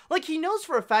become. Like, he knows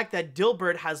for a fact that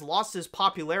Dilbert has lost his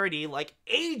popularity, like,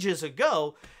 ages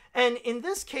ago. And in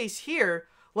this case here,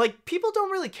 like, people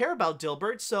don't really care about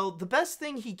Dilbert, so the best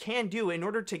thing he can do in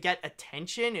order to get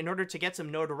attention, in order to get some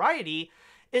notoriety,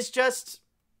 is just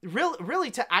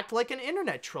really to act like an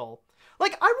internet troll.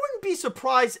 Like, I wouldn't be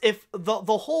surprised if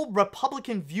the whole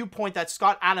Republican viewpoint that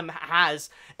Scott Adams has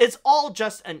is all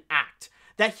just an act.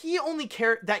 That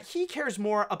he cares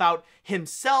more about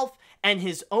himself and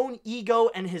his own ego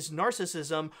and his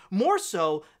narcissism more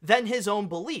so than his own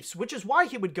beliefs, which is why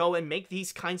he would go and make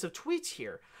these kinds of tweets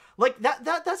here. Like,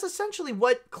 that's essentially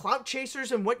what clout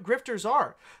chasers and what grifters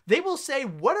are. They will say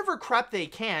whatever crap they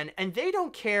can, and they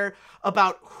don't care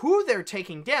about who they're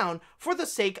taking down for the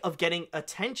sake of getting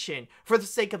attention, for the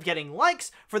sake of getting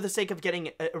likes, for the sake of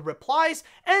getting replies,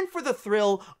 and for the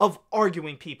thrill of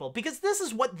arguing people. Because this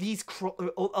is what these,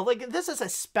 this is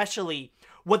especially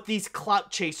what these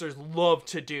clout chasers love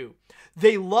to do.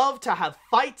 They love to have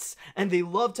fights, and they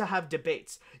love to have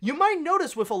debates. You might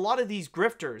notice with a lot of these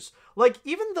grifters, like,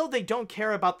 even though they don't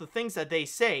care about the things that they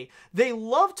say, they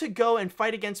love to go and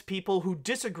fight against people who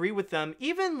disagree with them,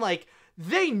 even, like,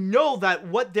 they know that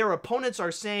what their opponents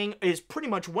are saying is pretty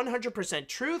much 100%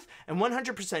 truth and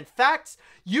 100% facts.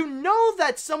 You know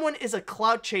that someone is a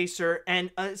clout chaser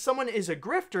and someone is a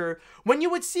grifter when you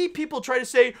would see people try to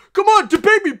say, "Come on,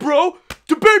 debate me, bro!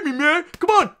 Debate me, man!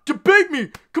 Come on, debate me!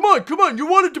 Come on, you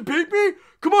want to debate me?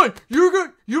 Come on,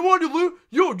 you want to lose?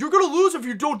 Yo, you're gonna lose if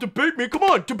you don't debate me. Come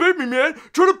on, debate me, man!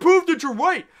 Try to prove that you're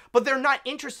right." But they're not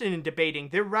interested in debating.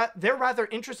 They're rather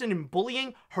interested in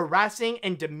bullying, harassing,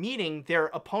 and demeaning their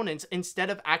opponents instead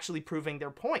of actually proving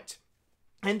their point.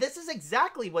 And this is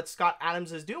exactly what Scott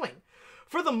Adams is doing.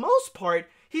 For the most part,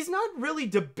 he's not really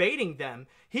debating them.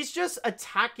 He's just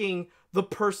attacking the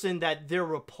person that they're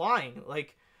replying.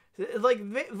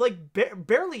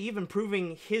 Barely even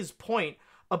proving his point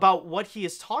about what he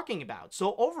is talking about.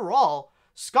 So overall,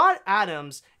 Scott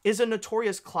Adams is a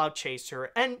notorious clout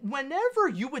chaser, and whenever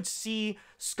you would see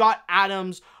Scott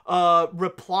Adams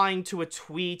replying to a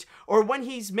tweet, or when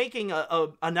he's making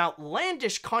an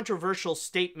outlandish controversial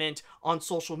statement on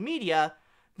social media,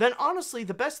 then honestly,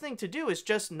 the best thing to do is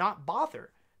just not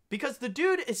bother. because the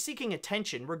dude is seeking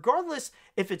attention, regardless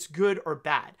if it's good or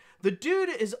bad. The dude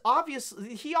is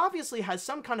obviously has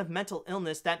some kind of mental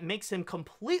illness that makes him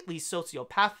completely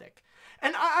sociopathic.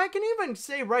 And I can even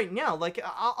say right now, like,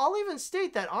 I'll even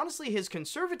state that, honestly, his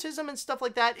conservatism and stuff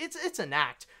like that, it's an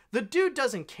act. The dude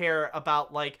doesn't care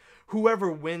about, like,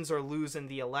 whoever wins or loses in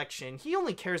the election. He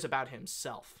only cares about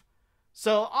himself.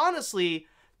 So, honestly,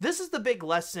 this is the big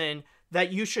lesson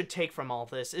that you should take from all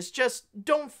this, is just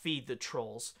don't feed the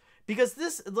trolls. Because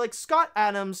this, like, Scott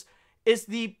Adams is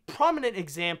the prominent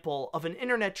example of an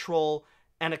internet troll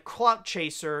and a clout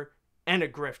chaser and a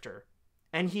grifter.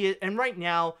 And right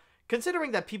now,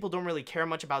 considering that people don't really care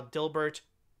much about Dilbert,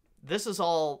 this is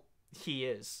all he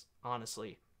is,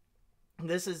 honestly.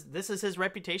 This is his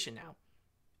reputation now.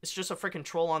 It's just a freaking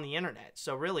troll on the internet.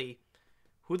 So really,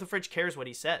 who the fridge cares what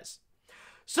he says?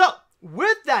 So,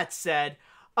 with that said,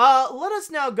 let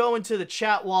us now go into the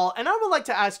chat wall, and I would like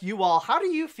to ask you all, how do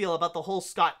you feel about the whole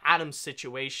Scott Adams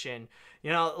situation?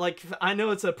 You know, like, I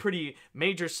know it's a pretty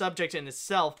major subject in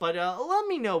itself, but let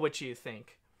me know what you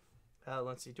think.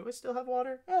 Let's see, do I still have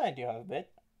water? I do have a bit.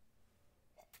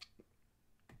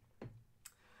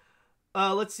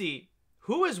 Let's see.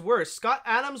 Who is worse, Scott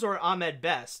Adams or Ahmed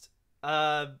Best?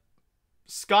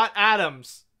 Scott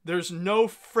Adams. There's no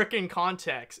freaking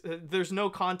context. There's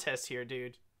no contest here,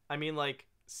 dude. I mean, like,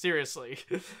 seriously.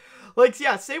 Like,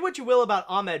 yeah, say what you will about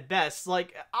Ahmed Best.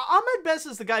 Like, Ahmed Best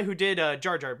is the guy who did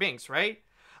Jar Jar Binks, right?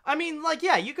 I mean, like,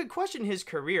 yeah, you could question his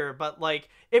career, but, like,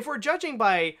 if we're judging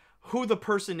by who the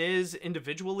person is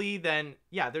individually, then,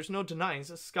 yeah, there's no denying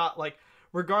Scott, like,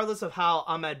 regardless of how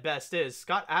Ahmed Best is,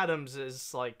 Scott Adams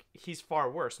is, like, he's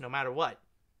far worse, no matter what.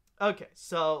 Okay,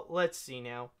 so, let's see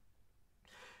now.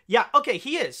 Yeah, okay,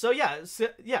 he is. So, yeah,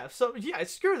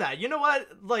 screw that. You know what?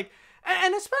 Like,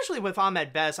 and especially with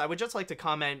Ahmed Best, I would just like to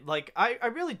comment, like, I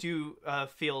really do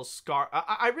feel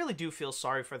I really do feel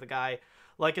sorry for the guy.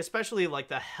 Like, especially, like,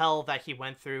 the hell that he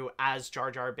went through as Jar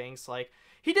Jar Binks. Like,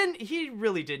 he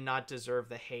really did not deserve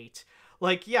the hate.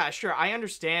 Like, yeah, sure, I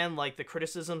understand, like, the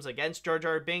criticisms against Jar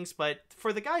Jar Binks, but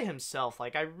for the guy himself,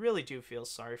 like, I really do feel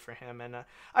sorry for him, and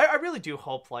I really do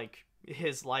hope, like,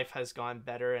 his life has gone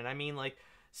better. And I mean, like,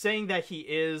 saying that he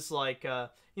is, like, you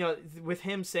know, with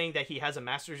him saying that he has a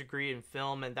master's degree in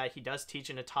film and that he does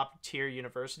teach in a top-tier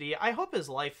university, I hope his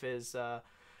life is,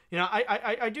 you know,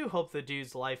 I do hope the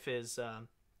dude's life is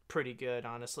pretty good,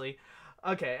 honestly.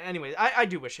 Okay, anyways, I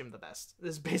do wish him the best.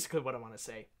 This is basically what I want to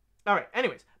say. Alright,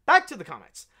 anyways, back to the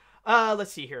comments.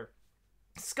 Let's see here.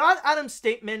 Scott Adams'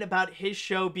 statement about his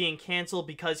show being canceled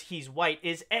because he's white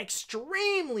is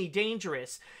extremely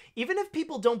dangerous. Even if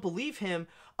people don't believe him,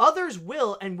 others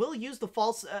will, and will use the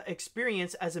false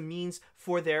experience as a means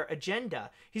for their agenda.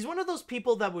 He's one of those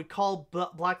people that would call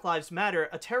Black Lives Matter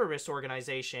a terrorist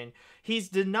organization. He's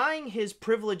denying his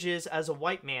privileges as a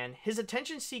white man. His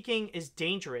attention-seeking is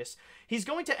dangerous. He's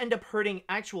going to end up hurting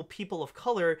actual people of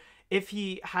color if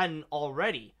he hadn't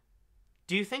already.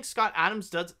 Do you think Scott Adams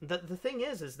does? The thing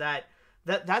is that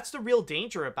that's the real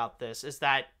danger about this, is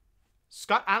that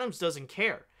Scott Adams doesn't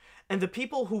care. And the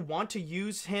people who want to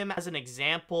use him as an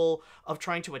example of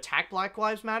trying to attack Black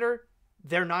Lives Matter,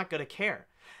 they're not going to care.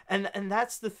 And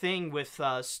that's the thing with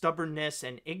stubbornness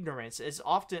and ignorance, is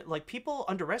often, like, people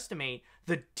underestimate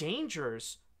the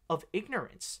dangers of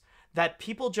ignorance, that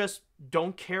people just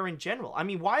don't care in general. I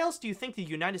mean, why else do you think the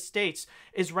United States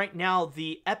is right now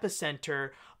the epicenter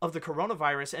of the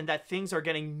coronavirus, and that things are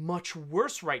getting much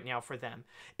worse right now for them?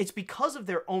 It's because of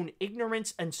their own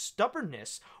ignorance and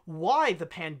stubbornness why the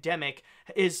pandemic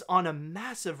is on a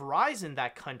massive rise in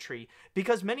that country,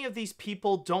 because many of these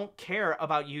people don't care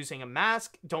about using a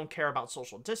mask, don't care about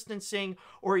social distancing,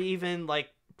 or even, like,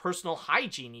 personal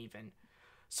hygiene even.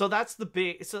 So that's the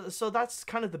big. So that's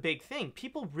kind of the big thing.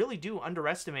 People really do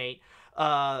underestimate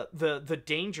the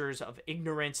dangers of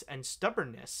ignorance and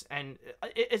stubbornness, and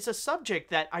it's a subject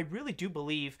that I really do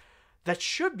believe that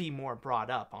should be more brought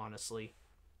up. Honestly,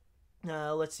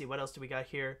 let's see, what else do we got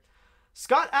here?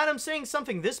 Scott Adams saying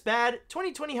something this bad.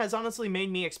 2020 has honestly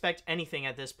made me expect anything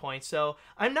at this point, so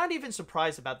I'm not even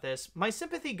surprised about this. My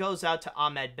sympathy goes out to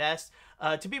Ahmed Best.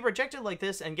 To be rejected like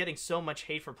this and getting so much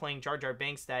hate for playing Jar Jar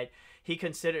Binks that he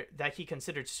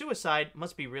considered suicide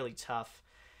must be really tough.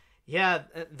 Yeah,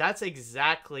 that's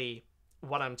exactly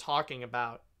what I'm talking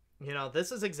about. You know,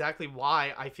 this is exactly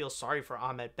why I feel sorry for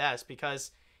Ahmed Best,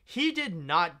 because he did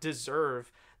not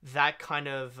deserve that kind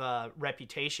of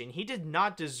reputation. He did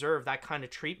not deserve that kind of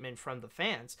treatment from the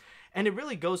fans. And it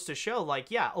really goes to show,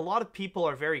 like, yeah, a lot of people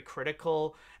are very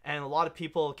critical, and a lot of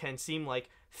people can seem like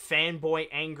fanboy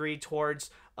angry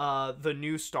towards the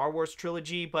new Star Wars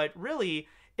trilogy, but really,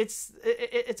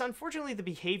 it's unfortunately the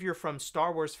behavior from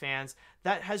Star Wars fans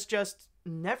that has just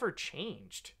never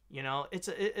changed. You know,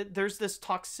 there's this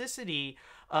toxicity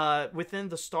within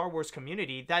the Star Wars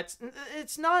community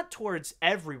it's not towards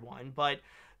everyone, but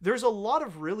there's a lot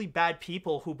of really bad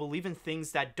people who believe in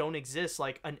things that don't exist,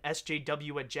 like an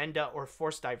SJW agenda or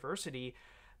forced diversity,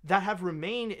 that have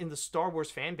remained in the Star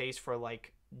Wars fan base for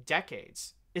like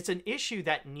decades. It's an issue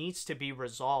that needs to be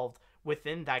resolved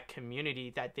within that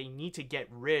community, that they need to get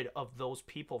rid of those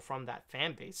people from that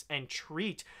fan base and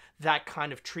treat that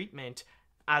kind of treatment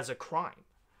as a crime.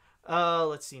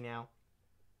 Let's see now.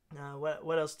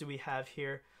 What else do we have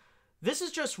here? This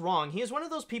is just wrong. He is one of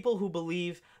those people who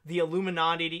believe the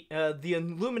Illuminati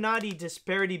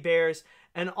disparity bears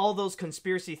and all those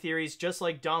conspiracy theories, just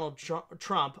like Donald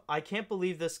Trump. I can't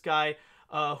believe this guy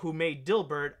who made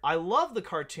Dilbert. I love the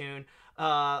cartoon,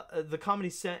 the Comedy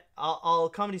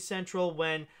Central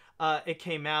when it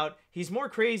came out. He's more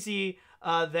crazy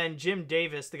than Jim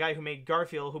Davis, the guy who made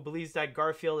Garfield, who believes that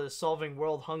Garfield is solving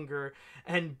world hunger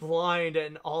and blind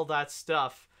and all that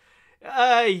stuff.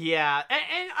 Yeah,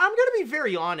 and I'm gonna be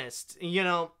very honest, you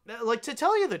know, like, to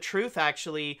tell you the truth,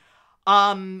 actually,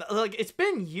 like, it's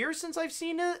been years since I've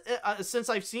seen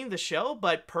the show,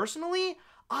 but personally,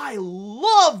 I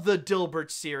love the Dilbert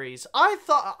series.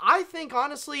 I think,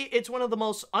 honestly, it's one of the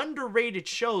most underrated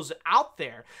shows out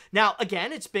there. Now,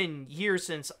 again, it's been years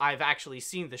since I've actually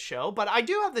seen the show, but I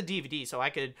do have the DVD, so I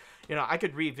could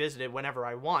revisit it whenever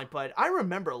I want. But I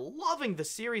remember loving the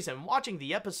series and watching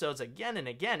the episodes again and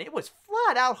again. It was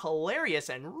flat out hilarious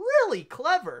and really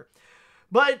clever.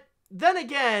 But then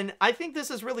again, I think this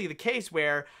is really the case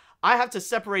where I have to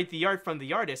separate the art from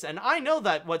the artist, and I know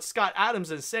that what Scott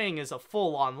Adams is saying is a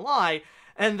full-on lie,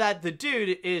 and that the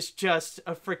dude is just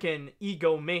a freaking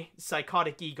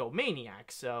psychotic egomaniac.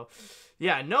 So,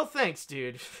 yeah, no thanks,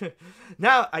 dude.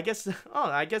 Now, I guess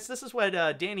this is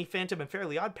what Danny Phantom and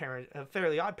Fairly Odd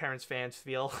Parents fans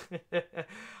feel. All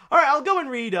right, I'll go and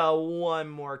read one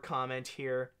more comment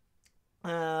here.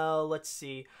 Let's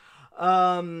see.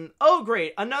 Oh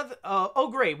great,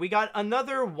 we got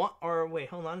another one, or wait,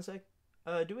 hold on a sec.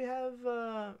 Do we have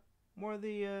more of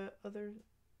the other?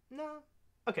 No.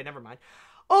 Okay, never mind.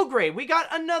 Oh great, we got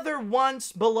another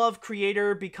once beloved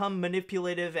creator become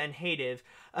manipulative and hated,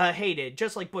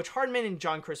 just like Butch Hartman and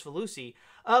John Kricfalusi.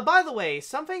 By the way,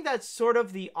 something that's sort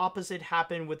of the opposite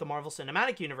happened with the Marvel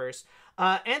Cinematic Universe.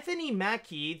 Anthony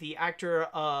Mackie, the actor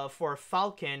for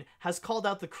Falcon, has called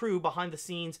out the crew behind the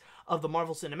scenes of the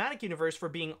Marvel Cinematic Universe for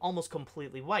being almost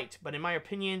completely white. But in my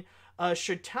opinion,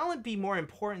 should talent be more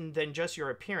important than just your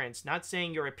appearance? Not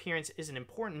saying your appearance isn't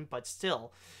important, but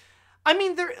still. I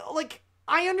mean,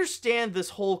 I understand this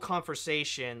whole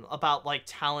conversation about, like,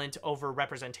 talent over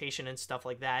representation and stuff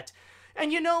like that.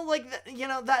 And,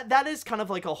 that is kind of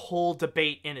like a whole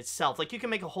debate in itself. Like, you can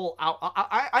make a whole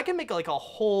I can make like a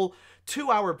whole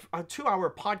 2-hour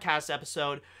podcast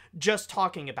episode just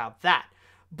talking about that.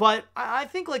 But I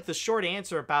think, like, the short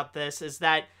answer about this is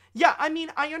that, yeah, I mean,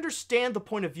 I understand the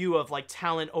point of view of, like,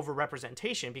 talent over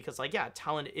representation, because, like, yeah,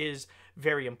 talent is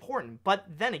very important. But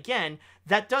then again,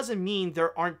 that doesn't mean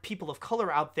there aren't people of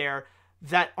color out there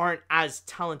that aren't as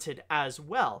talented as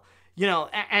well.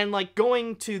 And like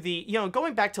going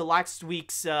back to last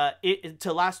week's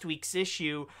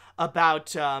issue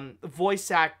about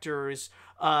voice actors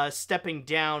stepping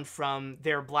down from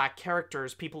their black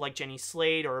characters, people like Jenny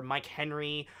Slate or Mike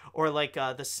Henry or like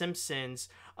The Simpsons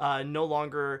no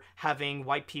longer having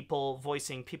white people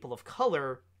voicing people of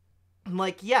color.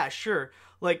 Like, yeah, sure.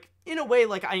 Like, in a way,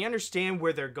 like, I understand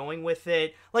where they're going with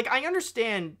it. Like, I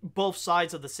understand both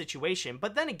sides of the situation.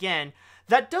 But then again,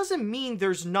 that doesn't mean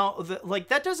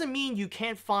that doesn't mean you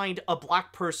can't find a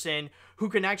black person who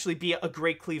can actually be a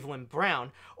great Cleveland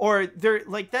Brown. Or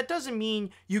that doesn't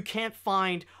mean you can't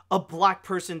find a black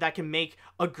person that can make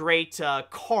a great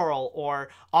Carl or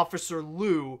Officer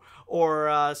Lou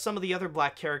or some of the other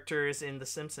black characters in The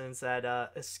Simpsons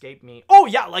that escape me. Oh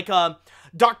yeah, like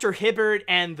Dr. Hibbert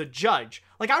and the Judge.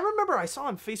 Like, I remember I saw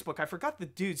on Facebook, I forgot the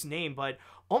dude's name, but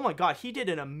oh my god, he did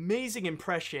an amazing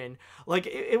impression. Like,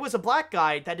 it was a black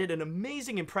guy that did an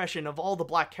amazing impression of all the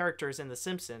black characters in The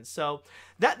Simpsons. So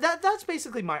that's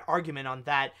basically my argument on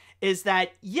that, is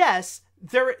that yes,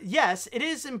 it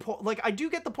is important. Like, I do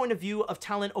get the point of view of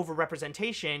talent over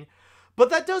representation,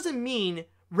 but that doesn't mean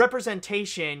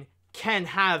representation can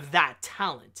have that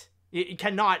talent. It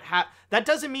cannot have, that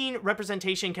doesn't mean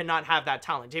representation cannot have that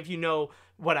talent, if you know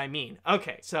what I mean.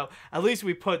 Okay, so at least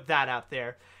we put that out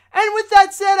there. And with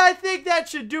that said, I think that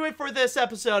should do it for this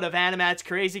episode of AniMat's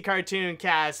Crazy Cartoon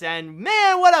Cast. And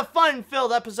man, what a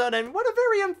fun-filled episode, and what a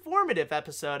very informative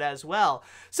episode as well.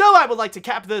 So I would like to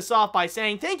cap this off by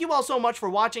saying thank you all so much for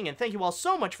watching, and thank you all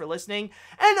so much for listening.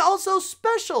 And also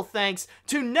special thanks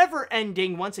to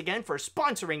Neverending once again for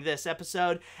sponsoring this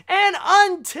episode. And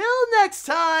until next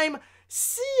time,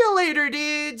 see you later,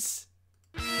 dudes!